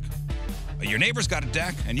have a deck. Your neighbor's got a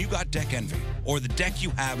deck, and you got deck envy. Or the deck you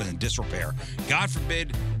have is in disrepair. God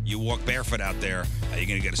forbid you walk barefoot out there, you're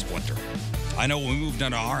going to get a splinter. I know when we moved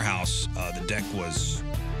into our house, the deck was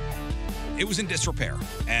in disrepair.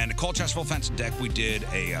 And at Cole Chesterfield Fence Deck, we did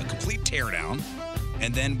a complete teardown,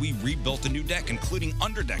 and then we rebuilt a new deck, including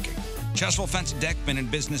underdecking. Chesterfield Fence Deck, been in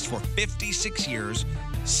business for 56 years.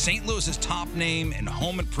 St. Louis's top name in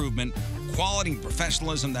home improvement. Quality and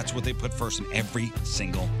professionalism, that's what they put first in every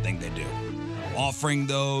single thing they do. Offering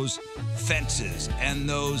those fences and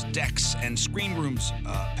those decks and screen rooms,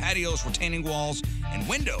 patios, retaining walls, and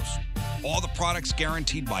windows. All the products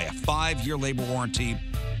guaranteed by a 5-year labor warranty.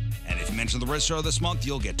 And if you mention the Riz Show this month,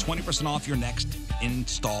 you'll get 20% off your next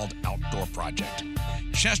installed outdoor project.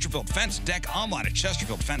 Chesterfield Fence Deck, online at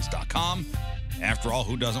chesterfieldfence.com. After all,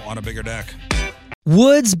 who doesn't want a bigger deck?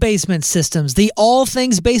 Woods Basement Systems, the all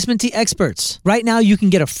things basement experts. Right now, you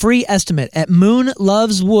can get a free estimate at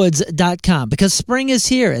moonloveswoods.com because spring is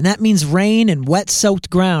here, and that means rain and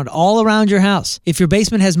wet-soaked ground all around your house. If your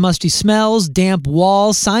basement has musty smells, damp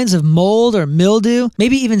walls, signs of mold or mildew,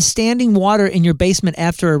 maybe even standing water in your basement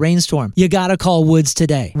after a rainstorm, you gotta call Woods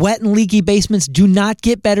today. Wet and leaky basements do not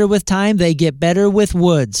get better with time, they get better with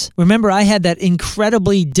Woods. Remember, I had that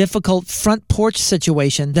incredibly difficult front porch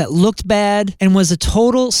situation that looked bad and was a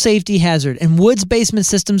total safety hazard, and Woods Basement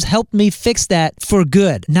Systems helped me fix that for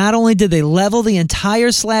good. Not only did they level the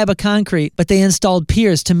entire slab of concrete, but they installed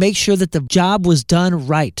piers to make sure that the job was done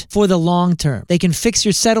right for the long term. They can fix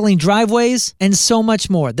your settling driveways and so much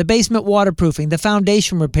more. The basement waterproofing, the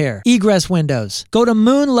foundation repair, egress windows. Go to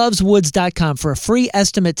moonloveswoods.com for a free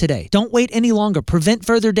estimate today. Don't wait any longer. Prevent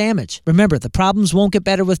further damage. Remember, the problems won't get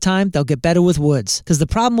better with time. They'll get better with Woods because the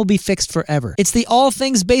problem will be fixed forever. It's the all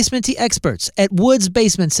things basement experts at Woods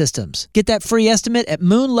Basement Systems. Get that free estimate at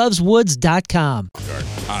moonloveswoods.com. All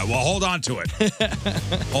right, well, hold on to it.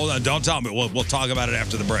 Hold on, don't tell me. We'll talk about it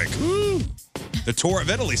after the break. The tour of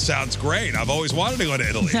Italy sounds great. I've always wanted to go to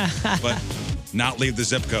Italy, but not leave the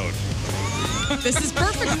zip code. This is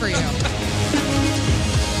perfect for you.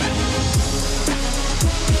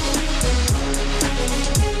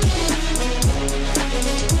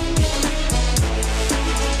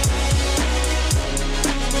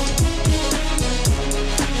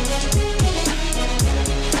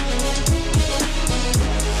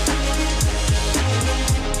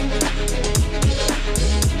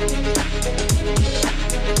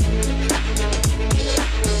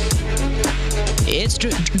 It's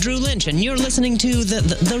Drew Lynch, and you're listening to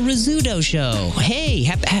the Rizzuto Show. Hey,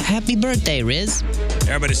 happy birthday, Riz.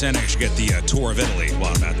 Everybody's saying I should get the tour of Italy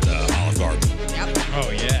while I'm at Olive Garden. Yep.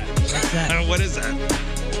 Oh, yeah. What is that?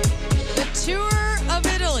 The tour of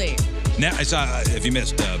Italy. Now, I saw, if you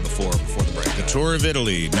missed before the break. The tour of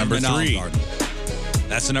Italy, number 3.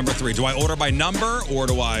 That's the number 3. Do I order by number, or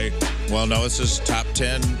do I... Well, no, it says top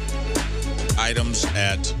 10 items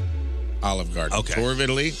at Olive Garden. Okay. Tour of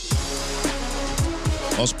Italy.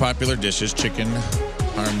 Most popular dishes, chicken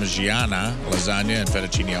parmigiana, lasagna, and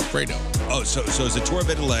fettuccine alfredo. Oh, so is the tour of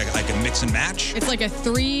Italy I can mix and match? It's like a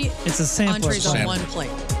 3 It's a sampler. entrees on one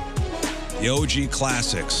plate. The OG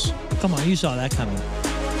classics. Come on, you saw that coming.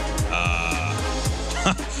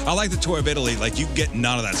 I like the tour of Italy. Like, you get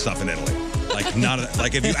none of that stuff in Italy. Like, none of that.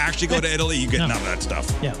 Like, if you actually go to Italy, you get none of that stuff.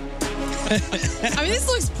 Yeah. I mean, this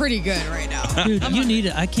looks pretty good right now. Dude, you need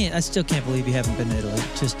it. I still can't believe you haven't been to Italy.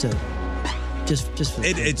 Just for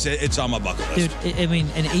the it's on my bucket list. Dude, I mean,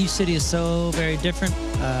 and each city is so very different.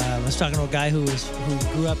 I was talking to a guy who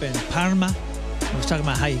grew up in Parma. I was talking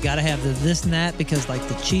about how you got to have the this and that because like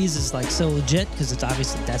the cheese is like so legit because it's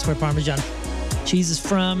obviously that's where Parmesan cheese is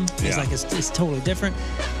from. It's like it's totally different.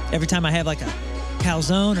 Every time I have like a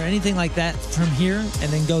calzone or anything like that from here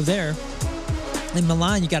and then go there. In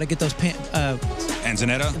Milan, you got to get those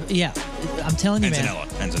Panzanetta? Yeah, I'm telling you,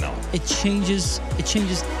 Panzanella. It changes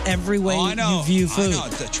every way you view food. I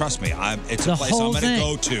know. Trust me, it's The a place I'm whole going to thing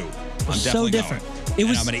go to. I'm was definitely so different.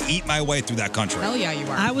 Going. I'm going to eat my way through that country. Hell yeah, you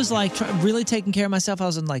are. I was like really taking care of myself. I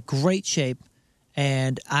was in like great shape,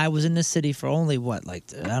 and I was in this city for only 2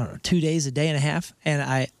 days, a day and a half,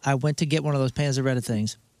 and I went to get one of those Panzaretta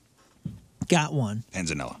things. Got one.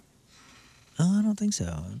 Panzanella. Oh, I don't think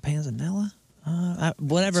so. Panzanella.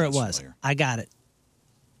 Whatever it was, familiar. I got it,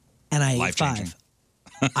 and I ate 5.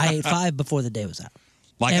 I ate 5 before the day was out.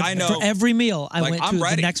 I know for every meal, I like, went to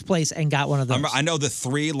the next place and got one of those. I know the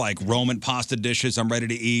 3 like Roman pasta dishes. I'm ready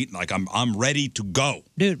to eat. Like I'm ready to go,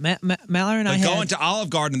 dude. Mallory and I going to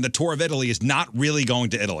Olive Garden. The tour of Italy is not really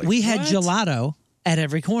going to Italy. We had gelato at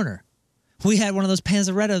every corner. We had one of those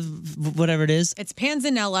Panzaretta, whatever it is. It's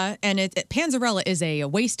Panzanella, and Panzarella is a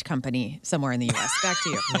waste company somewhere in the U.S. Back to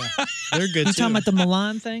you. They're good, You talking about the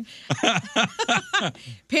Milan thing?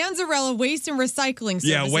 Panzarella Waste and Recycling Services.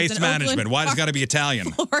 Yeah, waste in management. Oakland Why does it Park, got to be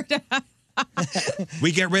Italian? Florida.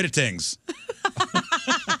 We get rid of things.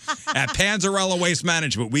 At Panzarella Waste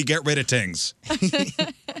Management, we get rid of things. All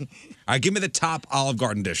right, give me the top Olive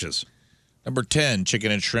Garden dishes. Number 10,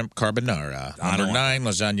 chicken and shrimp carbonara. Number 9,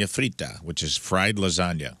 lasagna frita, which is fried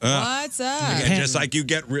lasagna. What's up? Again, just like you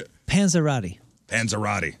get Panzerotti.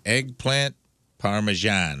 Panzerotti. Eggplant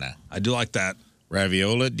parmigiana. I do like that.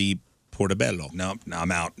 Raviola di portobello. No,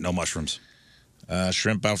 I'm out. No mushrooms.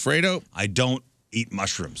 Shrimp Alfredo. I don't eat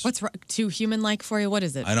mushrooms. What's too human-like for you? What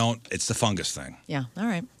is it? I don't. It's the fungus thing. Yeah, all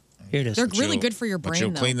right. Here it is. They're really good for your But brain,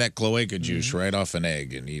 you'll though. clean that cloaca juice right off an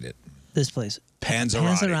egg and eat it. This place.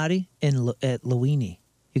 Panzerotti. At Luini.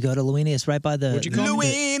 You go to Luini, it's right by the... What'd you call it?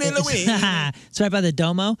 It's right by the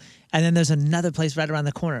Domo, and then there's another place right around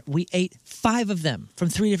the corner. We ate 5 of them from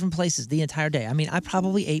 3 different places the entire day. I mean, I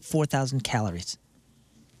probably ate 4,000 calories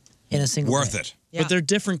in a single Worth day. it. But they're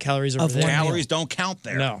different calories over Of there. one meal. Calories don't count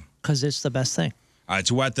there. No. Because it's the best thing. All right,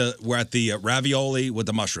 so we're at the ravioli with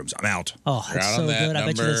the mushrooms. I'm out. Oh, You're it's out so on that. good. I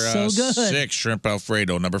bet you Number it's so good. 6, shrimp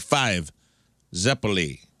Alfredo. Number 5,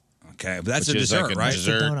 Zeppoli. Okay, but that's a which is dessert, like a right?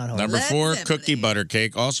 Dessert. Donut hole. Number 4, cookie butter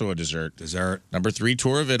cake, also a dessert. Dessert. Number 3,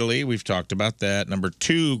 tour of Italy. We've talked about that. Number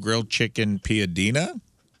 2, grilled chicken piadina,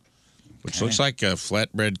 which looks like a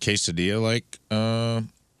flatbread quesadilla, like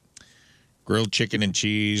grilled chicken and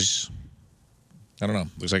cheese. I don't know.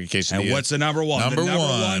 Looks like a quesadilla. And what's the number 1? Number The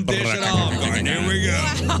one. dish at Olive Garden. Here we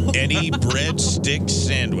go. Any breadstick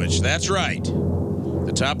sandwich. That's right.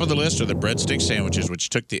 The top of the list are the breadstick sandwiches, which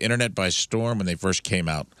took the internet by storm when they first came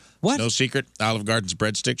out. What? It's no secret, Olive Garden's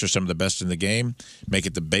breadsticks are some of the best in the game. Make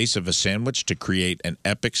it the base of a sandwich to create an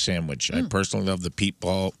epic sandwich. I personally love the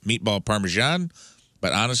meatball parmesan,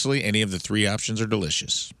 but honestly, any of the 3 options are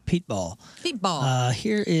delicious. Pete Ball.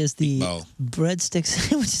 Here is the Meatball. breadstick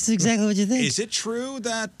sandwich. Is exactly what you think. Is it true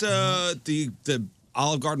that the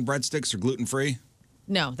Olive Garden breadsticks are gluten-free?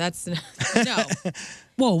 No, that's no.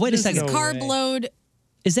 Whoa, wait a This is second. carb load.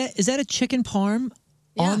 Is that a chicken parm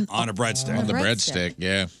On a breadstick. On the breadstick,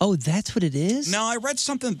 yeah. Oh, that's what it is? No, I read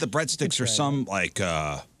something that the breadsticks are some like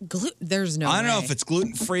There's no I don't know way. if it's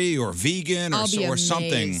gluten-free or vegan I'll be or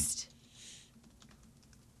something. amazed.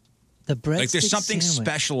 The breadstick Like there's something sandwich.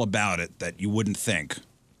 special about it that you wouldn't think.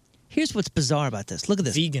 Here's what's bizarre about this. Look at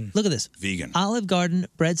this. Vegan. Look at this. Vegan. Olive Garden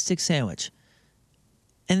breadstick sandwich.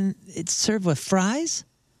 And it's served with fries?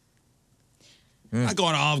 I'm not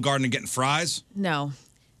going to Olive Garden and getting fries. No.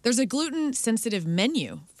 There's a gluten-sensitive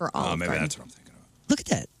menu for Olive maybe Garden. that's what I'm thinking. Look at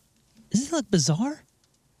that. Doesn't it look bizarre?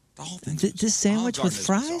 The whole thing. This sandwich Olive with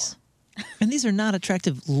Garden is fries? And these are not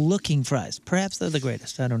attractive looking fries. Perhaps they're the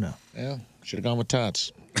greatest. I don't know. Yeah, should have gone with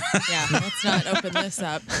tots. Yeah, let's not open this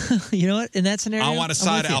up. You know what? In that scenario, I want a I'm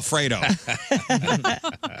side with you. Alfredo.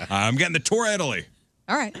 I'm getting the tour of Italy.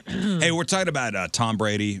 All right. Hey, we're talking about Tom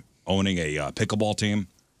Brady owning a pickleball team.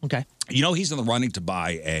 Okay. You know he's in the running to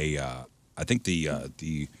buy I think the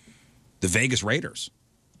Vegas Raiders.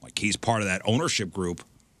 Like he's part of that ownership group,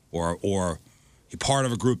 or he's part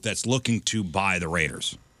of a group that's looking to buy the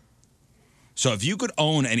Raiders. So if you could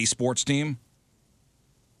own any sports team,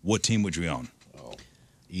 what team would you own? Oh,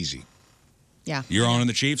 easy. Yeah. You're owning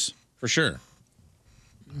the Chiefs? For sure.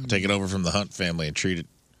 I'll take it over from the Hunt family and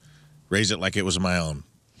raise it like it was my own.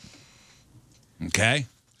 Okay.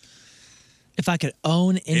 If I could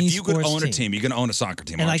own any If you could sports own a team, you can own a soccer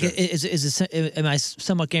team, and aren't like, you? am I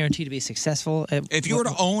somewot guaranteed to be successful? If you were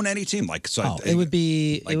to own any team, like it would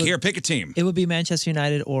be like here, pick a team. It would be Manchester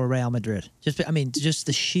United or Real Madrid. Just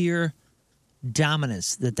the sheer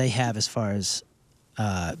dominance that they have as far as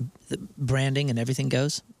the branding and everything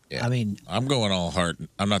goes. Yeah. I mean, I'm going all heart.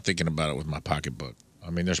 I'm not thinking about it with my pocketbook.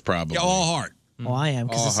 I mean, there's probably all heart. well, I am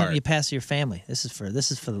because All it's something heart. you pass to your family. This is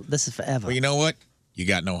forever. Well, you know what? You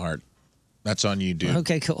got no heart. That's on you, dude.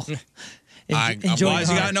 Okay, cool. Enjoy Why has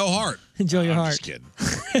he got no heart? Enjoy your heart. Just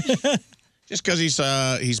kidding. Just because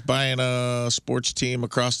he's buying a sports team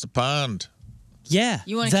across the pond. Yeah,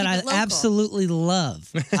 You wanna that keep I it local. absolutely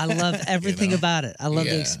love. I love everything about it. I love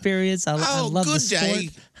the Yeah. experience. I love the sport.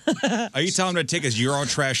 day. Are you telling him to take his Euro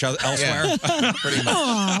trash elsewhere? Pretty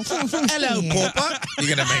much. Hello, Papa.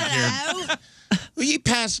 You're gonna make your. Will you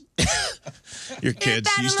pass your kids?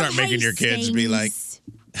 You start making your kids be like,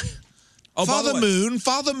 Oh, by Father way- Moon,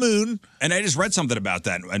 Father Moon. And I just read something about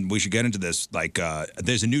that, and we should get into this. Like,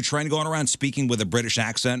 there's a new trend going around speaking with a British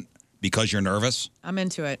accent because you're nervous. I'm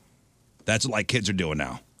into it. That's what kids are doing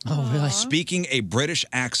now. Oh, really? Speaking a British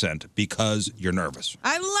accent because you're nervous.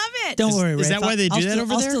 I love it. Don't worry, Is Rafe. that why they do I'll that still,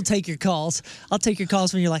 over I'll there? still take your calls. I'll take your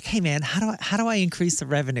calls when you're like, "Hey, man, how do I increase the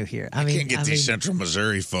revenue here?" I can't get these Central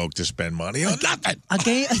Missouri folk to spend money on nothing. A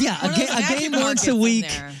game, a game once a week.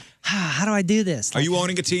 How do I do this? Are you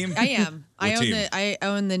owning a team? I am. What team? I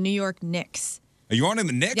own the New York Knicks. Are you owning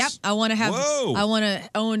the Knicks? Yep. I want to have. Whoa. I want to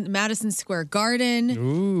own Madison Square Garden.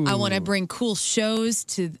 Ooh. I want to bring cool shows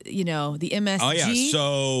to the MSG. Oh yeah.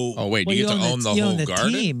 So. Oh wait, Well, you get to own the you whole own the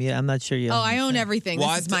garden? team. Yeah, I'm not sure you. Oh, own I the own thing. everything. Well,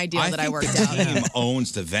 This is my deal that I think worked the out. team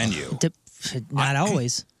owns the venue. Not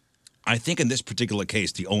always. I think in this particular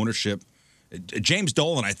case, the ownership. James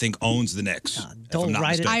Dolan, I think, owns the Knicks.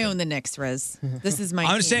 I own the Knicks, Riz. This is my.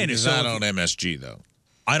 I'm team. saying He it's does not own MSG though.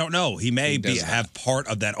 I don't know. He may does not. have part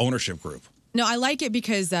of that ownership group. No, I like it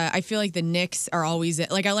because I feel like the Knicks are always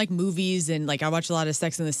like I like movies and like I watch a lot of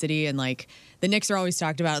Sex and the City and like the Knicks are always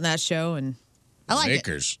talked about in that show and I like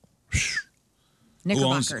Lakers.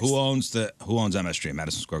 Knickerbockers. Who owns MSG,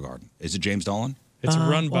 Madison Square Garden? Is it James Dolan? It's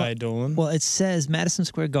run by Dolan. Well, it says Madison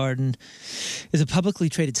Square Garden is a publicly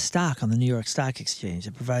traded stock on the New York Stock Exchange.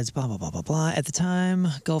 It provides blah, blah, blah, blah, blah. At the time,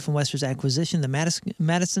 Gulf and Western's acquisition, the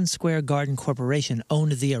Madison Square Garden Corporation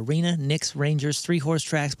owned the arena, Knicks, Rangers, 3 horse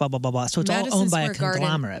tracks, blah, blah, blah, blah. So it's Madison all owned by a Square Garden-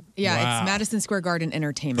 conglomerate. Yeah, it's Madison Square Garden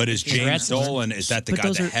Entertainment. But is James Dolan, is that the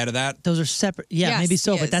guy, the head of that? Those are separate. Yeah, Yes, maybe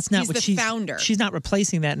so, he but is. that's not He's what the she's founder. She's not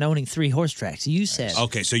replacing that and owning 3 horse tracks. You said.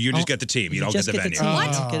 Okay, so you just get the team. You don't get just the get the venue. team. What?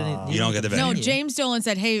 You don't get any- You don't get the venue. No, James Dolan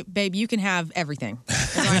said, "Hey, babe, you can have everything."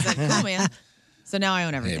 So I said, "Cool, man." So now I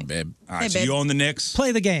own everything. Hey, babe. All right, Hey, so babe. you own the Knicks.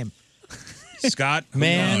 Play the game. Scott?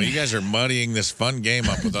 No, you guys are muddying this fun game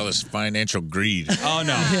up with all this financial greed. Oh,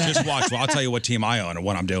 no. Just watch. Well, I'll tell you what team I own and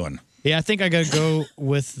what I'm doing. Yeah, I think I got to go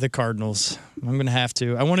with the Cardinals. I'm going to have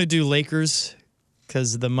to. I want to do Lakers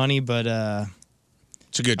because of the money, but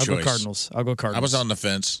it's a good I'll choice. go Cardinals. I'll go Cardinals. I was on the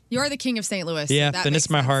fence. You're the king of St. Louis. so Yeah, that then makes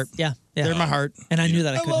it's my sense. heart. Yeah, They're my heart. And I knew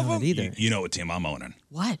that I couldn't own it either. You know what team I'm owning.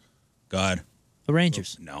 What? Go ahead. The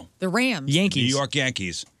Rangers. No. The Rams. New York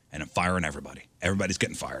Yankees. And I'm firing everybody. Everybody's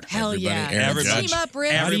getting fired. Hell yeah. Everybody. Team up,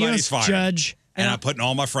 Riz. Everybody's fired. Judge. And I'm putting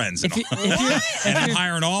all my friends in. If you're, and I'm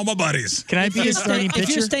hiring all my buddies. Can I be a starting if you're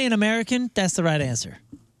pitcher? staying American, that's the right answer.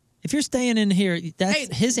 If you're staying in here, that's Hey,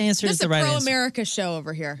 his answer This is the right is a answer. pro-America show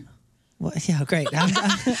over here. Well, yeah, great.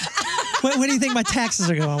 What do you think my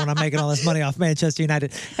taxes are going when I'm making all this money off Manchester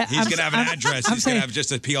United? He's going to have an address. He's going to have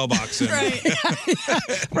just a P.O. box.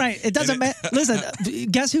 Right. It doesn't matter. Listen,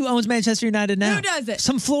 guess who owns Manchester United now? Who does it?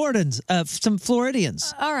 Some Floridians. Some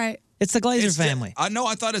Floridians. All right. It's the Glazer family. No,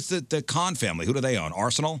 I thought it's the Khan family. Who do they own?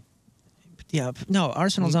 Arsenal? Yeah. No,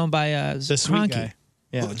 Arsenal's owned by the sweet Kroenke. guy.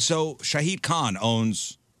 Yeah. So Shahid Khan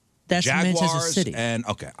owns That's Jaguars Manchester City. and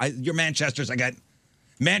you're Manchester's. I got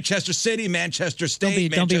Manchester City, Manchester State,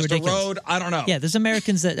 Don't be Manchester ridiculous. Road. I don't know. Yeah, there's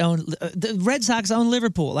Americans that own the Red Sox own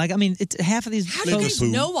Liverpool. Like, I mean, it's half of these. How do you guys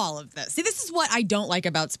know all of this? See, this is what I don't like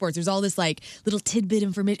about sports. There's all this like little tidbit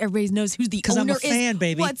information. Everybody knows who the 'Cause owner I'm a fan, is.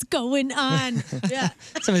 baby. What's going on? Yeah.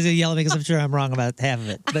 Somebody's gonna yell at me because I'm sure I'm wrong about half of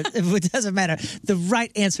it, but it doesn't matter. The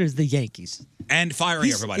right answer is the Yankees. And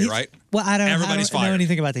firing everybody, right? Well, I don't Everybody's know fired.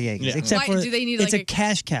 anything about the Yankees Yeah. except Why- for do they need, it's like, a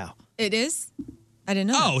cash cow. It is? I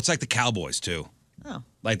didn't know. Oh, it's like the Cowboys too. Oh.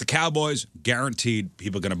 Like the Cowboys, guaranteed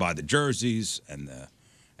people are going to buy the jerseys and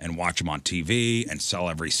watch them on TV and sell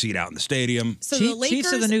every seat out in the stadium. So the Chiefs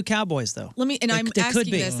are Lakers- the new Cowboys, though. Let me, and I'm They could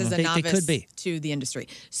asking be. this as a They novice could be. to the industry.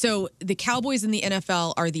 So the Cowboys in the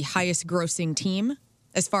NFL are the highest grossing team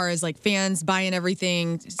as far as like fans buying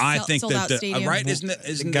everything. I think sold that out the stadium. right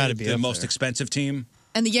isn't gotta the, be the up most there. expensive team.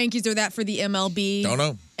 And the Yankees are that for the MLB. Don't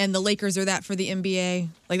know. And the Lakers are that for the NBA.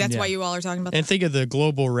 Like that's Yeah. why you all are talking about And that. think of the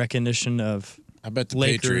global recognition of I bet the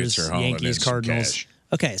Lakers, Patriots are hauling in Yankees, some Cardinals. cash.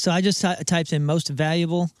 Okay, so I just typed in most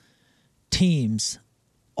valuable teams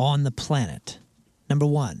on the planet. Number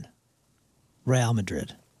 1, Real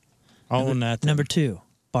Madrid. All in that. Number 2,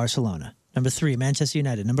 Barcelona. Number 3, Manchester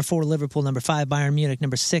United. Number 4, Liverpool. Number 5, Bayern Munich.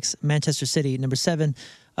 Number 6, Manchester City. Number 7,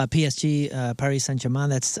 PSG, Paris Saint-Germain.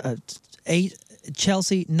 That's 8,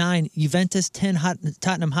 Chelsea. 9, Juventus. 10,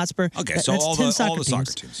 Tottenham Hotspur. Okay, That's so all 10 the soccer soccer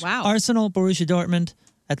teams. teams. Wow. Arsenal, Borussia Dortmund,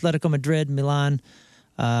 Atletico Madrid, Milan,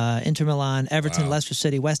 Inter Milan, Everton, Wow. Leicester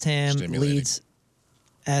City, West Ham, Stimulating. Leeds,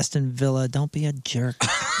 Aston Villa. Don't be a jerk.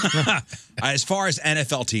 As far as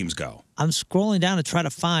NFL teams go, I'm scrolling down to try to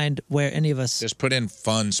find where any of us. Just put in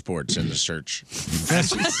fun sports in the search.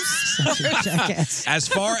 Jackass. as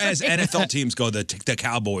far as NFL teams go, the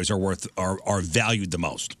Cowboys are valued the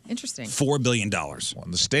most. Interesting. $4 billion. Well,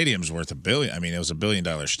 the stadium's worth $1 billion. I mean, it was $1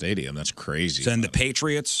 billion stadium. That's crazy. Then the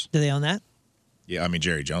Patriots. Do they own that? Yeah, I mean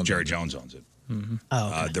Jerry Jones. Jerry Jones owns it.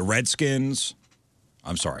 Oh, okay. The Redskins.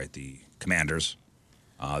 I'm sorry, the Commanders.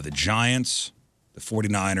 The Giants, the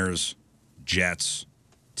 49ers, Jets,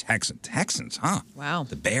 Texans, huh? Wow.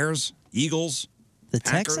 The Bears, Eagles, The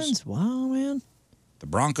Packers, Texans? Wow, man. the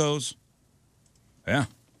Broncos. Yeah.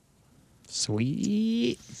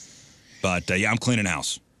 Sweet. But yeah, I'm cleaning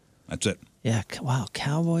house. That's it. Yeah, wow.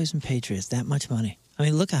 Cowboys and Patriots, that much money. I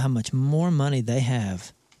mean, look at how much more money they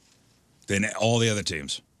have. Than all the other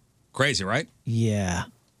teams. Crazy, right? Yeah.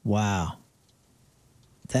 Wow.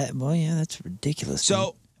 That's ridiculous.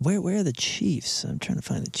 So where are the Chiefs? I'm trying to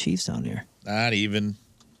find the Chiefs on here. Not even.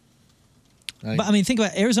 But I mean, think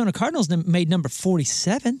about Arizona Cardinals made number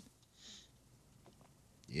 47.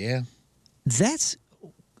 Yeah. That's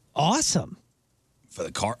awesome. For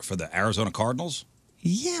the Arizona Cardinals?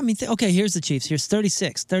 Yeah, I mean, okay, here's the Chiefs. Here's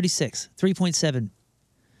 36, 3.7.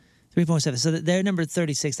 3.7. So they're number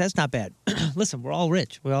 36. That's not bad. Listen, we're all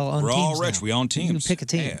rich. We're all on We're teams all rich. now. We own teams. You can pick a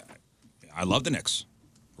team. Hey, I love the Knicks.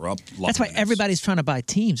 We're up. That's why everybody's trying to buy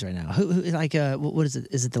teams right now. Who like, what is it?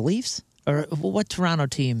 Is it the Leafs? Or what Toronto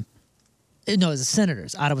team? No, it's the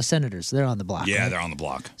Senators. Ottawa Senators. They're on the block. Yeah, right? they're on the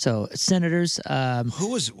block. So Senators. Who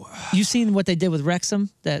was? You seen what they did with Wrexham?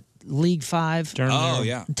 That League 5 Oh,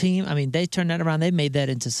 yeah. team. I mean, they turned that around. They made that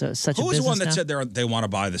into such a business. Who was the one that now. said they want to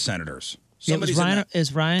buy the Senators? Yeah, it was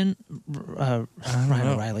Ryan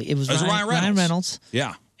O'Reilly. It was Ryan Reynolds.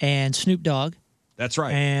 Yeah. And Snoop Dogg. That's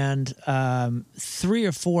right. And 3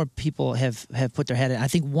 or 4 people have put their head in. I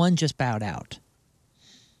think one just bowed out.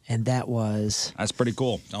 And that was... That's pretty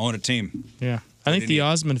cool. I own a team. Yeah. I think the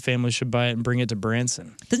Osmond family should buy it and bring it to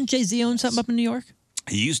Branson. Doesn't Jay-Z own something up in New York?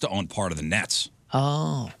 He used to own part of the Nets.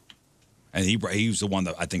 Oh. And he was the one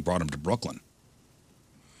that I think brought him to Brooklyn.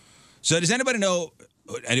 So does anybody know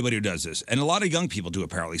anybody who does this? And a lot of young people do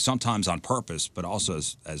apparently, sometimes on purpose, but also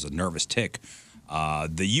as a nervous tick.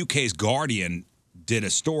 The UK's Guardian did a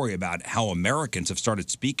story about how Americans have started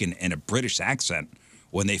speaking in a British accent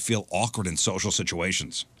when they feel awkward in social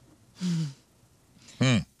situations.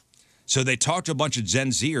 So they talked to a bunch of Gen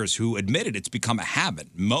Zers who admitted it's become a habit.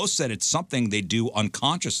 Most said it's something they do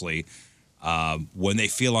unconsciously when they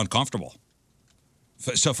feel uncomfortable.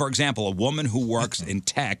 So, for example, a woman who works in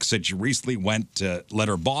tech said she recently went to let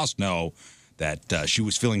her boss know that she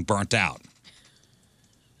was feeling burnt out.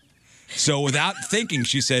 So without thinking,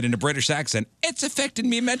 she said in a British accent, "It's affecting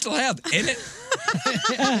me mental health, isn't it?"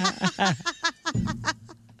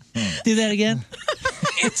 Do that again.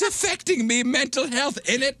 It's affecting me mental health,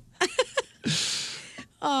 isn't it?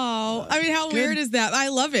 Oh, I mean, how weird is that? I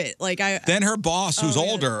love it. Then her boss, who's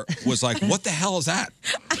older, was like, "What the hell is that?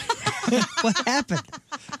 What happened?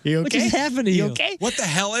 You okay? What just happened to you? Okay? What the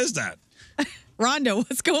hell is that?" Rondo,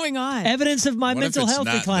 what's going on? Evidence of my What if mental it's health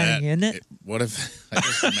not declining, that? isn't it? What if I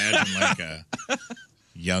just imagine like a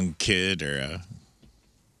young kid or a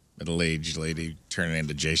middle-aged lady turning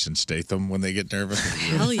into Jason Statham when they get nervous?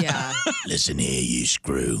 Hell yeah. Listen here, you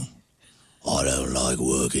screw. I don't like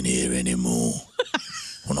working here anymore.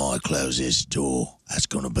 When I close this door, that's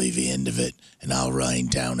going to be the end of it, and I'll rain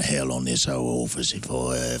down hell on this whole office if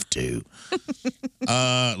I have to.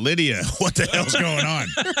 Lydia, what the hell's going on?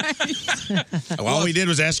 All we did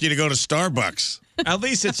was ask you to go to Starbucks. At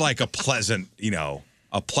least it's like a pleasant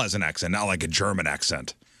accent, not like a German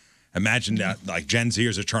accent. Imagine that, like Gen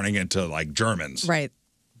Zers are turning into like Germans. Right.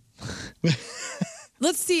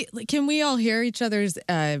 Let's see. Can we all hear each other's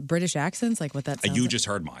British accents? Like what that sounds You like? just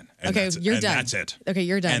heard mine. And Okay, that's, you're and done. That's it. Okay,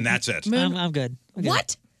 you're done. And that's it. I'm good.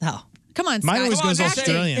 What? Oh. Come on, Mine Scott. always goes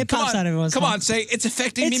Australian. It pops out every once in a Come while. on, say it's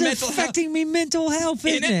affecting me It's mental health. affecting me mental health,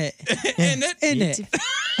 isn't it? Isn't it? Isn't it?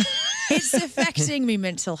 It's affecting me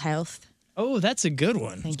mental health. Oh, that's a good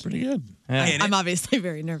one. Thank That's pretty good. I'm obviously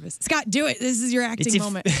very nervous. Scott, do it. This is your acting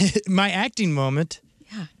moment. My acting moment.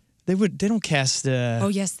 Yeah. They don't cast. Oh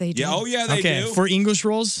yes, they do. Yeah, oh yeah, they okay, do. for English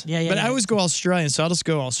roles. Yeah, But I always go Australian, so I'll just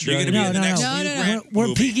go Australian. You're gonna be in the next Hugh Grant We're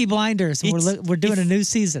movie. Peaky Blinders. We're doing a new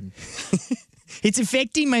season. It's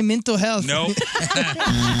affecting my mental health. No.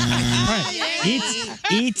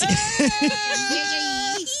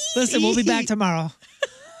 Listen, we'll be back tomorrow.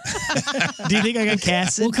 Do you think I got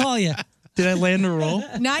casted? We'll call you. Did I land the role?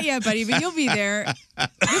 Not yet, buddy, but you'll be there.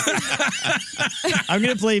 I'm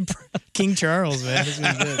gonna play King Charles, man. This is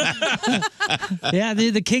good. Yeah,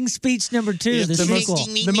 the King's Speech number 2. Yeah, the the sequel.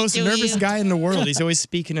 most nervous guy in the world. He's always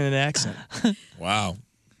speaking in an accent. Wow.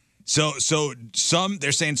 So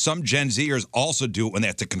they're saying some Gen Zers also do it when they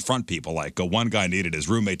have to confront people. Like one guy needed his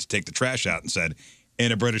roommate to take the trash out and said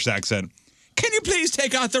in a British accent, "Can you please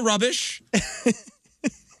take out the rubbish?"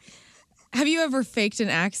 Have you ever faked an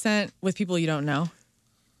accent with people you don't know?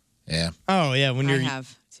 Yeah. Oh yeah, when I you're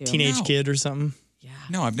have, too. a teenage No. kid or something.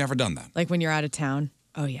 No, I've never done that. Like when you're out of town.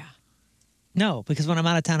 Oh yeah. No, because when I'm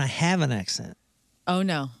out of town, I have an accent. Oh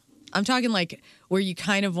no. I'm talking like where you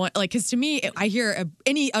kind of want, like, because to me, I hear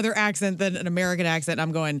any other accent than an American accent,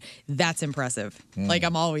 I'm going, that's impressive. Like,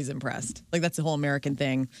 I'm always impressed. Like, that's the whole American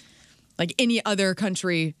thing. Like, any other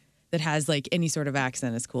country that has, like, any sort of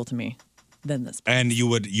accent is cool to me than this. And you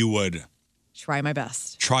would Try my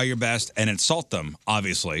best. try your best and insult them,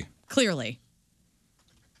 obviously. Clearly.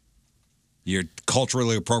 You're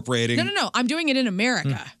culturally appropriating. No. I'm doing it in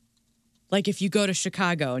America. Like if you go to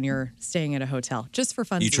Chicago and you're staying at a hotel, just for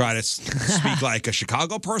fun. You try to speak like a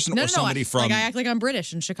Chicago person or somebody from... Like I act like I'm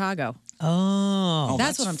British in Chicago. Oh.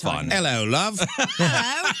 That's what I'm talking about. Hello, love.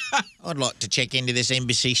 Hello. I'd like to check into this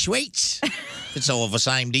Embassy Suites. It's all the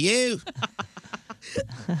same to you.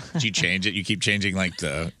 Do you change it? You keep changing like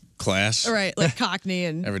the class? All right, like Cockney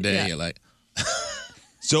and... Every day yeah. you're like...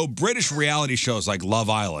 So British reality shows like Love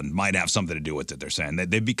Island might have something to do with it, they're saying.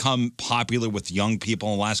 They've become popular with young people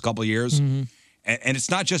in the last couple of years. And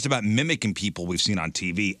it's not just about mimicking people we've seen on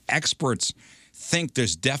TV. Experts think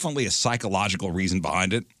there's definitely a psychological reason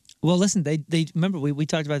behind it. Well, listen, they remember we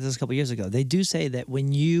talked about this a couple years ago. They do say that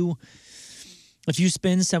if you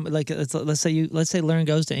spend some, like let's say Lauren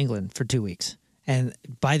goes to England for 2 weeks, and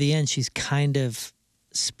by the end she's kind of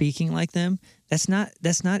speaking like them. That's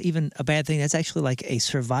not even a bad thing. That's actually like a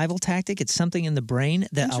survival tactic. It's something in the brain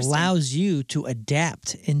that allows you to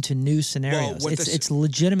adapt into new scenarios. Well, it's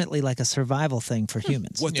legitimately like a survival thing for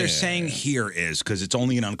humans. What they're saying here is, because it's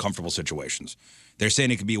only in uncomfortable situations, they're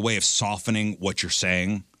saying it could be a way of softening what you're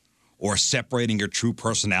saying or separating your true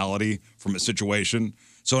personality from a situation.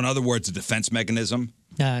 So in other words, a defense mechanism.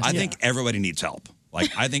 I think everybody needs help.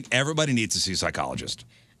 Like, I think everybody needs to see a psychologist.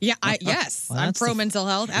 Yeah, yes. Well, I'm pro mental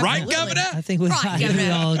health. Right, Absolutely. Governor? I think we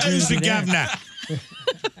all agree Who's the with that.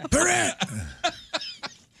 governor?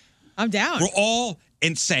 I'm down. We're all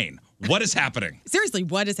insane. What is happening? Seriously,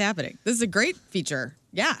 what is happening? This is a great feature.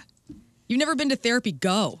 Yeah. You've never been to therapy?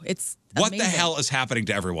 Go. It's What the amazing. hell is happening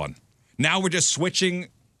to everyone? Now we're just switching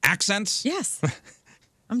accents? Yes.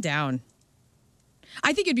 I'm down.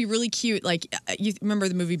 I think it'd be really cute. Like, you remember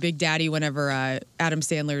the movie Big Daddy, whenever Adam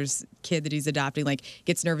Sandler's kid that he's adopting, like,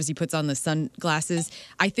 gets nervous, he puts on the sunglasses.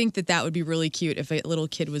 I think that would be really cute if a little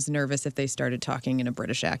kid was nervous if they started talking in a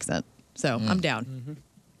British accent. So I'm down.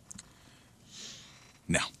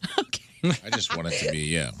 No. I just want it to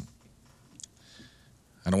be, I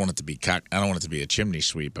don't want it to be I don't want it to be a chimney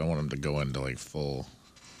sweep. I want him to go into like full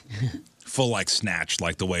like Snatch,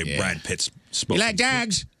 like the way Brad Pitt spoke. You like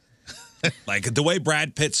dogs? Like the way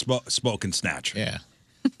Brad Pitt spoke in Snatch. Yeah.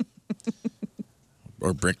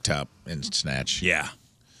 Or Bricktop in Snatch. Yeah.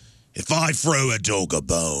 If I throw a dog a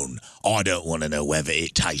bone, I don't want to know whether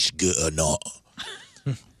it tastes good or not.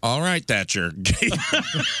 All right, Thatcher.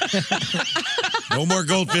 No more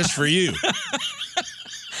goldfish for you.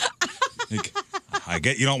 I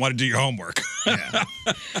get you don't want to do your homework. Yeah.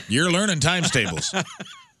 You're learning times tables.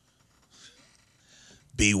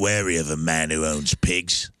 Be wary of a man who owns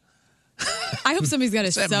pigs. I hope somebody's got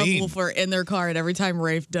a What's that mean? subwoofer in their car, and every time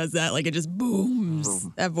Rafe does that, like, it just booms.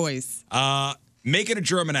 That voice. Make it a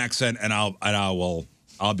German accent, and I'll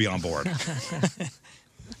be on board.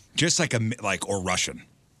 Just like or Russian.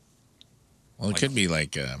 Well, it could be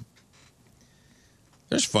like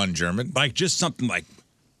there's fun German. Like just something like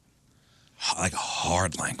a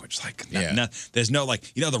hard language. Like there's no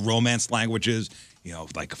like the romance languages.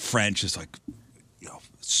 Like French is like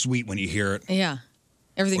sweet when you hear it. Yeah.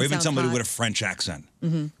 Everything Or even sounds somebody hot. with a French accent.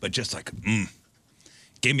 Mm-hmm. But just like,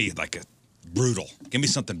 give me like a brutal. Give me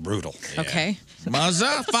something brutal. Okay.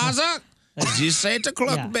 Mother, father, this 8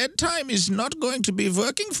 o'clock bedtime is not going to be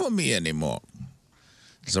working for me anymore.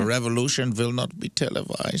 The revolution will not be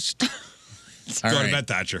televised. Go to bed,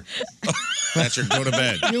 Thatcher. Thatcher, go to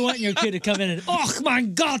bed. You want your kid to come in and, oh my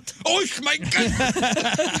God! Oh my God!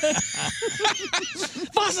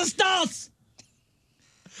 Was ist das?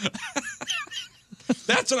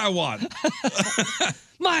 That's what I want.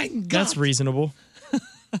 My God. That's reasonable.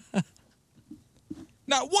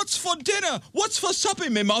 Now, what's for dinner? What's for supper,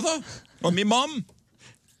 me mother? Or me mom?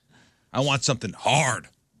 I want something hard.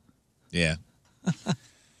 Yeah.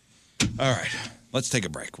 All right. Let's take a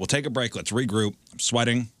break. We'll take a break. Let's regroup. I'm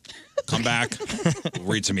sweating. Come back. We'll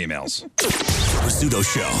read some emails. Rizzuto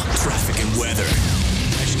Show. Traffic and weather.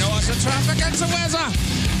 You know what's the traffic and the weather?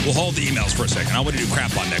 We'll hold the emails for a second. I want to do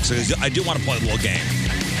crap on next. I do want to play a little game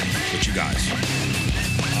with you guys.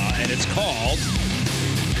 And it's called...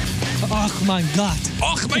 Oh my God.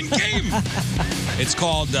 Oh mein Game. It's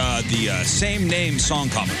called the Same Name Song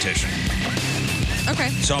Competition. Okay.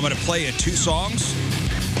 So I'm going to play you two songs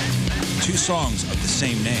of the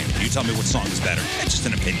same name. You tell me what song is better. It's just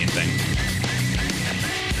an opinion thing.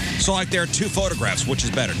 So, like, there are two photographs. Which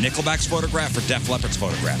is better, Nickelback's photograph or Def Leppard's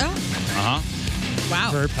photograph? Oh.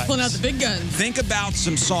 Wow. Pulling out the big guns. Think about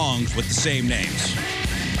some songs with the same names.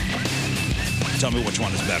 Tell me which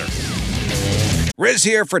one is better. Riz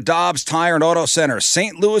here for Dobbs Tire and Auto Center,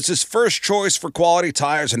 St. Louis's first choice for quality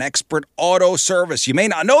tires and expert auto service. You may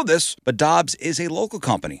not know this, but Dobbs is a local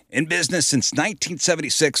company in business since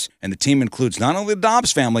 1976, and the team includes not only the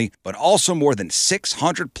Dobbs family, but also more than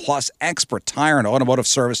 600 plus expert tire and automotive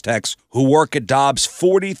service techs who work at Dobbs'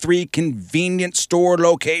 43 convenient store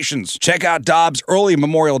locations. Check out Dobbs' early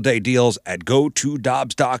Memorial Day deals at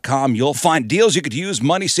GoToDobbs.com. You'll find deals you could use,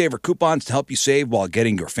 money saver coupons to help you save while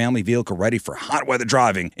getting your family vehicle ready for hot weather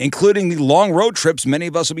driving, including the long road trips many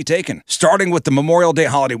of us will be taking, starting with the Memorial Day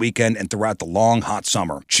holiday weekend and throughout the long, hot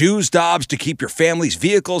summer. Choose Dobbs to keep your family's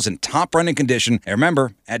vehicles in top running condition. And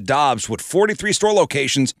remember, at Dobbs, with 43 store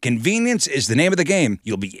locations, convenience is the name of the game.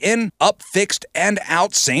 You'll be in, up, fixed, and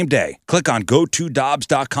out same day. Click on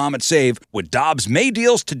GoToDobbs.com and save with Dobbs May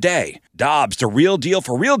deals today. Dobbs, the real deal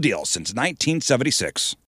for real deals since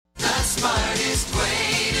 1976. The smartest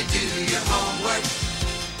way to do your homework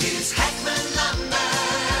is Heckman Lumber.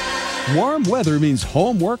 Warm weather means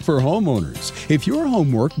homework for homeowners. If your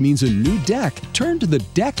homework means a new deck, turn to the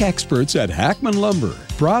deck experts at Hackman Lumber.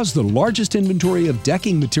 Browse the largest inventory of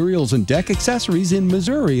decking materials and deck accessories in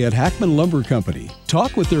Missouri at Hackman Lumber Company.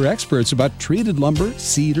 Talk with their experts about treated lumber,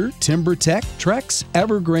 cedar, TimberTech, Trex,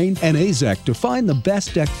 Evergreen, and Azek to find the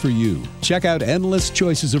best deck for you. Check out endless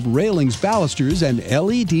choices of railings, balusters, and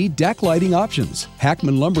LED deck lighting options.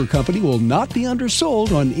 Hackman Lumber Company will not be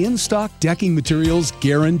undersold on in-stock decking materials,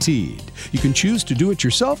 guaranteed. You can choose to do it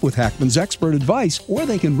yourself with Hackman's expert advice, or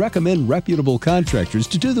they can recommend reputable contractors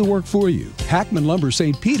to do the work for you. Hackman Lumber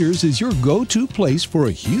St. Peter's is your go-to place for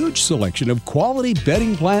a huge selection of quality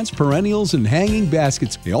bedding plants, perennials, and hanging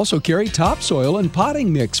baskets. They also carry topsoil and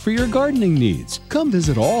potting mix for your gardening needs. Come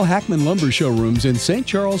visit all Hackman Lumber showrooms in St.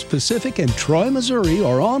 Charles Pacific and Troy, Missouri,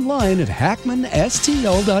 or online at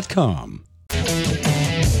hackmanstl.com.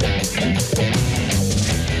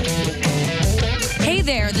 Hey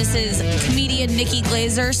there, this is comedian Nikki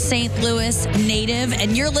Glazer, St. Louis native,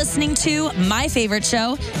 and you're listening to my favorite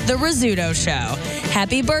show, The Rizzuto Show.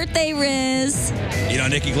 Happy birthday, Riz. You know,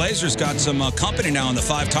 Nikki Glazer's got some company now in the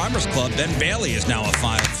Five Timers Club. Ben Bailey is now a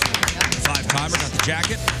five-timer. Got the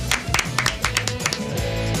jacket.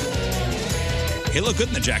 He looked good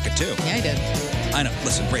in the jacket, too. Yeah, he did. I know.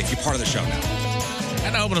 Listen, Rafe, you're part of the show now.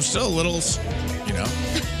 I know, but I'm still a little, you know,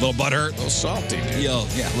 a little butthurt, a little salty, dude. Yo,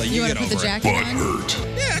 yeah, let you get over it. You want to put the jacket on?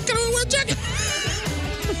 Yeah, I gotta wear a jacket.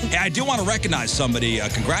 Hey, I do want to recognize somebody.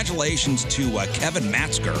 Congratulations to Kevin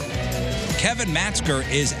Matzker. Kevin Matzker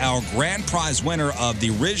is our grand prize winner of the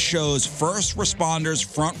Riz Show's First Responders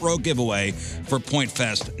Front Row giveaway for Point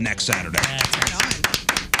Fest next Saturday.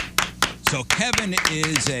 So Kevin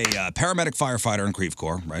is a paramedic firefighter in Creve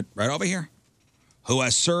Coeur, right over here, who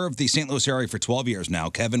has served the St. Louis area for 12 years now.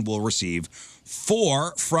 Kevin will receive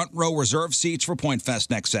 4 front row reserve seats for Point Fest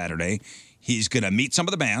next Saturday. He's going to meet some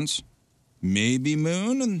of the bands. Maybe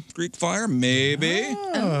Moon and Greek Fire, maybe.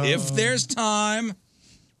 Oh. If there's time.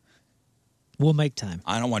 We'll make time.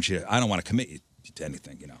 I don't want to commit you to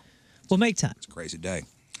anything, you know. We'll make time. It's a crazy day.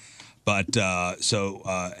 But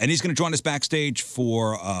and he's going to join us backstage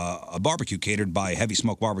for a barbecue catered by Heavy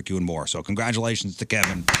Smoke Barbecue and more. So congratulations to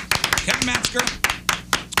Kevin. Kevin Matzker.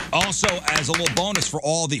 Also, as a little bonus for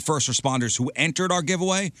all the first responders who entered our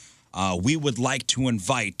giveaway, we would like to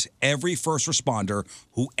invite every first responder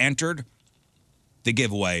who entered the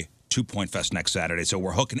giveaway to Point Fest next Saturday. So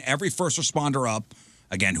we're hooking every first responder up,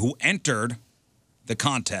 again, who entered the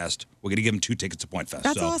contest. We're going to give them 2 tickets to Point Fest.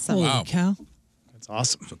 That's awesome. Holy cow. That's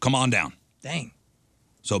awesome. So come on down. Dang.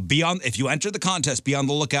 So if you enter the contest, be on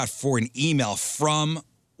the lookout for an email from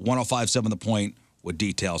 105.7 The Point with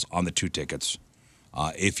details on the 2 tickets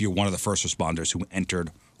if you're one of the first responders who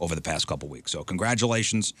entered over the past couple weeks. So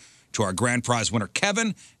congratulations to our grand prize winner,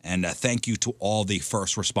 Kevin, and thank you to all the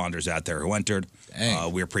first responders out there who entered.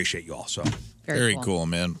 We appreciate you all. So Very cool,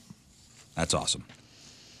 man. That's awesome.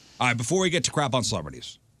 All right, before we get to crap on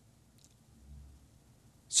celebrities,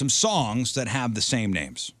 some songs that have the same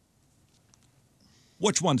names.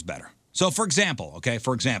 Which one's better? So, for example,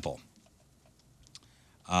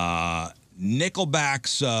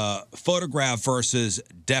 Nickelback's Photograph versus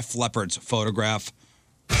Def Leppard's Photograph.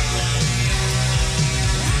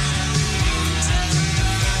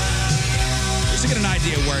 Just to get an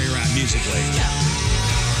idea of where you're at musically.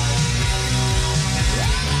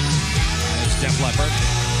 There's Def Leppard.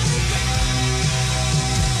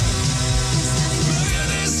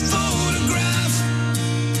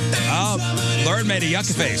 Oh, Lauren made a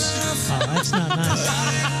yucca face. Oh, that's not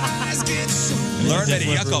nice. Learn that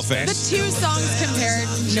Yucko The face. two songs compared,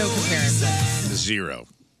 no comparison. Zero.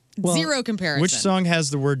 Zero comparison. Which song has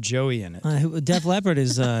the word Joey in it? Def Leppard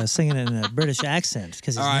is singing in a British accent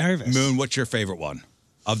because he's All right, nervous. Moon, what's your favorite one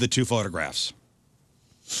of the two photographs?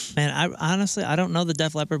 Man, I honestly don't know the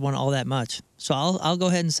Def Leppard one all that much, so I'll go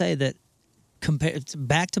ahead and say that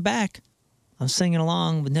back to back, I'm singing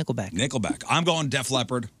along with Nickelback. Nickelback. I'm going Def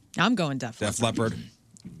Leppard. I'm going Def Leppard. Def Leppard.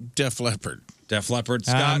 Def Leppard. Def Leppard.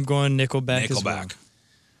 Scott. I'm going Nickelback as well. Nickelback.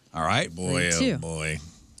 All right. Boy, oh boy.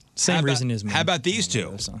 Same reason as me. How about these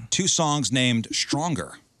two? Two songs named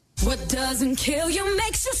Stronger. What doesn't kill you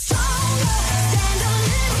makes you stronger. Stand a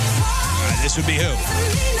little All right, this would be who?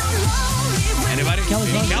 Anybody?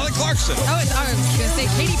 Kelly Clarkson. Oh, I was going to say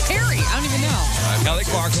Katy Perry. I don't even know. Kelly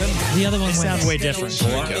Clarkson. The other one They sound way different.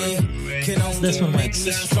 This one wins.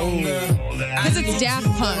 Because it's Daft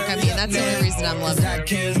Punk. I mean, that's the only reason I'm loving it.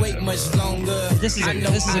 This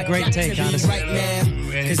is a great take, honestly.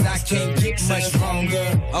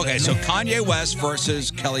 Okay, so Kanye West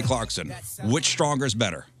versus Kelly Clarkson. Which Stronger is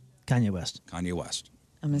better? Kanye West. Kanye West.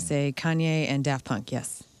 I'm going to say Kanye and Daft Punk,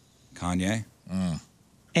 yes. Kanye.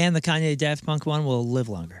 And the Kanye Daft Punk one will live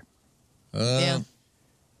longer. Yeah.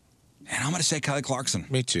 And I'm going to say Kelly Clarkson.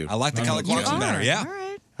 Me too. I like the Kelly Clarkson better, yeah.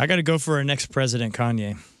 I got to go for our next president,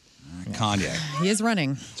 Kanye. Kanye. He is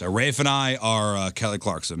running. So Rafe and I are Kelly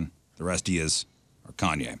Clarkson. The rest he is are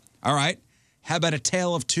Kanye. All right. How about a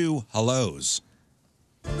tale of two hellos?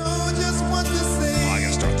 Oh, I got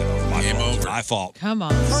to start that over. My fault. My fault. Come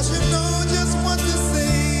on.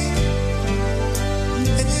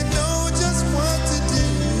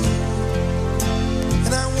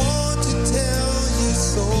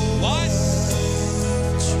 What?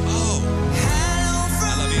 Oh.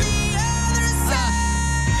 I love you.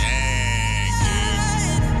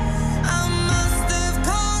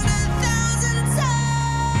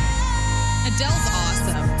 Adele's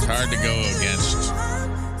awesome. It's hard to go against.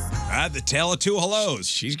 The tale of two hellos.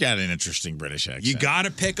 She's got an interesting British accent. You got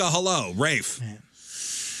to pick a hello. Rafe.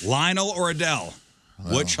 Lionel or Adele?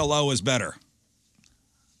 Which hello is better?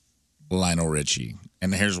 Lionel Richie.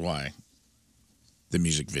 And here's why. The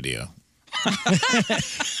music video.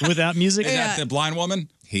 Without music? Is that the blind woman?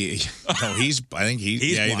 I think he's blind.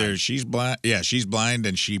 either she's blind. Yeah, she's blind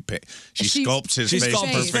and she sculpts his face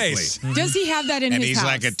perfectly. Does he have that in And his he's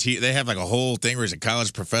house? like they have like a whole thing where he's a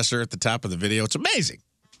college professor at the top of the video. It's amazing.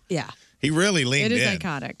 Yeah. He really leaned It is in.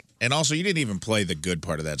 iconic. And also, you didn't even play the good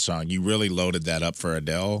part of that song. You really loaded that up for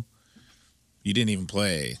Adele. You didn't even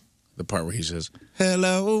play the part where he says,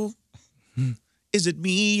 "Hello, is it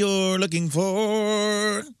me you're looking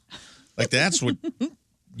for?" Like that's what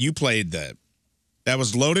you played. That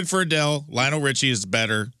was loaded for Adele. Lionel Richie is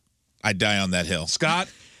better. I die on that hill. Scott,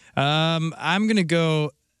 I'm gonna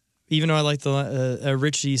go. Even though I like the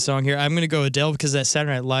Richie song here, I'm going to go Adele because that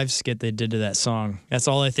Saturday Night Live skit they did to that song. That's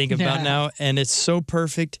all I think about Yeah. now. And it's so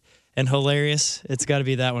perfect and hilarious. It's got to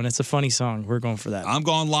be that one. It's a funny song. We're going for that. I'm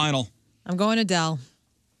going Lionel. I'm going Adele.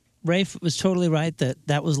 Rafe was totally right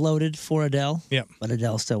that was loaded for Adele. Yep. But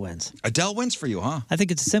Adele still wins. Adele wins for you, huh? I think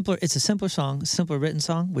it's a simpler song, a simpler written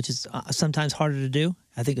song, which is sometimes harder to do.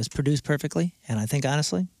 I think it's produced perfectly, and I think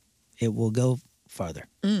honestly, it will go farther.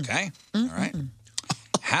 Okay. All right.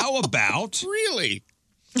 How about really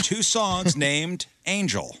two songs named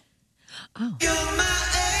Angel? Oh.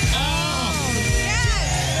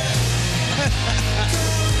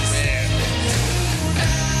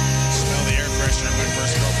 Smell the air freshener in my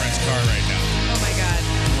first girlfriend's car right now. Oh my God.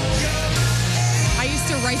 I used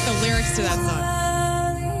to write the lyrics to that song.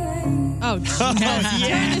 Oh,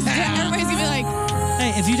 yeah. Everybody's going to be like,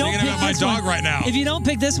 Hey, if you don't Thinking pick about my this dog one, right now. If you don't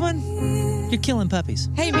pick this one, you're killing puppies.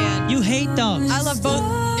 hey, man. You hate dogs. I love both.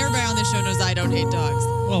 Everybody on this show knows I don't hate dogs.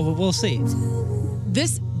 Well, we'll see.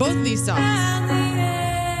 Both of these songs,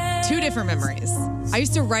 two different memories. I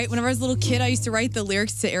used to write, whenever I was a little kid, I used to write the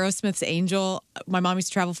lyrics to Aerosmith's Angel. My mom used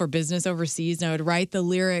to travel for business overseas, and I would write the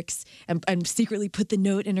lyrics and secretly put the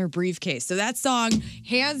note in her briefcase. So that song,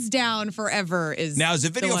 hands down, forever is Now, is the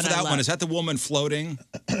video one for I that love. one, is that the woman floating?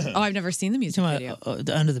 Oh, I've never seen the music video.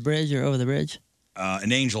 Under the bridge or over the bridge?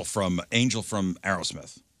 An Angel from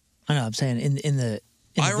Aerosmith. I know. I'm saying in the.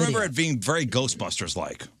 I remember it being very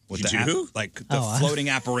Ghostbusters-like. With You the do? like the Oh, I- floating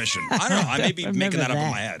apparition. I don't know. I may be I making remember that up in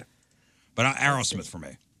that. my head. But Aerosmith for me.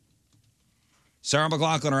 Sarah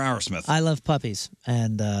McLachlan or Aerosmith? I love puppies,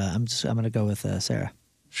 and I'm going to go with Sarah.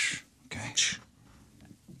 Okay.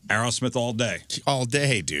 Aerosmith all day. All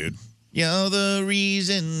day, dude. You're the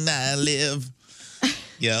reason I live.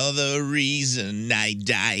 You're the reason I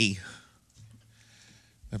die.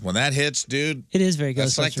 When that hits, dude. It is very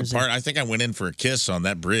That's like the Ghostbusters. part. I think I went in for a kiss on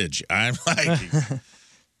that bridge. I'm like,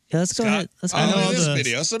 Yeah, let's go ahead. Let's go Oh, ahead. look at this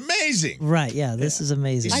video. It's amazing. Right, yeah, this is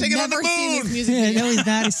amazing. He's singing on the moon. No, he's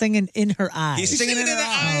not. He's singing in her eyes. He's singing in her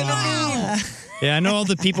eye. Yeah, I know all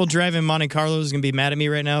the people driving Monte Carlo is going to be mad at me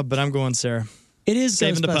right now, but I'm going Sarah. It is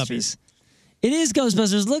Saving the Ghostbusters. puppies. It is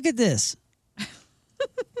Ghostbusters. Look at this.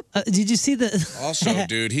 Did you see the? Also,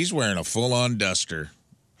 dude, he's wearing a full-on duster.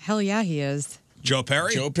 Hell yeah, he is. Joe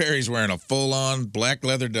Perry? Joe Perry's wearing a full-on black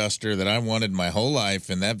leather duster that I wanted my whole life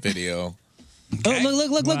in that video. Oh,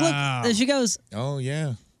 look! Wow. There she goes. Oh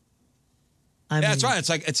yeah. That's right.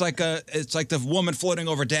 It's like the woman floating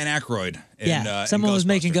over Dan Aykroyd. In, someone in was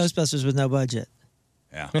making Ghostbusters with no budget.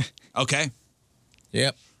 Yeah. Okay.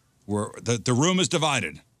 Yep. The room is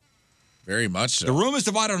divided. Very much so. The room is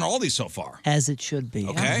divided on all these so far. As it should be.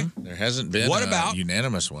 Okay. There hasn't been What a about-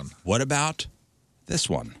 unanimous one. What about this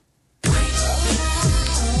one?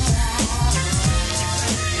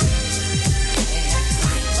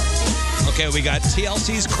 Okay, we got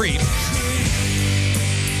TLC's Creep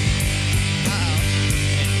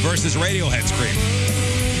versus Radiohead's Creep.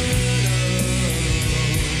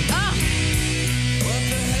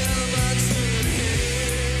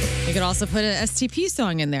 You could also put an STP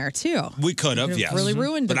song in there too. We could have, Could've yes. really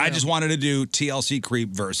ruined But the I room. just wanted to do TLC Creep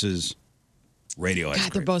versus Radiohead's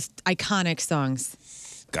God, they're Creep. both iconic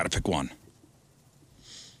songs. Got to pick one.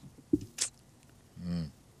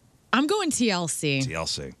 I'm going TLC.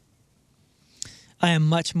 TLC. I am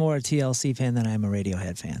much more a TLC fan than I am a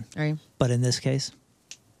Radiohead fan. Are you? But in this case,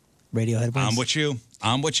 Radiohead wins. I'm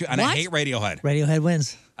with you. And I What? hate Radiohead. Radiohead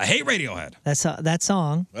wins. I hate Radiohead. That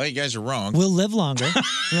song Well, you guys are wrong. will live longer,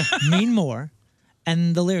 mean more,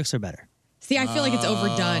 and the lyrics are better. See, I feel like it's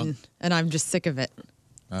overdone, and I'm just sick of it.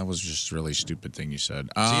 That was just a really stupid thing you said.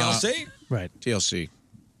 TLC? Right. TLC.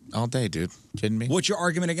 All day, dude. Kidding me? What's your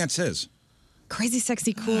argument against his? Crazy,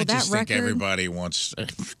 sexy, cool. I that just think record. everybody wants,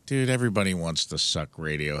 dude. Everybody wants to suck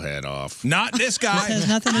Radiohead off. Not this guy. This has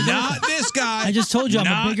nothing to do Not with it. this guy. I just told you I'm a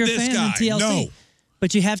Not bigger this fan guy. than TLC. No.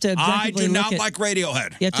 But you have to I objectively do look not at, like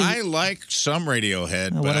Radiohead. You have to, I like some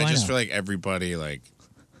Radiohead, What but do I I just know? feel like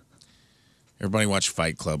everybody watched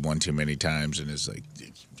Fight Club one too many times and is like,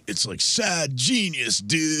 it's like sad genius,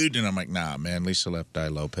 dude. And I'm like, nah, man. Lisa Left Eye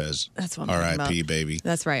Lopez. That's what I'm talking R.I.P. about. baby.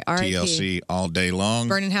 That's right. R.I.P. TLC all day long.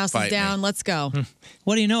 Burning houses Fight me. down. Let's go.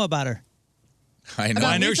 what do you know about her? I know.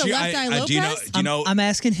 About I know Lisa she. Left Eye Do you know? Lopez? Do you know? I'm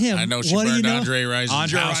asking him. I know she what do you burned know? Andre Rison's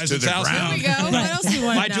Andre house to Rison's the house ground. There we go. What else do you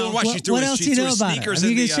want By to doing know? what? She threw What his- else she do you threw know his about her? sneakers I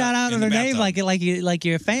mean, in you the, can shout out in her the name bathtub. like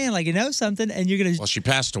you're a fan, like you know something, and you're gonna. Well, she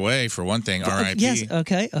passed away for one thing. R.I.P. Yes.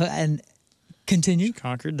 Okay. And continue.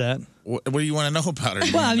 Conquered that. What do you want to know about her?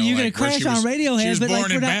 You Well, I wanna mean, know, you're like, gonna where she crash on was- Radiohead, She was but, like,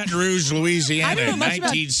 born in we're not- Baton Rouge, Louisiana, in much about-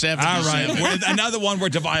 1970. All right. Another one we're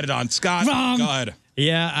divided on. Scott, Wrong. go ahead.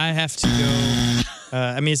 Yeah, I have to go.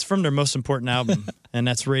 I mean, it's from their most important album, and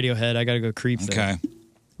that's Radiohead. I got to go Creep. Though. Okay.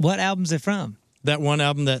 What album's it from? That one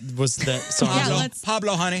album that was that song. Yeah, was on. let's.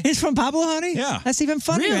 Pablo, honey. It's from Pablo Honey. Yeah. That's even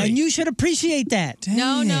funnier, Really? and you should appreciate that.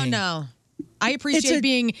 No. I appreciate It's a-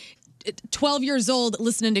 being 12 years old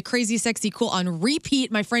listening to Crazy, Sexy, Cool on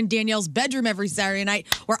repeat. My friend Danielle's bedroom every Saturday night,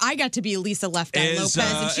 where I got to be Lisa Left Eye Lopez,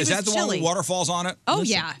 and she Is was that the chilly. one with waterfalls on it? Oh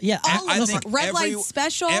yeah, Yeah. All I of think them. Red Light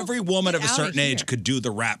Special. Every woman of a Get outta certain age here. could do the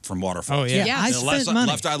rap from Waterfalls. Oh, yeah. Yeah. I The spent money.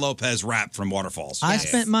 Left Eye Lopez rap from Waterfalls. I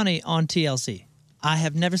spent money on TLC. I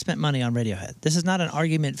have never spent money on Radiohead. This is not an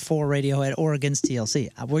argument for Radiohead or against TLC.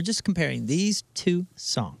 We're just comparing these two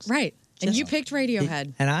songs. Right. And you picked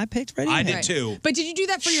Radiohead. And I picked Radiohead. I did Right. too. But did you do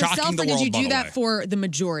that for Shocking yourself, the or did you world, by do the that way. for the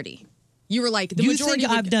majority? You were like, the you majority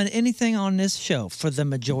think would- I've done anything on this show for the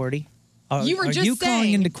majority? Or, You were are just you calling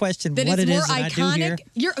saying into question that what it's it more is that I do here? iconic.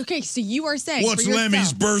 You're okay. So you are saying What's for yourself,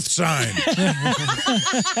 Lemmy's birth sign?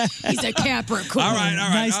 He's a Capricorn. All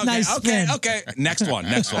right. Nice spin. Okay. Next one.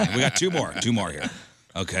 We got two more here.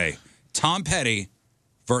 Okay. Tom Petty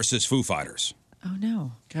versus Foo Fighters. Oh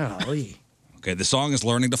no. Golly. Okay. The song is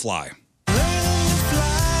 "Learning to Fly."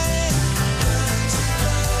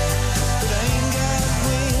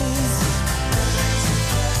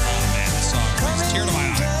 Oh, man, this song brings a tear to my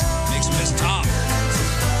eye. Makes me miss Tom.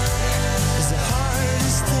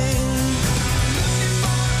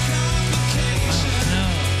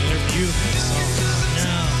 They're beautiful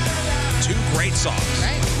songs. Two great songs.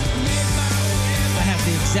 Right. I have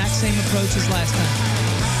the exact same approach as last time.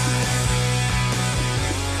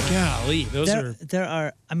 Golly, those are. There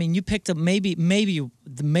are. I mean, you picked up maybe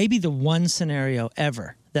the one scenario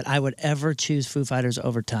ever that I would ever choose Foo Fighters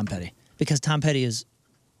over Tom Petty, because Tom Petty is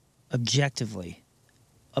objectively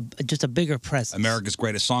just a bigger presence. America's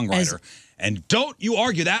greatest songwriter. And don't you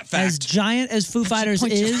argue that fact. As giant as Foo Fighters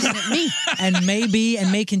point your is, gun at me. and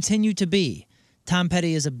may continue to be, Tom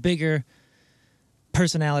Petty is a bigger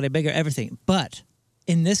personality, bigger everything. But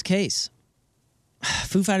in this case,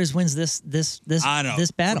 Foo Fighters wins this I don't know.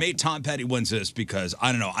 this battle. For me, Tom Petty wins this because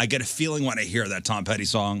I don't know. I get a feeling when I hear that Tom Petty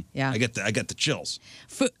song. Yeah. I get the chills.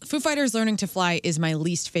 Foo Fighters "Learning to Fly" is my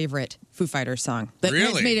least favorite Foo Fighters song. That has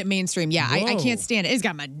Really? made it mainstream. Yeah, I Whoa. can't stand it. It's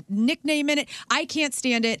got my nickname in it. I can't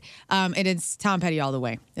stand it. And it's Tom Petty all the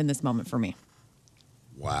way in this moment for me.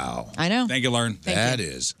 Wow. I know. Thank you, Lauren. That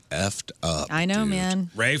is effed up. I know,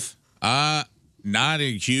 man. Rafe? Not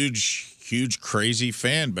a huge crazy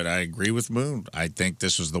fan, but I agree with Moon. I think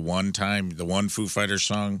this was the one Foo Fighters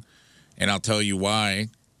song, and I'll tell you why.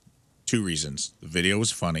 2 reasons. The video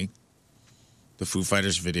was funny. The Foo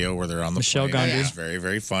Fighters video where they're on the Michelle plane Gondry. is very,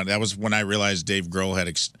 very fun. That was when I realized Dave Grohl had.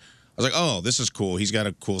 I was like, oh, this is cool. He's got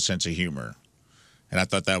a cool sense of humor. And I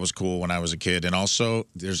thought that was cool when I was a kid. And also,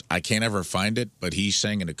 I can't ever find it, but he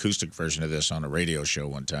sang an acoustic version of this on a radio show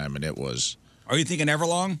one time, and it was. Are you thinking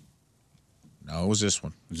Everlong? No, it was this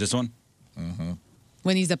one. Was this one? Mm-hmm.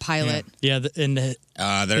 When he's a pilot. Yeah, and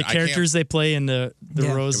the characters they play in the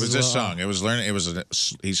Rose. It was as this well. song. It was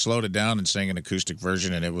he slowed it down and sang an acoustic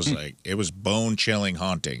version, and it was like it was bone chilling,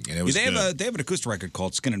 haunting, and it was. they good. have an acoustic record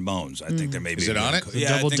called Skin and Bones. I think there may be. Is it on it?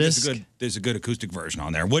 Yeah, Double I think disc? there's a good acoustic version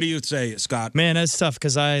on there. What do you say, Scott? Man, that's tough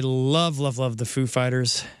because I love the Foo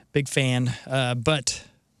Fighters. Big fan. But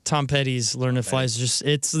Tom Petty's "Learn to Fly" is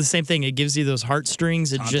it's the same thing. It gives you those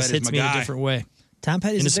heartstrings. It Tom just Petty's hits my me in guy. a different way. Tom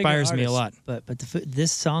Petty's It a bigger inspires me a artist, lot. But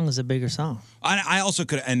this song is a bigger song. I also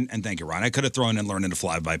could, and thank you, Ron. I could have thrown in "Learning to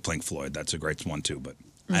Fly" by Pink Floyd. That's a great one too, but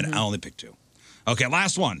I only picked 2. Okay,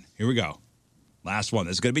 last one. Here we go. Last one.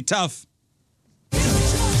 This is going to be tough.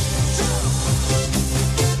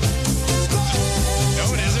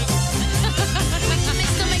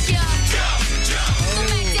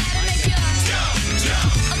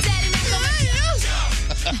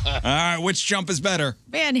 All right, which jump is better?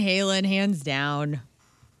 Van Halen, hands down.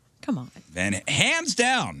 Come on. Hands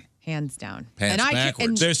down. Hands down. Pants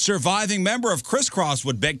and the surviving member of Crisscross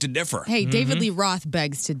would beg to differ. Hey, David Lee Roth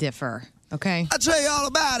begs to differ. Okay. I'll tell you all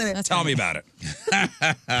about it. Tell me about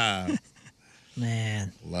it.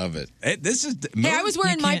 Man. Love it. This is. Hey, I was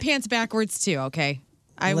wearing You my can't- pants backwards too. Okay.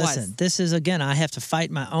 I Listen, was. this is again. I have to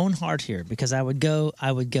fight my own heart here because I would go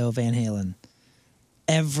Van Halen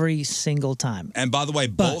every single time. And by the way,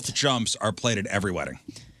 both jumps are played at every wedding.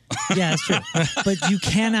 Yeah, that's true. But you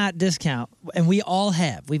cannot discount, and we all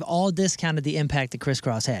have. We've all discounted the impact that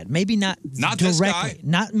Crisscross had. Maybe not this directly,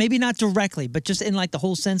 guy. maybe not directly, but just in like the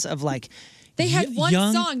whole sense of like. They had one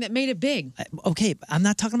young, song that made it big. Okay, I'm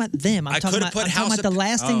not talking about them. I'm talking about the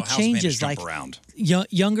lasting changes, like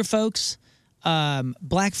younger folks,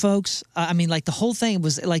 black folks. I mean, like the whole thing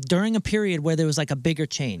was like during a period where there was like a bigger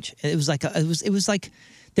change. It was like it was like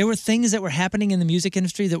there were things that were happening in the music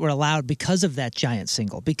industry that were allowed because of that giant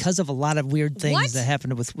single, because of a lot of weird things What? that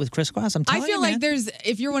happened with Crisscross. I'm telling I feel you, like man. there's,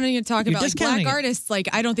 if you're wanting to talk You're about like black discounting it. artists, like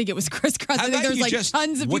I don't think it was Crisscross. I think there was like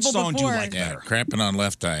tons of which people song before. do you like yeah, crapping on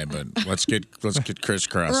Left Eye, but let's get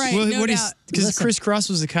Crisscross. Right, Well, no what doubt. because Crisscross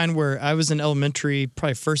was the kind where I was in elementary,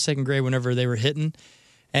 probably first, second grade, whenever they were hitting,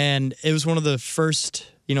 and it was one of the first,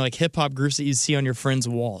 like hip hop groups that you'd see on your friends'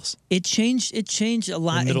 walls. It changed a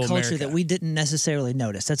lot in Middle culture America. that we didn't necessarily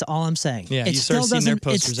notice. That's all I'm saying. Yeah, it you still started seeing their doesn't.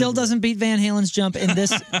 It posters still doesn't beat Van Halen's jump in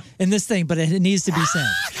this in this thing, but it needs to be said.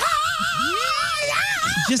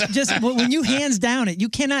 Just when you hands down it, you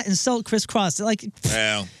cannot insult Crisscross. Like,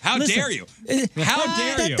 well, how listen, dare you? How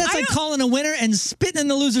dare you? That's like calling a winner and spitting in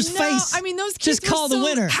the loser's face. I mean, those kids just call were the so-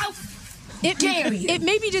 winner. It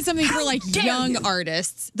maybe did something for like young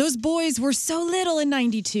artists. Those boys were so little in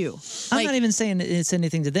 '92. I'm not even saying it's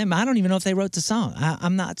anything to them. I don't even know if they wrote the song.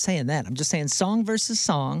 I'm not saying that. I'm just saying song versus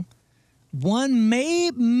song. One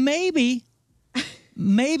maybe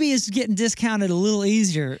is getting discounted a little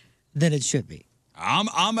easier than it should be. I'm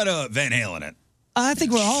gonna Van Halen it. I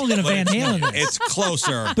think we're all going to Van Halen it. It's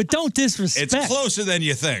closer. But don't disrespect. It's closer than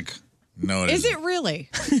you think. No, it Is isn't. it really?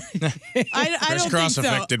 I don't think Crisscross so.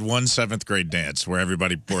 affected one 7th grade dance where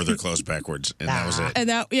everybody wore their clothes backwards, and that was it. And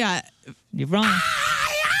that, yeah. You're wrong.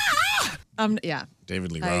 Yeah.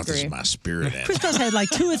 David Lee I Roth is agree. my spirit animal. Crisscross had like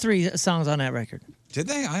 2 or 3 songs on that record. Did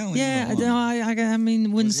they? I only Yeah, know one. I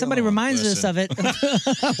mean, when somebody reminds us of it,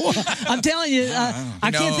 I'm telling you,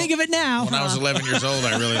 I can't think of it now. When I was 11 years old,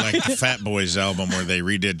 I really liked the Fat Boys album where they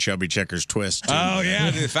redid Chubby Checker's Twist. too. Oh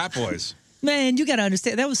yeah, the Fat Boys. Man, you got to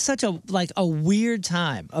understand that was such a weird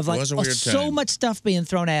time of like was a weird so time. much stuff being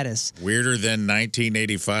thrown at us. Weirder than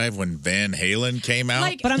 1985 when Van Halen came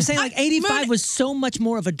out. But I'm saying like 85 was so much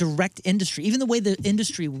more of a direct industry. Even the way the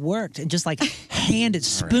industry worked and just like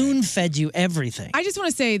spoon fed you everything. I just want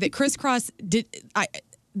to say that Crisscross did.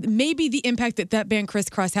 maybe the impact that band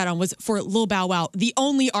Crisscross had on was for Lil Bow Wow. The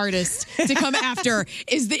only artist to come after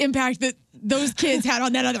is the impact that those kids had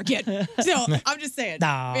on that other kid. So I'm just saying,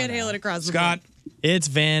 Van Halen across the board. It's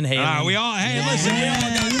Van Halen. We all, listen, we all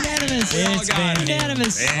got unanimous. It's Van Halen.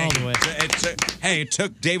 Unanimous. All the way. It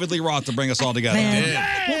took David Lee Roth to bring us all together.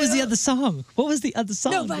 Man, what was the other song?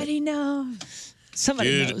 Nobody knows.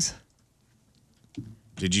 Somebody knows.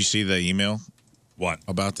 Did you see the email? What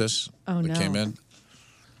about this? Oh, that no. came in.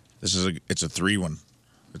 It's a 3-1.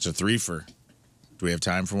 It's a 3-fer. Do we have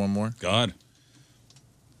time for one more? God.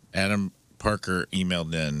 Adam Parker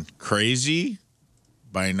emailed in Crazy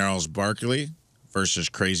by Gnarls Barkley versus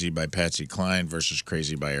Crazy by Patsy Cline versus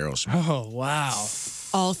Crazy by Aerosmith. Oh, wow.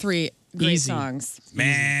 All three great Easy. songs.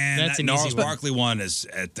 Man, That's that an Gnarls easy one. Barkley one is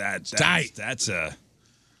that's a.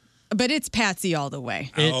 But it's Patsy all the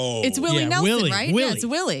way. Oh. It's Willie Yeah, Nelson, Willie, right? Willie. Yeah, it's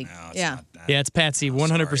Willie. Yeah. Yeah, it's Patsy,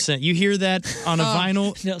 100%. You hear that on a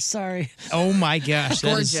vinyl? No, sorry. Oh my gosh,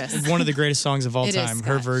 that is Gorgeous. one of the greatest songs of all It is, time.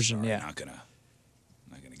 Her Scott. version, yeah. Not gonna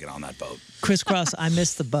get on that boat. Crisscross, I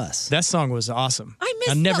missed the bus. That song was awesome. I missed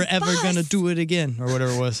I'm never the ever bus. gonna do it again, or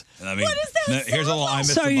whatever it was. I mean, what is that? Here's a little. I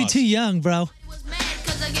missed Sorry, the you're bus. too young, bro.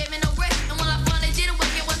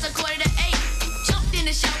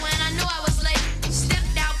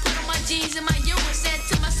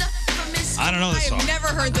 I don't know this song. I've never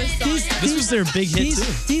heard this song. This was their big hit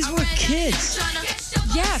too. These were kids.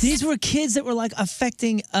 Yes. These were kids that were like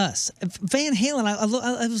affecting us. Van Halen,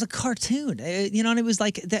 it was a cartoon, you know, and it was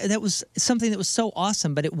like that was something that was so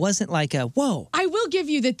awesome, but it wasn't like a whoa. I will give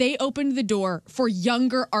you that they opened the door for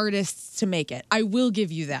younger artists to make it. I will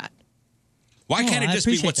give you that. Why can't it I just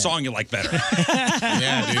be appreciate what that. song you like better?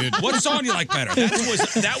 Yeah, dude. What song you like better? That was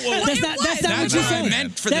That's not what you what I said.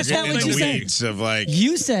 meant for That's this not what to you be. said. Weeds of like.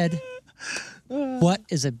 You said, what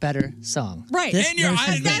is a better song? Right. This And I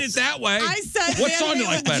version- didn't mean it that way. I said What Van song you Halen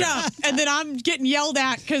like better? Jump, and then I'm getting yelled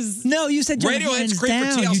at because No, you said jump Radiohead's hands Creep or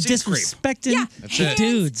down. You TLC's Creep. disrespecting That's it.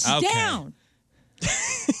 dudes. Okay. down.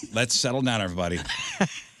 Let's settle down, everybody.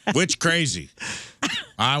 Which Crazy?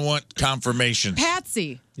 I want confirmations.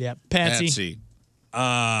 Patsy. Yeah, Patsy.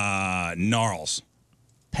 Gnarls.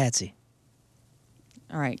 Patsy.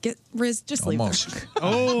 All right, get Riz. Just leave Almost. her.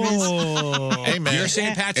 Oh, Hey man, You're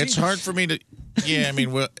saying Patsy? It's hard for me to. Yeah, I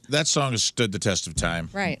mean, that song has stood the test of time.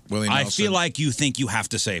 Right. Willie I Nelson. feel like you think you have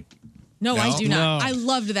to say. No, I No? do not. No. I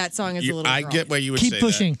loved that song as a little girl. I get why you would Keep say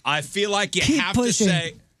pushing. I feel like you Keep have pushing. to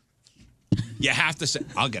say. You have to say.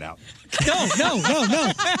 I'll get out.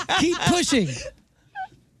 No. Keep pushing.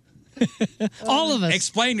 All of us.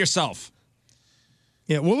 Explain yourself.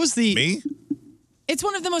 yeah. What was the Me? It's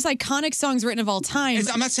one of the most iconic songs written of all time.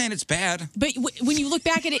 I'm not saying it's bad. But when you look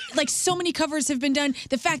back at it, like so many covers have been done.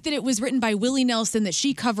 The fact that it was written by Willie Nelson, that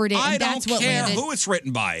she covered it, I and that's don't what care landed. who it's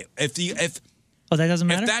written by. If Oh, that doesn't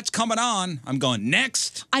matter? that's coming on, I'm going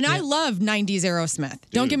next. And I love 90s Aerosmith.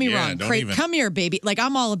 Don't get me yeah, wrong. don't even. Come here, baby. Like,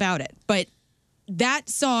 I'm all about it. But that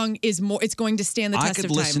song is more, it's going to stand the I test could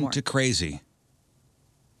of time listen more. to Crazy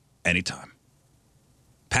anytime.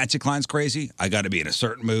 Patsy Cline's Crazy. I got to be in a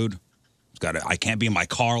certain mood. I can't be in my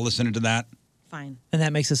car listening to that. Fine. And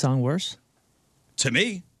that makes the song worse? To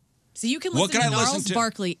me, So you can What listen can to I listen Gnarls to?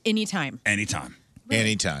 Barkley anytime. anytime.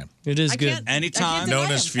 Anytime. It is I good. can't- Anytime. deny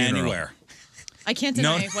Nona's him. funeral. Anywhere. I can't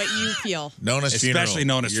No- deny what you feel. Nona's funeral. Especially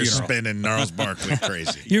Nona's You're funeral. spinning Gnarls Barkley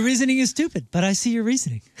crazy. Your reasoning is stupid, but I see your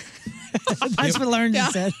reasoning. That's what Lauren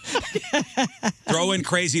just said. Throw in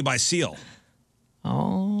Crazy by Seal.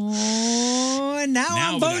 Oh, and now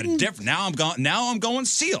I'm we got a voting. Now I'm going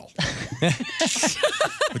Seal.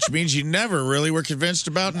 Which means you never really were convinced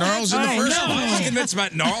about Gnarls in the first No, I place. was convinced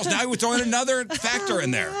about Gnarls. Now we're throwing another factor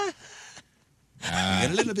in there. A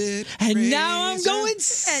little bit. And now I'm crazy. going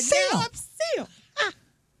Seal.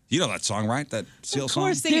 You know that song, right? That Seal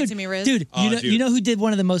song. Sing it to me, Riz. Dude, Oh, you know who did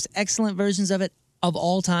one of the most excellent versions of it of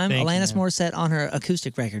all time? Thank you, Alanis man. Morissette on her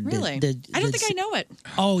acoustic record. Really? I don't think I know it.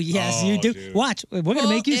 Oh, yes, you do. Watch. We're going to Pull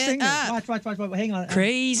make you it sing this. up. Watch. Hang on.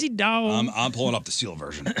 Crazy dog. I'm pulling up the Seal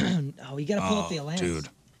version. Oh, you got to pull up the Alanis. Dude.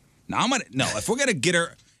 Now if we're gonna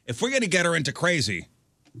get her into Crazy,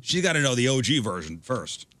 she's got to know the OG version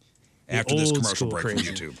first. After this old commercial school break Crazy.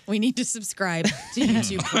 from YouTube. We need to subscribe to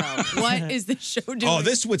YouTube Pro. What is the show doing? Oh,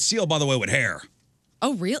 this would Seal, by the way, with hair.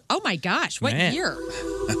 Oh, real? Oh, my gosh. What Man. year?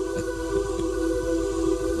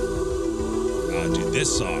 Oh, dude,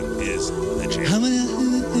 this song is the jam.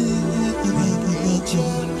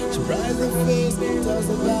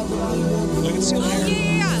 Look at Seal hair.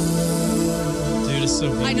 Yeah. Dude, it's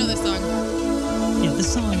so good. I know this song. Yeah, the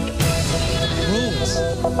song rules.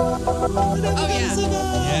 Oh, yeah.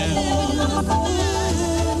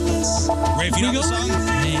 Ray, if you know the song?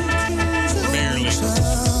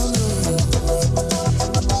 Barely.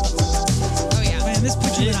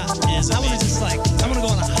 Put you in I want to just like, I want to go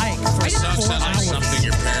on a hike for This song 4 sounds like hours. something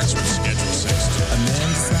your parents would schedule sex to.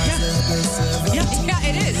 Yeah,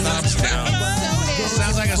 it is. Thumbs down.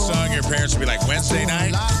 Sounds like a song your parents would be like, Wednesday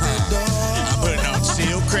night, I'm putting on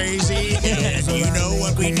Seal Crazy, and you know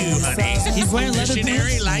what we do, honey. He's wearing leather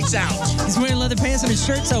Missionary pants. lights out. He's wearing leather pants and his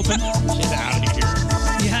shirt's open. Get out of here.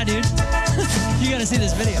 Yeah, dude. You got to see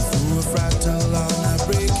this video.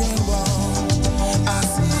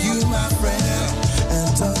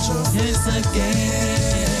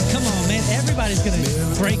 Come on, man. Everybody's going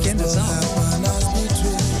to break into something.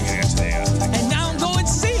 And now I'm going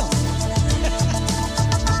Seal.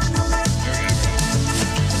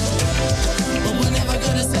 But we're never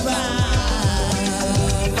gonna survive.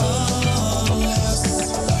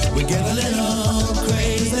 We get a little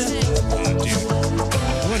crazy.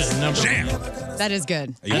 What a number. Jam. That is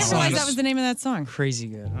good. I you didn't realize honest? that was the name of that song. Crazy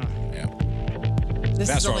good. Huh? This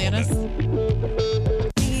Fast is forward a Alanis.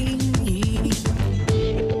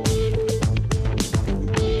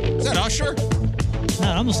 Is that Usher? No,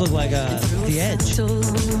 it almost looked like The Edge.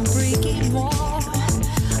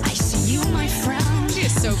 She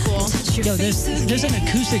is so cool. Yo, there's an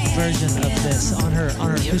acoustic version of this on her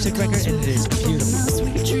acoustic record, and it is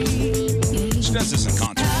beautiful. She does this in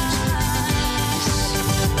concert.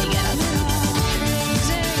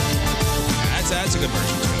 That's a good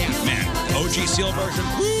version. Yeah. Man, the OG Seal version.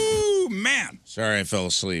 Woo, man. Sorry, I fell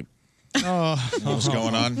asleep. Oh, What was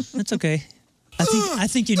going on? That's okay. I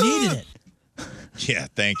think you needed it. Yeah,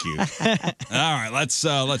 thank you. All right, let's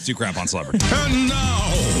do crap on celebrity. And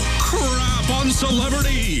now, crap on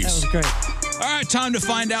celebrities. That was great. All right, time to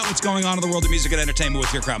find out what's going on in the world of music and entertainment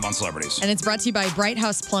with your crap on celebrities. And it's brought to you by Bright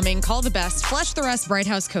House Plumbing. Call the best. Flush the rest.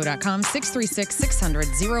 BrightHouseCo.com.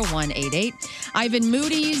 636-600-0188. Ivan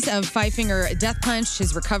Moody's of Five Finger Death Punch.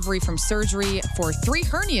 His recovery from surgery for 3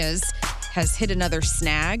 hernias has hit another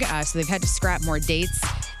snag. So they've had to scrap more dates.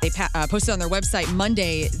 They posted on their website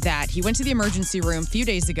Monday that he went to the emergency room a few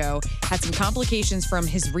days ago, had some complications from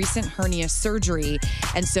his recent hernia surgery.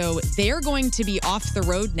 And so they're going to be off the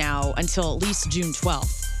road now until at least June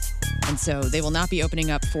 12th. And so they will not be opening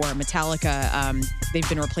up for Metallica. They've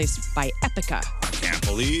been replaced by Epica. Can't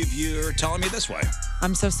believe you're telling me this way.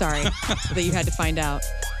 I'm so sorry that you had to find out.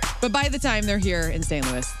 But by the time they're here in St.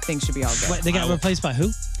 Louis, things should be all good. Wait, they got replaced by who?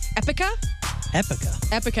 Epica? Epica.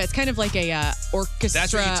 Epica. It's kind of like a orchestra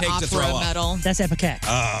That's what you take to throw opera up. metal. That's Epicac.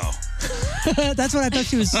 Oh. That's what I thought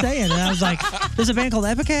she was saying. And I was like, there's a band called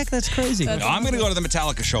Epicac? That's crazy. No, I'm going to go to the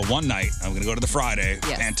Metallica show one night. I'm going to go to the Friday.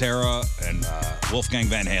 Yes. Pantera and Wolfgang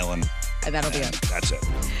Van Halen. And that'll be it. That's it.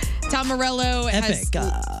 Tom Morello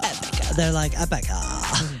Epica. They're like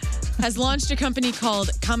Epica. has launched a company called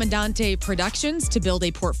Commandante Productions to build a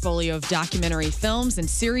portfolio of documentary films and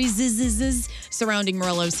series surrounding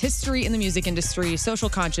Morello's history in the music industry, social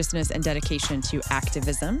consciousness, and dedication to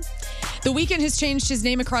activism. The Weeknd has changed his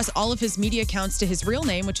name across all of his media accounts to his real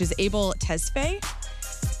name, which is Abel Tesfaye.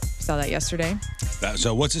 Saw that yesterday.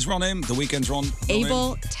 So what's his real name? The Weeknd's real name?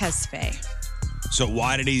 Abel Tesfaye. So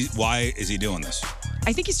why is he doing this?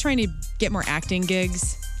 I think he's trying to get more acting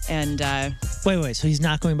gigs. And wait. So he's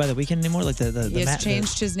not going by The Weeknd anymore? Like the he has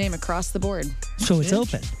changed his name across the board. So it's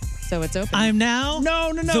open. So it's open. I'm now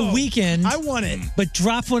No. The Weeknd. I want it. But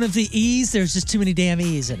drop one of the E's. There's just too many damn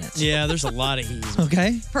E's in it. Yeah, there's a lot of E's.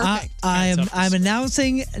 Okay. Perfect. I'm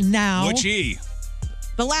announcing now. Which E?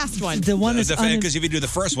 The last one. The one that's Because if you do the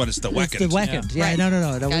first one, it's the Weeknd. The Weeknd. Yeah. Right. No.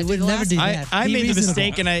 Gotta We do would the never last do one. that. I Be made the reasonable.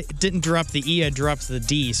 mistake and I didn't drop the E, I dropped the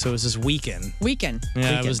D, so it was just Weeknd. Weeknd.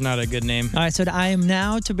 Yeah, Weeknd. it was not a good name. All right. So I am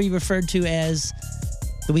now to be referred to as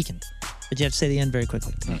The Weeknd. But you have to say the end very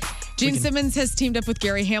quickly. Gene Simmons has teamed up with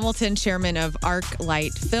Gary Hamilton, chairman of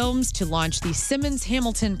ArcLight Films, to launch the Simmons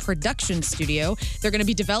Hamilton Production Studio. They're going to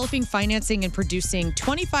be developing, financing, and producing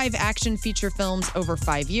 25 action feature films over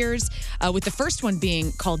 5 years, with the first one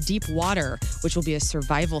being called Deep Water, which will be a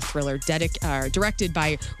survival thriller directed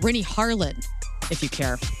by Rennie Harlan, if you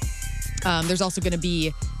care. There's also going to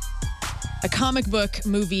be a comic book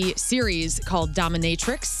movie series called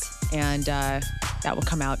Dominatrix, and that will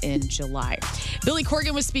come out in July. Billy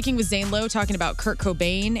Corgan was speaking with Zane Lowe talking about Kurt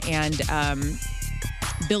Cobain, and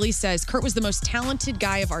Billy says Kurt was the most talented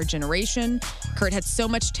guy of our generation. Kurt had so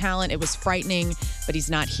much talent, it was frightening, but he's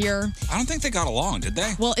not here. I don't think they got along, did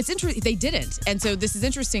they? Well, it's interesting. They didn't. And so this is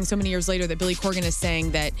interesting so many years later that Billy Corgan is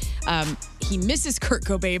saying that he misses Kurt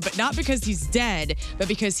Cobain, but not because he's dead, but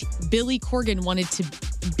because Billy Corgan wanted to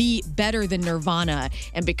be better than Nirvana.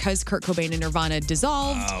 And because Kurt Cobain and Nirvana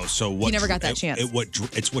dissolved, he never got that chance.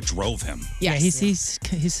 It's what drove him. Yeah, he's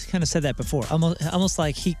kind of said that before. Almost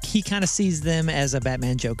like he kind of sees them as a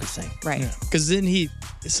Batman Joker thing. Right. Because then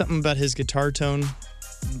something about his guitar tone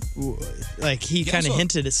like he kind of also-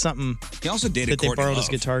 hinted at something. He also dated that they Courtney borrowed Love.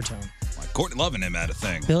 his guitar tone. Like Courtney Love and him had a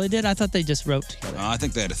thing. Billy did? I thought they just wrote together. I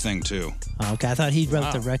think they had a thing too. Oh, okay, I thought he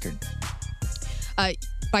wrote the record.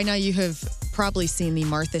 By now, you have probably seen the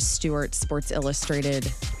Martha Stewart Sports Illustrated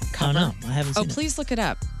cover. Oh, no, I haven't seen it. Please look it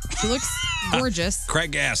up. She looks gorgeous.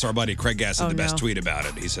 Craig Gass, our buddy Craig Gass, had Oh, the best no. tweet about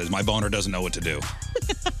it. He says, "My boner doesn't know what to do.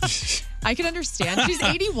 I can understand. She's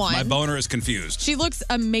 81. My boner is confused." She looks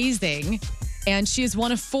amazing. And she is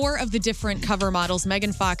one of 4 of the different cover models.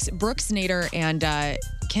 Megan Fox, Brooks Nader, and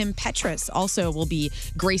Kim Petras also will be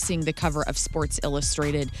gracing the cover of Sports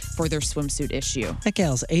Illustrated for their swimsuit issue. That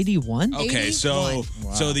gal's 81. Okay, so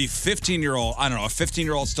the 15-year-old, I don't know, a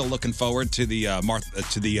 15-year-old still looking forward to the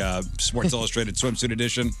Sports Illustrated swimsuit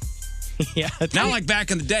edition. Yeah, not like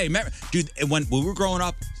back in the day, remember, dude. When we were growing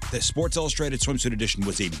up, the Sports Illustrated swimsuit edition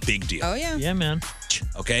was a big deal. Oh yeah, yeah, man.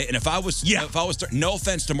 Okay, and if I was no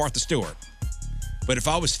offense to Martha Stewart, but if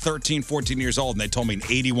I was 13, 14 years old and they told me an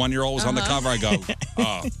 81-year-old was on the cover, I go,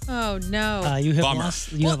 oh. Oh no. You have Bummer.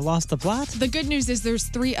 lost. You have lost the plot. The good news is there's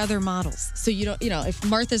 3 other models. So you don't, if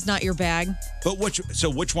Martha's not your bag, But which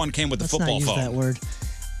one came with the Let's football not use phone? that word.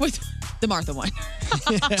 with the Martha one.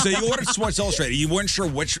 So you ordered Sports Illustrated. You weren't sure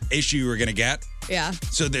which issue you were going to get. Yeah.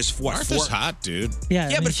 So there's what? Martha's hot, dude. Yeah, I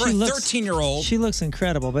mean, but for she a looks- 13-year-old, She looks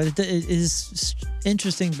incredible, but it is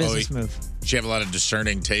interesting business move. Did you have a lot of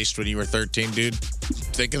discerning taste when you were 13, dude?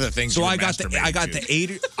 Think of the things. So you were I got the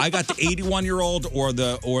masturbating to. 81-year-old or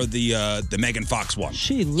the Megan Fox one.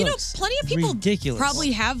 She looks Plenty of people ridiculous.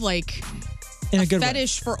 probably have like In a a good way.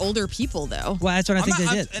 fetish for older people, though. Well, that's what I think they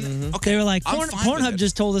did. They were like, I'm fine with Pornhub it.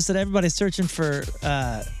 just told us that everybody's searching for,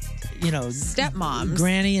 stepmoms,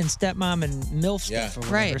 granny and stepmom and MILF stuff or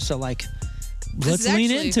whatever. Right. So, like, This let's is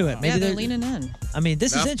lean actually- into it. Maybe yeah, they're they're leaning in. I mean,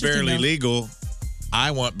 this is Enough interesting. barely though. legal.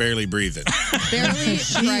 I want barely breathing. Barely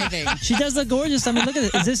driving. She does look gorgeous. I mean, look at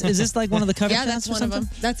it. Is this like one of the cover Yeah, shots that's or one of something?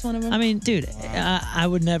 them. That's one of them. I mean, dude, I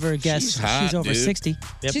would never guess She's hot, over dude. 60.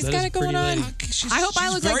 She's got it going on. I hope I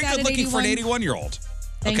look Very like that good at looking 81. for an 81-year-old.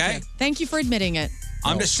 Thank Okay? you. Thank you for admitting it.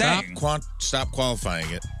 I'm just saying. Stop qualifying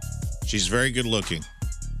it. She's very good looking.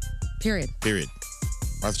 Period. Period.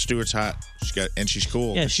 Martha Stewart's hot. She's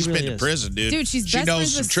cool. Yeah, she She's really been to is. prison, dude. Dude, she's she best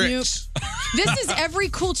knows friends some with tricks. This is every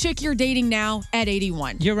cool chick you're dating now at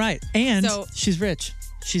 81. You're right. And So- she's rich.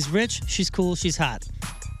 She's rich. She's cool. She's hot.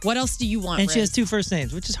 What else do you want, And she Riz? has 2 first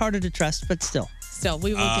names, which is harder to trust, but still. Still,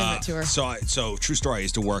 we will give it to her. So true story. I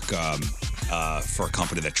used to work for a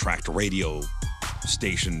company that tracked radio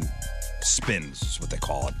station spins, is what they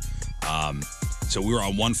call it. So we were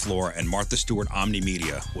on one floor, and Martha Stewart Omni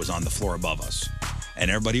Media was on the floor above us. And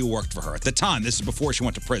everybody who worked for her at the time, this is before she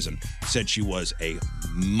went to prison, said she was a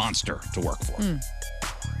monster to work for.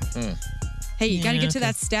 Hey, you got to Yeah, get to okay.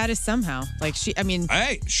 that status somehow. Like a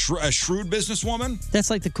Hey, a shrewd businesswoman. That's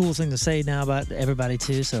like the cool thing to say now about everybody,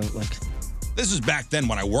 too. So, like, This is back then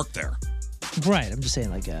when I worked there. right. I'm just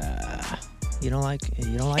saying, like, you don't like and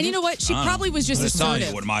it? you know what? She probably was just I'm telling you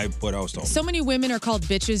assertive. what I was told. So many women are called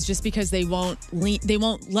bitches just because they won't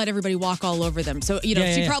let everybody walk all over them. So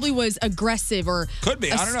she probably was aggressive or Could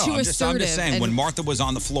be. I don't know. too I'm just assertive. saying, and- when Martha was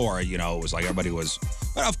on the floor, it was like everybody was.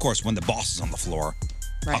 But of course, when the boss is on the floor,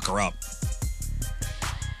 fuck her up.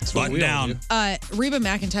 what Button we all down. Reba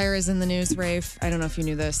McEntire is in the news, Rafe. I don't know if you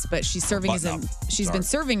knew this, but she's serving as button a up. she's Sorry. been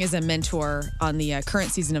serving as a mentor on the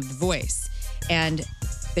current season of The Voice, and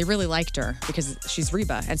they really liked her because she's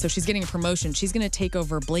Reba, and so she's getting a promotion. She's going to take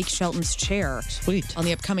over Blake Shelton's chair. Sweet. On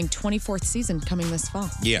the upcoming 24th season coming this fall.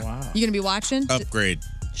 Yeah. You going to be watching? Upgrade.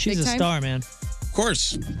 She's Big a time? star, man. Of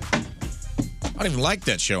course. I don't even like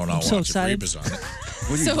that show, and I'll so watch excited. it. Reba's on it.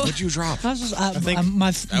 What'd you drop? I was just, think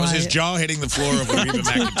That was his jaw hitting the floor of Reba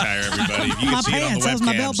McEntire, everybody. If you my can see it on the pants. That was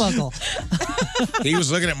my belt webcams. buckle. He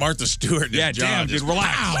was looking at Martha Stewart. And Yeah, his jaw damn, dude, just,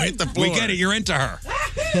 relax. pow, hit the floor. We get it. You're into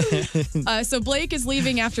her. So Blake is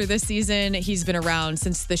leaving after this season. He's been around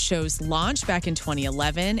since the show's launch back in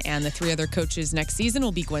 2011, and the 3 other coaches next season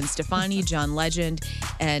will be Gwen Stefani, John Legend,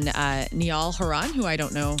 and Niall Horan, who I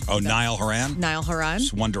don't know. Oh, Niall Horan? Niall Horan.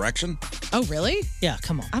 It's One Direction? Oh, really? Yeah,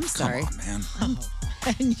 come on. I'm sorry. Come on, man.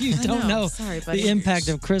 And you I don't know. know Sorry, buddy. the impact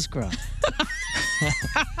of crisscross.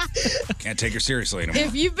 Can't take her seriously anymore.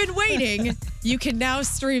 If you've been waiting, you can now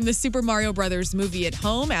stream the Super Mario Brothers movie at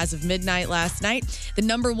home as of midnight last night. The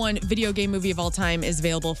 #1 video game movie of all time is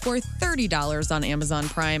available for $30 on Amazon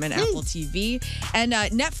Prime and Apple TV. And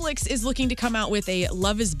Netflix is looking to come out with a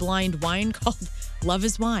Love is Blind wine called Love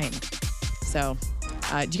is Wine. So,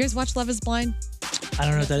 do you guys watch Love is Blind? I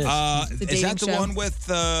don't know what that is. The Is that dating the show. one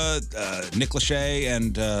with Nick Lachey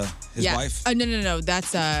and his wife? No.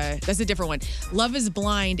 That's a different one. Love is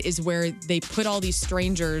Blind is where they put all these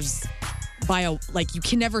strangers like you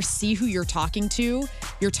can never see who you're talking to.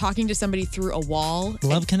 You're talking to somebody through a wall.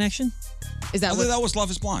 Love Connection? Is that I what? think that was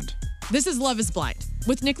Love is Blind. This is Love is Blind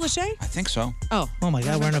with Nick Lachey? I think so. Oh. Oh my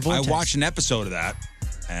God, we're in a I vortex. watched an episode of that,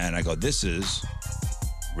 and I go, this is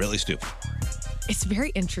really stupid. It's very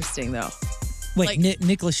interesting though. Wait, like-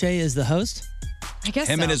 Nick Lachey is the host? I guess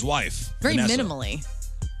Him so. and his wife. Very Vanessa. minimally.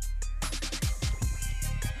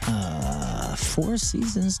 4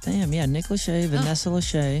 seasons. Damn, yeah. Nick Lachey, Vanessa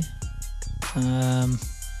Lachey.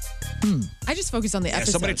 I just focus on the Yeah,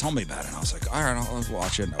 episode. somebody told me about it, and I was like, all right, I'll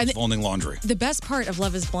watch it. And I was And folding laundry. The best part of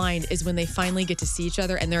Love is Blind is when they finally get to see each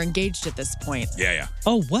other and they're engaged at this point. Yeah.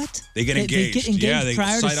 Oh, what? They get They engaged. get engaged Yeah, they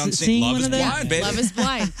prior to sight unseen. seeing Love one is of them? blind, baby. Love is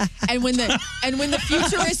Blind. And when the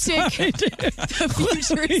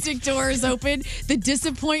futuristic doors open, the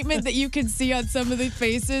disappointment that you can see on some of the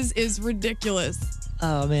faces is ridiculous.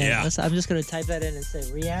 Oh, man. Yeah. I'm just going to type that in and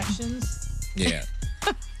say reactions. Yeah.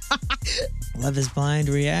 Love is Blind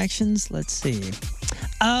reactions. Let's see.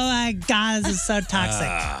 Oh, my God. This is so toxic.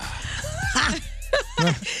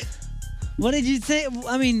 What did you think?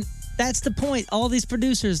 I mean, that's the point. All these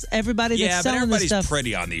producers, everybody Yeah, that's but selling this everybody's stuff.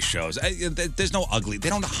 pretty on these shows. There's no ugly. They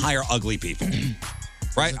don't hire ugly people.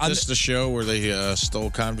 Right? Isn't this the show where they stole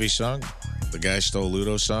Convy's song? The guy stole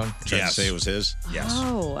Ludo's song? Trying Yes. to say it was his? Yes.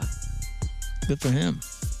 Oh. Good for him.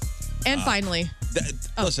 And finally.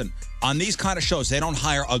 Listen, on these kind of shows, they don't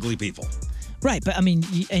hire ugly people. Right, but I mean,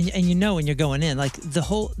 and you know when you're going in, like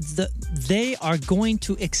they are going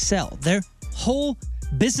to excel. Their whole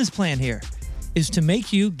business plan here is to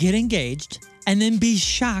make you get engaged and then be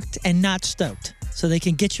shocked and not stoked, so they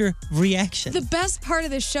can get your reaction. The best part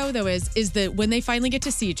of this show, though, is that when they finally get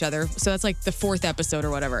to see each other, so that's like the 4th episode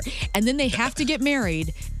or whatever, and then they have to get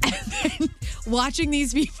married, and then watching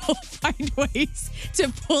these people find ways to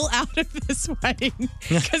pull out of this wedding.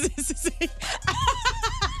 Because this is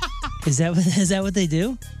Is that what they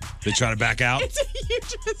do? They try to back out. it's a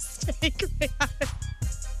huge mistake, man.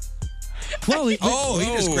 Whoa! He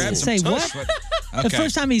just grabbed some Say tush, what? but- The Okay.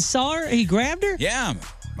 first time he saw her, he grabbed her. Yeah,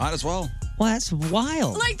 might as well. Well, that's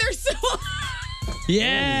wild. Like, they're so,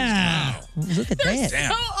 Yeah. Look at that.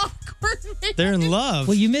 Damn. so awkward, man. They're in love.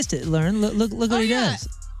 Well, you missed it, Lauren. Look what Oh, he yeah. does.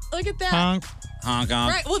 Look at that. Honk. Honk,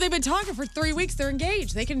 honk. Right. Well, they've been talking for 3 weeks. They're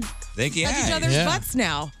engaged. They can touch each other's Yeah. butts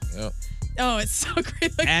now. Yep. Oh, it's so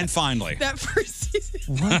great. Like And finally. that first season.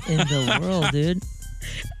 What in the world, dude?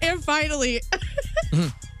 And finally,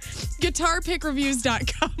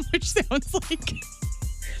 guitarpickreviews.com, which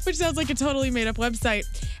sounds like a totally made up website,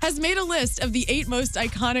 has made a list of the 8 most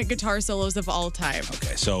iconic guitar solos of all time.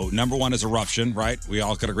 Okay, so number 1 is Eruption, right? We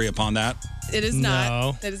all could agree upon that. It is No.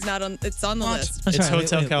 not. It is not on. It's on the list. I'm It's sorry,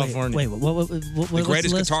 Hotel California. Wait, what The what's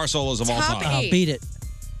greatest list? guitar solos of all Top time. 8. Beat it.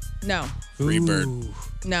 No, Freebird.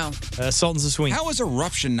 no, Sultans of Swing. How is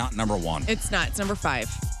Eruption not number 1? it's not. It's number 5.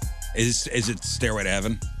 Is it Stairway to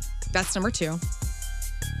Heaven? That's number 2.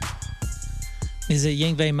 Is it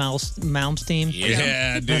Yngwie Malmsteen?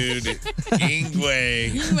 Yeah, dude.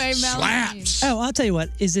 Yngwie. Yngwie slaps. Oh, I'll tell you what.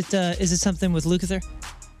 Is it something with Lukather?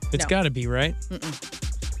 It's No. got to be, right?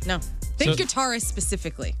 No, think So- guitarist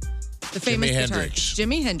specifically. The famous Jimi guitarist, Hendrix.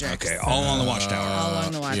 Jimi Hendrix. Okay, all on the Watchtower. All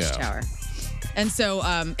along the Watchtower. And so,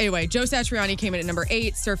 anyway, Joe Satriani came in at number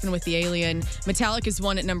 8, Surfing with the Alien. Metallica's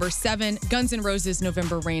one at number 7. Guns N' Roses,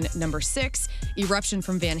 November Rain, number 6. Eruption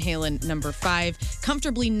from Van Halen, number 5.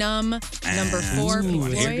 Comfortably Numb, number 4. Pink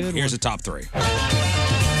Floyd. Here's the top 3.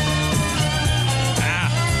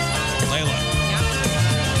 Layla.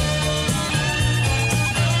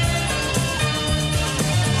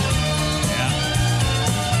 Yeah.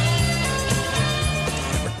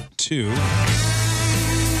 Number 2.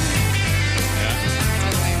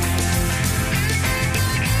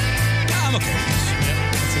 I'm okay with this.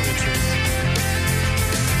 That's a good choice.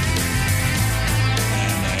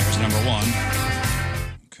 And there's number 1.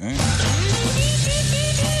 Okay.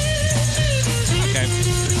 Okay.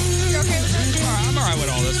 You're okay with that? All right, I'm all right with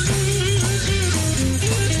all this.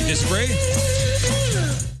 You disagree?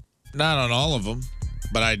 Not on all of them,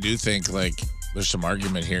 but I do think, like, there's some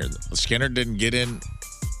argument here. Skinner didn't get in.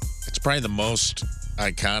 It's probably the most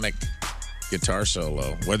iconic guitar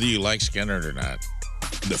solo, whether you like Skinner or not.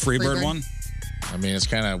 The Freebird one? I mean, it's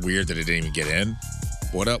kind of weird that it didn't even get in.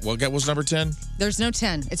 What was number 10? There's no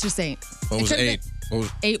 10. It's just 8. What It was could've 8? What was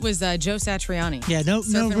 8 was Joe Satriani. Yeah, no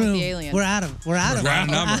Surfing with room. the Alien. We're out of Round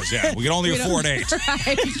numbers, yeah. We can only afford 8.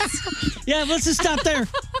 Right. Yeah, let's just stop there.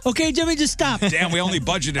 Okay, Jimmy, just stop. Damn, we only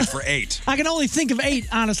budgeted for 8. I can only think of 8,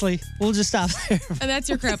 honestly. We'll just stop there. And that's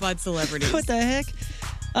your crap on celebrities. What the heck?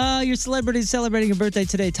 Your celebrity celebrating a birthday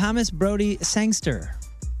today. Thomas Brody Sangster.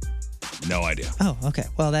 No idea. Oh, okay.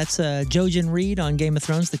 Well, that's Jojen Reed on Game of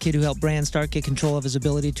Thrones, the kid who helped Bran Stark get control of his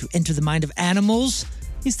ability to enter the mind of animals.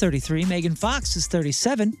 He's 33. Megan Fox is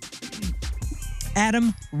 37.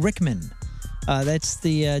 Adam Rickman. That's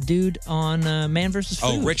the dude on Man vs. Food.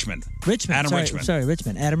 Oh, Richmond. Richmond. Adam sorry, Richmond. Sorry,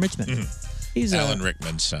 Richmond. Adam Richmond. He's Alan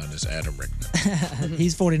Rickman's son is Adam Rickman.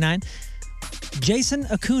 He's 49. Jason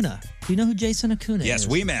Acuna. Do you know who Jason Acuna Yes, is?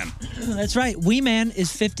 Wee Man. That's right. Wee Man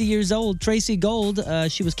is 50 years old. Tracy Gold,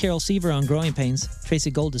 she was Carol Seaver on Growing Pains.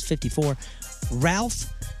 Tracy Gold is 54. Ralph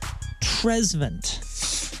Tresvant.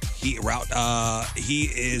 He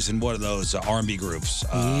is in one of those R&B groups.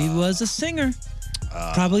 He was a singer.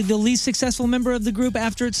 Probably the least successful member of the group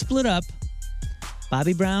after it split up.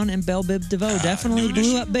 Bobby Brown and Belle Biv DeVoe definitely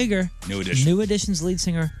blew up bigger. New Edition. New Edition's lead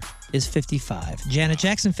singer is 55. Janet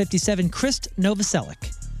Jackson, 57. Krist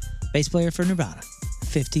Novoselic, bass player for Nirvana,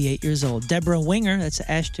 58 years old. Deborah Winger, that's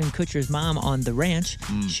Ashton Kutcher's mom on The Ranch.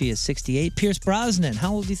 She is 68. Pierce Brosnan.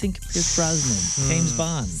 How old do you think Pierce Brosnan? James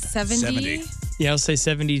Bond. 70? Yeah, I'll say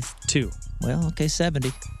 72. Well, okay,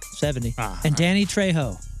 70. 70. And Danny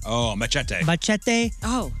Trejo. Oh, Machete. Machete.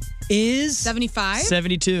 Oh. Is 75?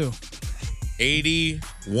 72.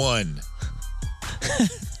 81.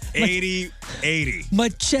 80.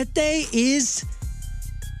 Machete is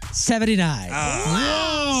 79.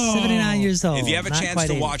 79 years old. If you have a Not chance quite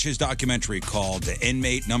to 80. watch his documentary called The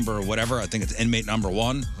Inmate Number whatever, I think it's Inmate Number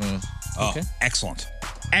 1. Oh, Okay. excellent.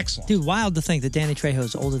 Excellent. Dude, wild to think that Danny Trejo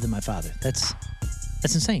is older than my father. That's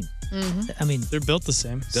insane. I mean, they're built the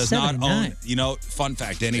same. Does not 79. own, fun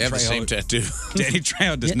fact, Danny They have the Trejo. same tattoo. Danny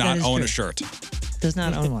Trejo does Yeah, not that is own true. a shirt. Does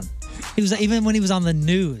not own one. He was even when he was on the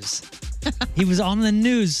news. He was on the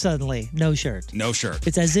news suddenly, no shirt. No shirt.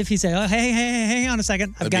 It's as if he said, "Oh, hey, hang on a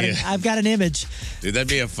second. I've got an image." Dude, that'd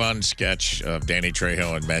be a fun sketch of Danny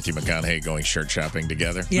Trejo and Matthew McConaughey going shirt shopping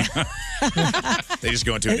together. Yeah. They just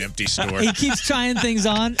go into an empty store. He keeps trying things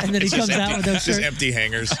on, and then he It's comes just out with empty- no just shirt. empty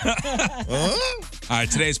hangers. All right,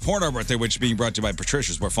 today's porno birthday, which is being brought to you by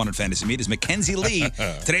Patricia's, where fun and fantasy meet, is Mackenzie Lee.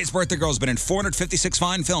 Today's birthday girl has been in 456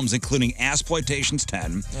 fine films, including Asploitations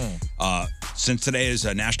 10. Since today is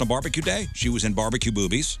National Barbecue Day, she was in Barbecue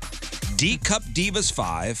Boobies, D-Cup Divas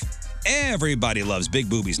 5, Everybody Loves Big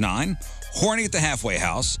Boobies 9, Horny at the Halfway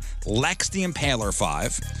House, Lex the Impaler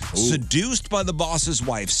 5, Seduced by the Boss's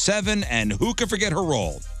Wife 7, and who can forget her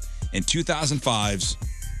role in 2005's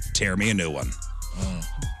Tear Me a New One.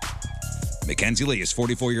 Mackenzie Lee is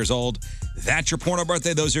 44 years old. That's your porno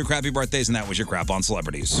birthday. Those are your crappy birthdays, and that was your crap on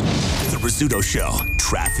celebrities. The Rizzuto Show,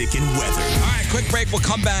 traffic and weather. All right, quick break. We'll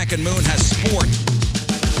come back, and Moon has sport.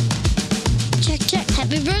 Check.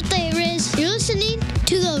 Happy birthday, Riz. You're listening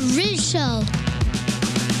to The Riz Show.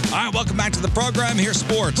 All right, welcome back to the program. Here's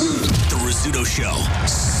sports. The Rizzuto Show,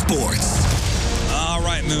 sports. All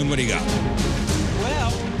right, Moon, what do you got?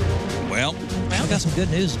 Well, I got some good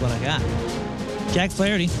news. Is what I got. Jack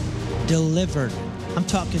Flaherty delivered. I'm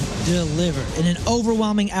talking delivered in an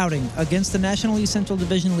overwhelming outing against the National East Central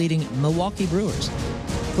Division leading Milwaukee Brewers.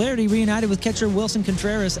 Flaherty reunited with catcher Wilson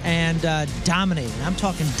Contreras and dominated. I'm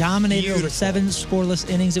talking dominated over 7 scoreless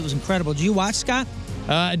innings. It was incredible. Did you watch, Scott?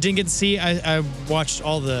 I didn't get to see. I watched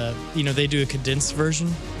all the, they do a condensed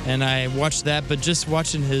version, and I watched that. But just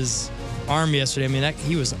watching his arm yesterday, I mean,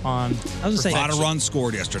 he was on. I was a lot of runs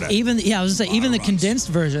scored yesterday. Even the condensed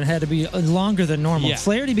version had to be longer than normal. Yeah.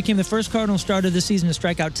 Flaherty became the first Cardinal starter this season to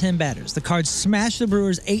strike out 10 batters. The Cards smashed the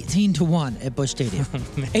Brewers 18-1 at Busch Stadium.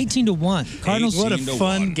 18-1. Cardinals. What a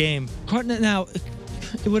fun game. Now,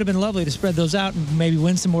 it would have been lovely to spread those out and maybe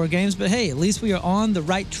win some more games, but hey, at least we are on the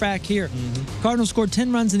right track here. Cardinals scored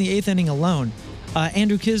 10 runs in the 8th inning alone.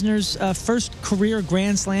 Andrew Kisner's first career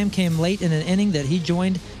grand slam came late in an inning that he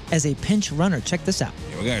joined as a pinch runner. Check this out.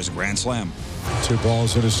 Here we go. Here's a grand slam. 2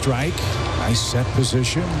 balls and a strike. Nice set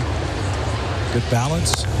position. Good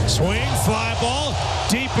balance. Swing, fly ball,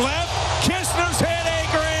 deep left. Kisner's hit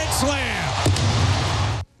a grand slam.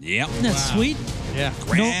 Yep. Isn't that sweet? Yeah.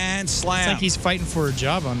 Grand slam. It's like he's fighting for a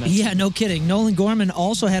job on that. Yeah, no kidding. Nolan Gorman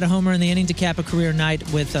also had a homer in the inning to cap a career night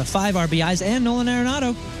with 5 RBIs, and Nolan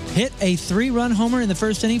Arenado hit a 3-run homer in the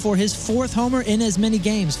first inning for his 4th homer in as many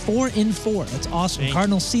games. 4 in 4. That's awesome.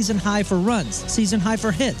 Cardinals season high for runs, season high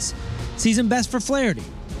for hits, season best for Flaherty.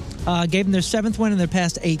 Gave them their 7th win in their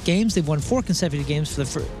past 8 games. They've won 4 consecutive games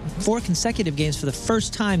for the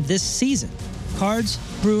first time this season. Cards,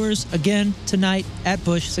 Brewers, again tonight at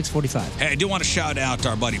Busch, 6:45. Hey, I do want to shout out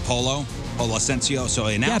our buddy Polo Asensio. So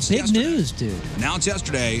he announced news, dude. Announced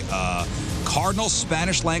yesterday, Cardinal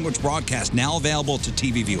Spanish language broadcast now available to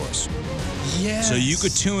TV viewers. Yes. So you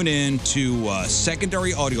could tune in to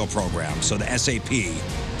secondary audio program, so the SAP,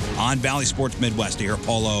 on Valley Sports Midwest to hear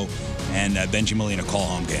Polo and Benji Molina call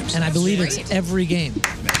home games. And I believe it's every game.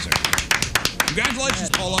 Amazing. Congratulations,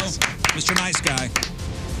 Polo. Mr. Nice Guy.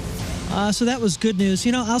 So that was good news.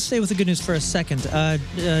 You know, I'll stay with the good news for a second.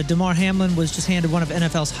 DeMar Hamlin was just handed one of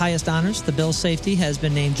NFL's highest honors. The Bills safety has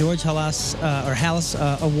been named George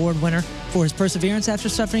Halas Award winner for his perseverance after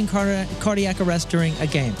suffering cardiac arrest during a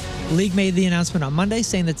game. The league made the announcement on Monday,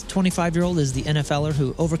 saying that the 25-year-old is the NFLer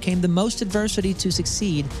who overcame the most adversity to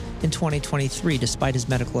succeed in 2023. Despite his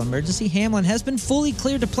medical emergency, Hamlin has been fully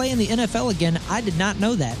cleared to play in the NFL again. I did not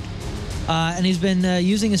know that. And he's been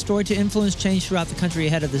using his story to influence change throughout the country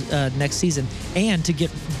ahead of the next season, and to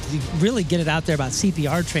really get it out there about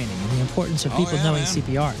CPR training and the importance of people knowing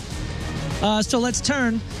CPR. So let's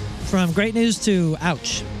turn from great news to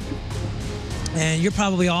ouch. And you're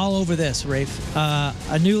probably all over this, Rafe.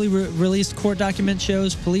 A newly released court document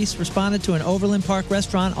shows police responded to an Overland Park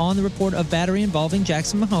restaurant on the report of battery involving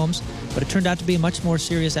Jackson Mahomes, but it turned out to be a much more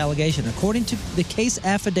serious allegation. According to the case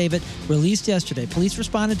affidavit released yesterday, police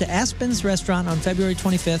responded to Aspen's restaurant on February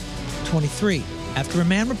 25th, 23, after a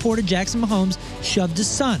man reported Jackson Mahomes shoved his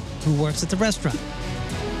son, who works at the restaurant.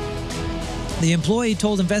 The employee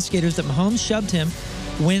told investigators that Mahomes shoved him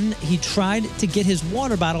when he tried to get his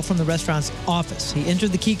water bottle from the restaurant's office. He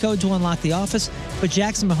entered the key code to unlock the office, but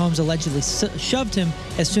Jackson Mahomes allegedly shoved him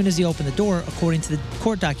as soon as he opened the door, according to the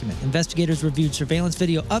court document. Investigators reviewed surveillance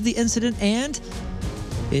video of the incident, and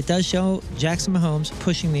it does show Jackson Mahomes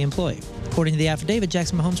pushing the employee. According to the affidavit,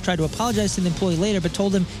 Jackson Mahomes tried to apologize to the employee later, but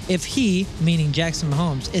told him if he, meaning Jackson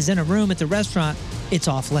Mahomes, is in a room at the restaurant, it's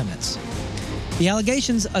off limits. The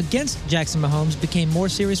allegations against Jackson Mahomes became more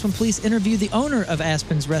serious when police interviewed the owner of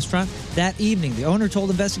Aspen's restaurant that evening. The owner told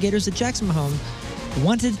investigators that Jackson Mahomes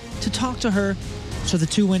wanted to talk to her, so the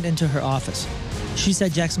two went into her office. She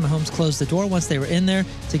said Jackson Mahomes closed the door once they were in there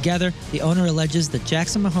together. The owner alleges that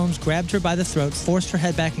Jackson Mahomes grabbed her by the throat, forced her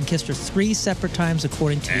head back, and kissed her 3 separate times,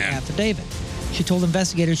 according to the affidavit. She told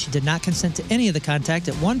investigators she did not consent to any of the contact.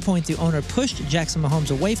 At one point, the owner pushed Jackson Mahomes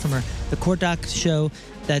away from her. The court docs show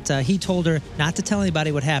that he told her not to tell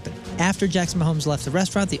anybody what happened. After Jackson Mahomes left the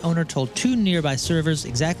restaurant, the owner told 2 nearby servers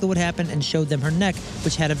exactly what happened and showed them her neck,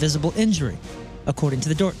 which had a visible injury, according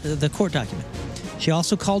to the court document. She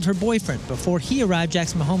also called her boyfriend. Before he arrived,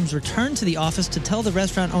 Jackson Mahomes returned to the office to tell the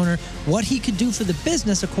restaurant owner what he could do for the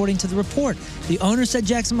business, according to the report. The owner said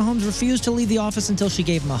Jackson Mahomes refused to leave the office until she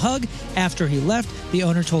gave him a hug. After he left, the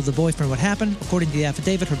owner told the boyfriend what happened. According to the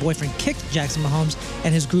affidavit, her boyfriend kicked Jackson Mahomes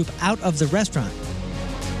and his group out of the restaurant.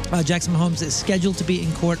 Jackson Mahomes is scheduled to be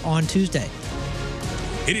in court on Tuesday.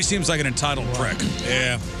 He just seems like an entitled prick.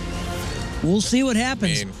 Yeah. We'll see what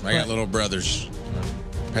happens. I got little brothers.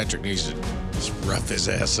 Patrick needs to just rough his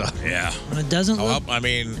ass up. Yeah. It doesn't look.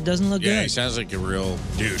 It doesn't look yeah, good. he sounds like a real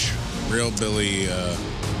douche, real Billy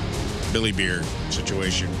Beer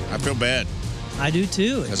situation. I feel bad. I do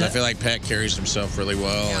too. Because I feel like Pat carries himself really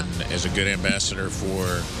well and is a good ambassador for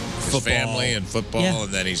his family and football, Yeah.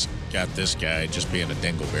 and then he's got this guy just being a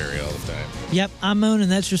dingleberry all the time. Yep, I'm Moon,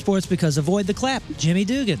 and that's your sports because avoid the clap. Jimmy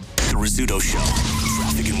Dugan. The Rizzuto Show.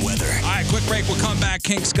 Traffic and weather. All right, quick break. We'll come back.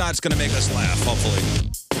 King Scott's going to make us laugh, hopefully.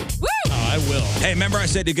 Woo! Oh, I will. Hey, remember I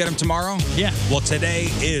said you get him tomorrow? Yeah. Well, today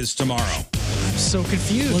is tomorrow. I'm so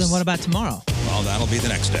confused. Well, then what about tomorrow? Well, that'll be the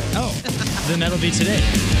next day. Oh, then that'll be today.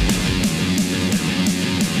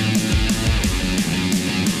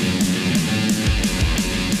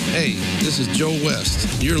 Hey, this is Joe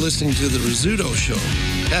West. You're listening to The Rizzuto Show.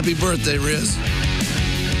 Happy birthday, Riz.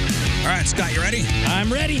 All right, Scott, you ready?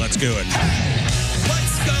 I'm ready. Let's do it.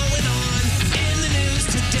 What's going on in the news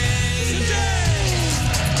today?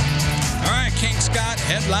 All right, King Scott,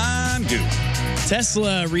 headline go.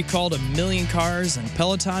 Tesla recalled 1 million cars, and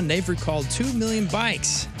Peloton, they've recalled 2 million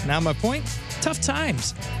bikes. Now my point, tough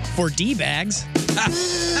times for D-bags.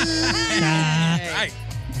 Right.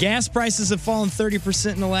 Gas prices have fallen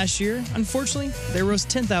 30% in the last year. Unfortunately, they rose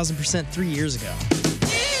 10,000% 3 years ago.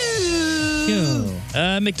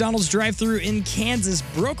 McDonald's drive-thru in Kansas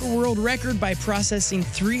broke a world record by processing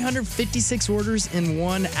 356 orders in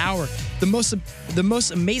 1 hour. The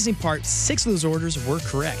most amazing part, 6 of those orders were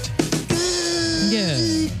correct.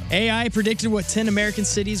 Yeah. AI predicted what 10 American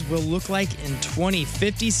cities will look like in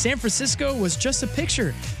 2050. San Francisco was just a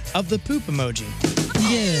picture of the poop emoji.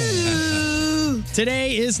 Yeah.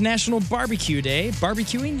 Today is National Barbecue Day.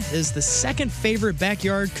 Barbecuing is the second favorite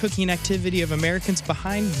backyard cooking activity of Americans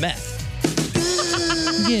behind meth.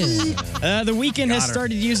 Yeah. The Weeknd has Got her.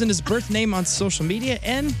 started using his birth name on social media,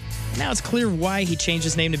 and now it's clear why he changed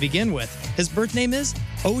his name to begin with. His birth name is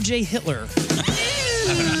O.J. Hitler.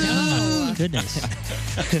 Oh, goodness.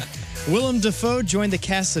 Willem Dafoe joined the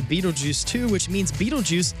cast of Beetlejuice 2, which means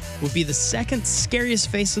Beetlejuice will be the second scariest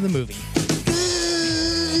face of the movie.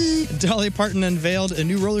 Dolly Parton unveiled a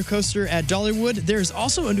new roller coaster at Dollywood. There's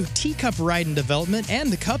also a new teacup ride in development,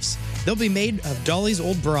 and the cups, they'll be made of Dolly's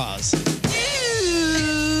old bras.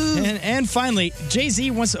 And finally,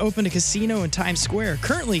 Jay-Z wants to open a casino in Times Square.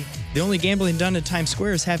 Currently, the only gambling done in Times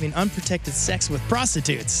Square is having unprotected sex with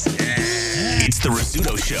prostitutes. It's the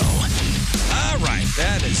Rizzuto Show. All right,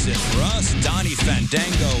 that is it for us. Donnie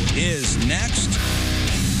Fandango is next.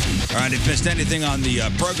 All right, if you missed anything on the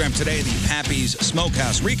program today, the Pappy's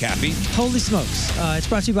Smokehouse Recappy. Holy smokes. It's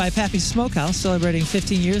brought to you by Pappy's Smokehouse, celebrating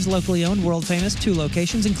 15 years, locally owned, world famous, 2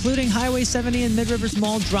 locations, including Highway 70 and Mid-Rivers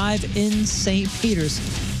Mall Drive in St. Peters.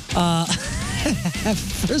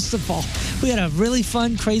 First of all, we had a really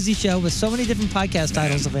fun, crazy show with so many different podcast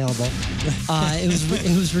titles available.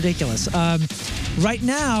 It was ridiculous. Right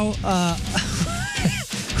now, a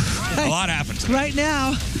lot happened. Right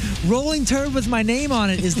now, Rolling Turd with my name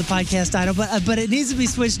on it is the podcast title, but it needs to be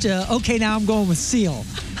switched to Okay, now I'm going with Seal.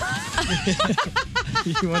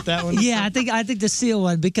 You want that one? Yeah, I think the Seal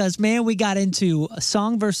one, because man, we got into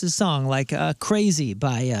song versus song, like Crazy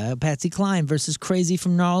by Patsy Cline versus Crazy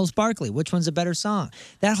from Gnarls Barkley. Which one's a better song?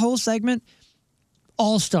 That whole segment,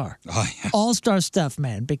 all-star. Oh, yeah. All-star stuff,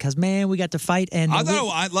 man, because man, we got to fight. And I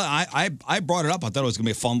brought it up. I thought it was going to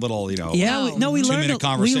be a fun little, we learned 2-minute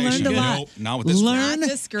conversation. We learned a lot. Nope, not with this Learn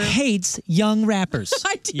group. hates young rappers.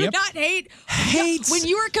 I do not hate. Hates when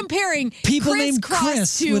you were comparing people Chris named Cross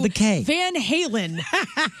Chris to with a K. Van Halen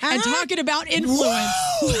and talking about influence.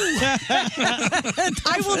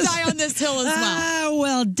 I will die on this hill as well.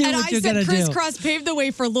 Well, do and what you're I going to said do. Chris Cross paved the way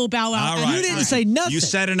for Lil Bow Wow. All and right, You didn't say nothing. You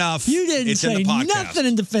said enough. You didn't It's say in the podcast. nothing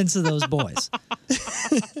in defense of those boys.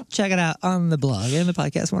 Check it out on the blog and the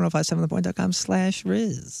podcast,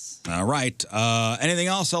 1057thepoint.com/Riz. All right. Anything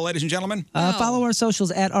else, ladies and gentlemen? Follow our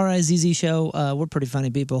socials at RIZZ Show. We're pretty funny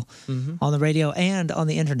people on the radio and on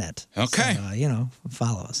the internet. Okay. So,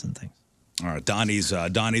 follow us and things. All right, Donnie's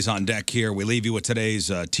on deck here. We leave you with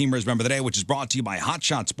today's Team Riz Member of the Day, which is brought to you by Hot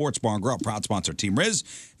Shot Sports Bar and Grill, proud sponsor of Team Riz.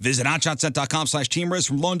 Visit hotshotset.com/Team Riz.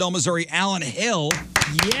 From Lone Missouri, Alan Hill.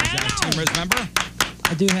 Yeah. Is that a Team Riz member?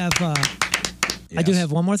 I do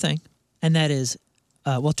have one more thing, and that is,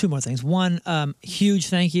 2 more things. One, huge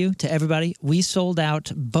thank you to everybody. We sold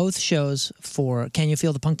out both shows for Can You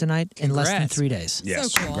Feel the Punk Tonight in less than 3 days.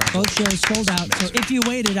 Yes. So cool. Both shows sold out. So if you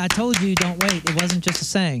waited, I told you don't wait. It wasn't just a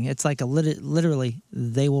saying. It's like literally,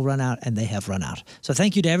 they will run out, and they have run out. So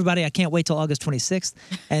thank you to everybody. I can't wait till August 26th.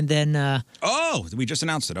 And then... we just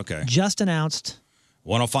announced it. Okay. Just announced.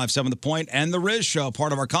 105.7 The Point and The Riz Show,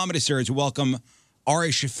 part of our comedy series. We welcome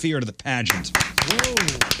Ari Shaffir to the pageant.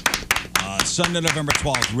 Sunday, November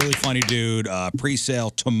 12th. Really funny dude.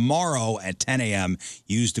 Pre-sale tomorrow at 10 a.m.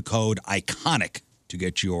 Use the code ICONIC to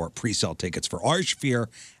get your pre-sale tickets for Ari Shaffir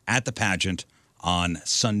at the pageant on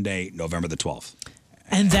Sunday, November the 12th.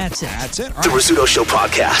 And that's it. That's it. The Rizzuto Show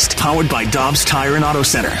podcast, powered by Dobbs Tire and Auto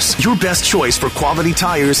Centers. Your best choice for quality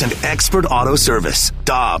tires and expert auto service.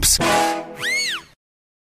 Dobbs.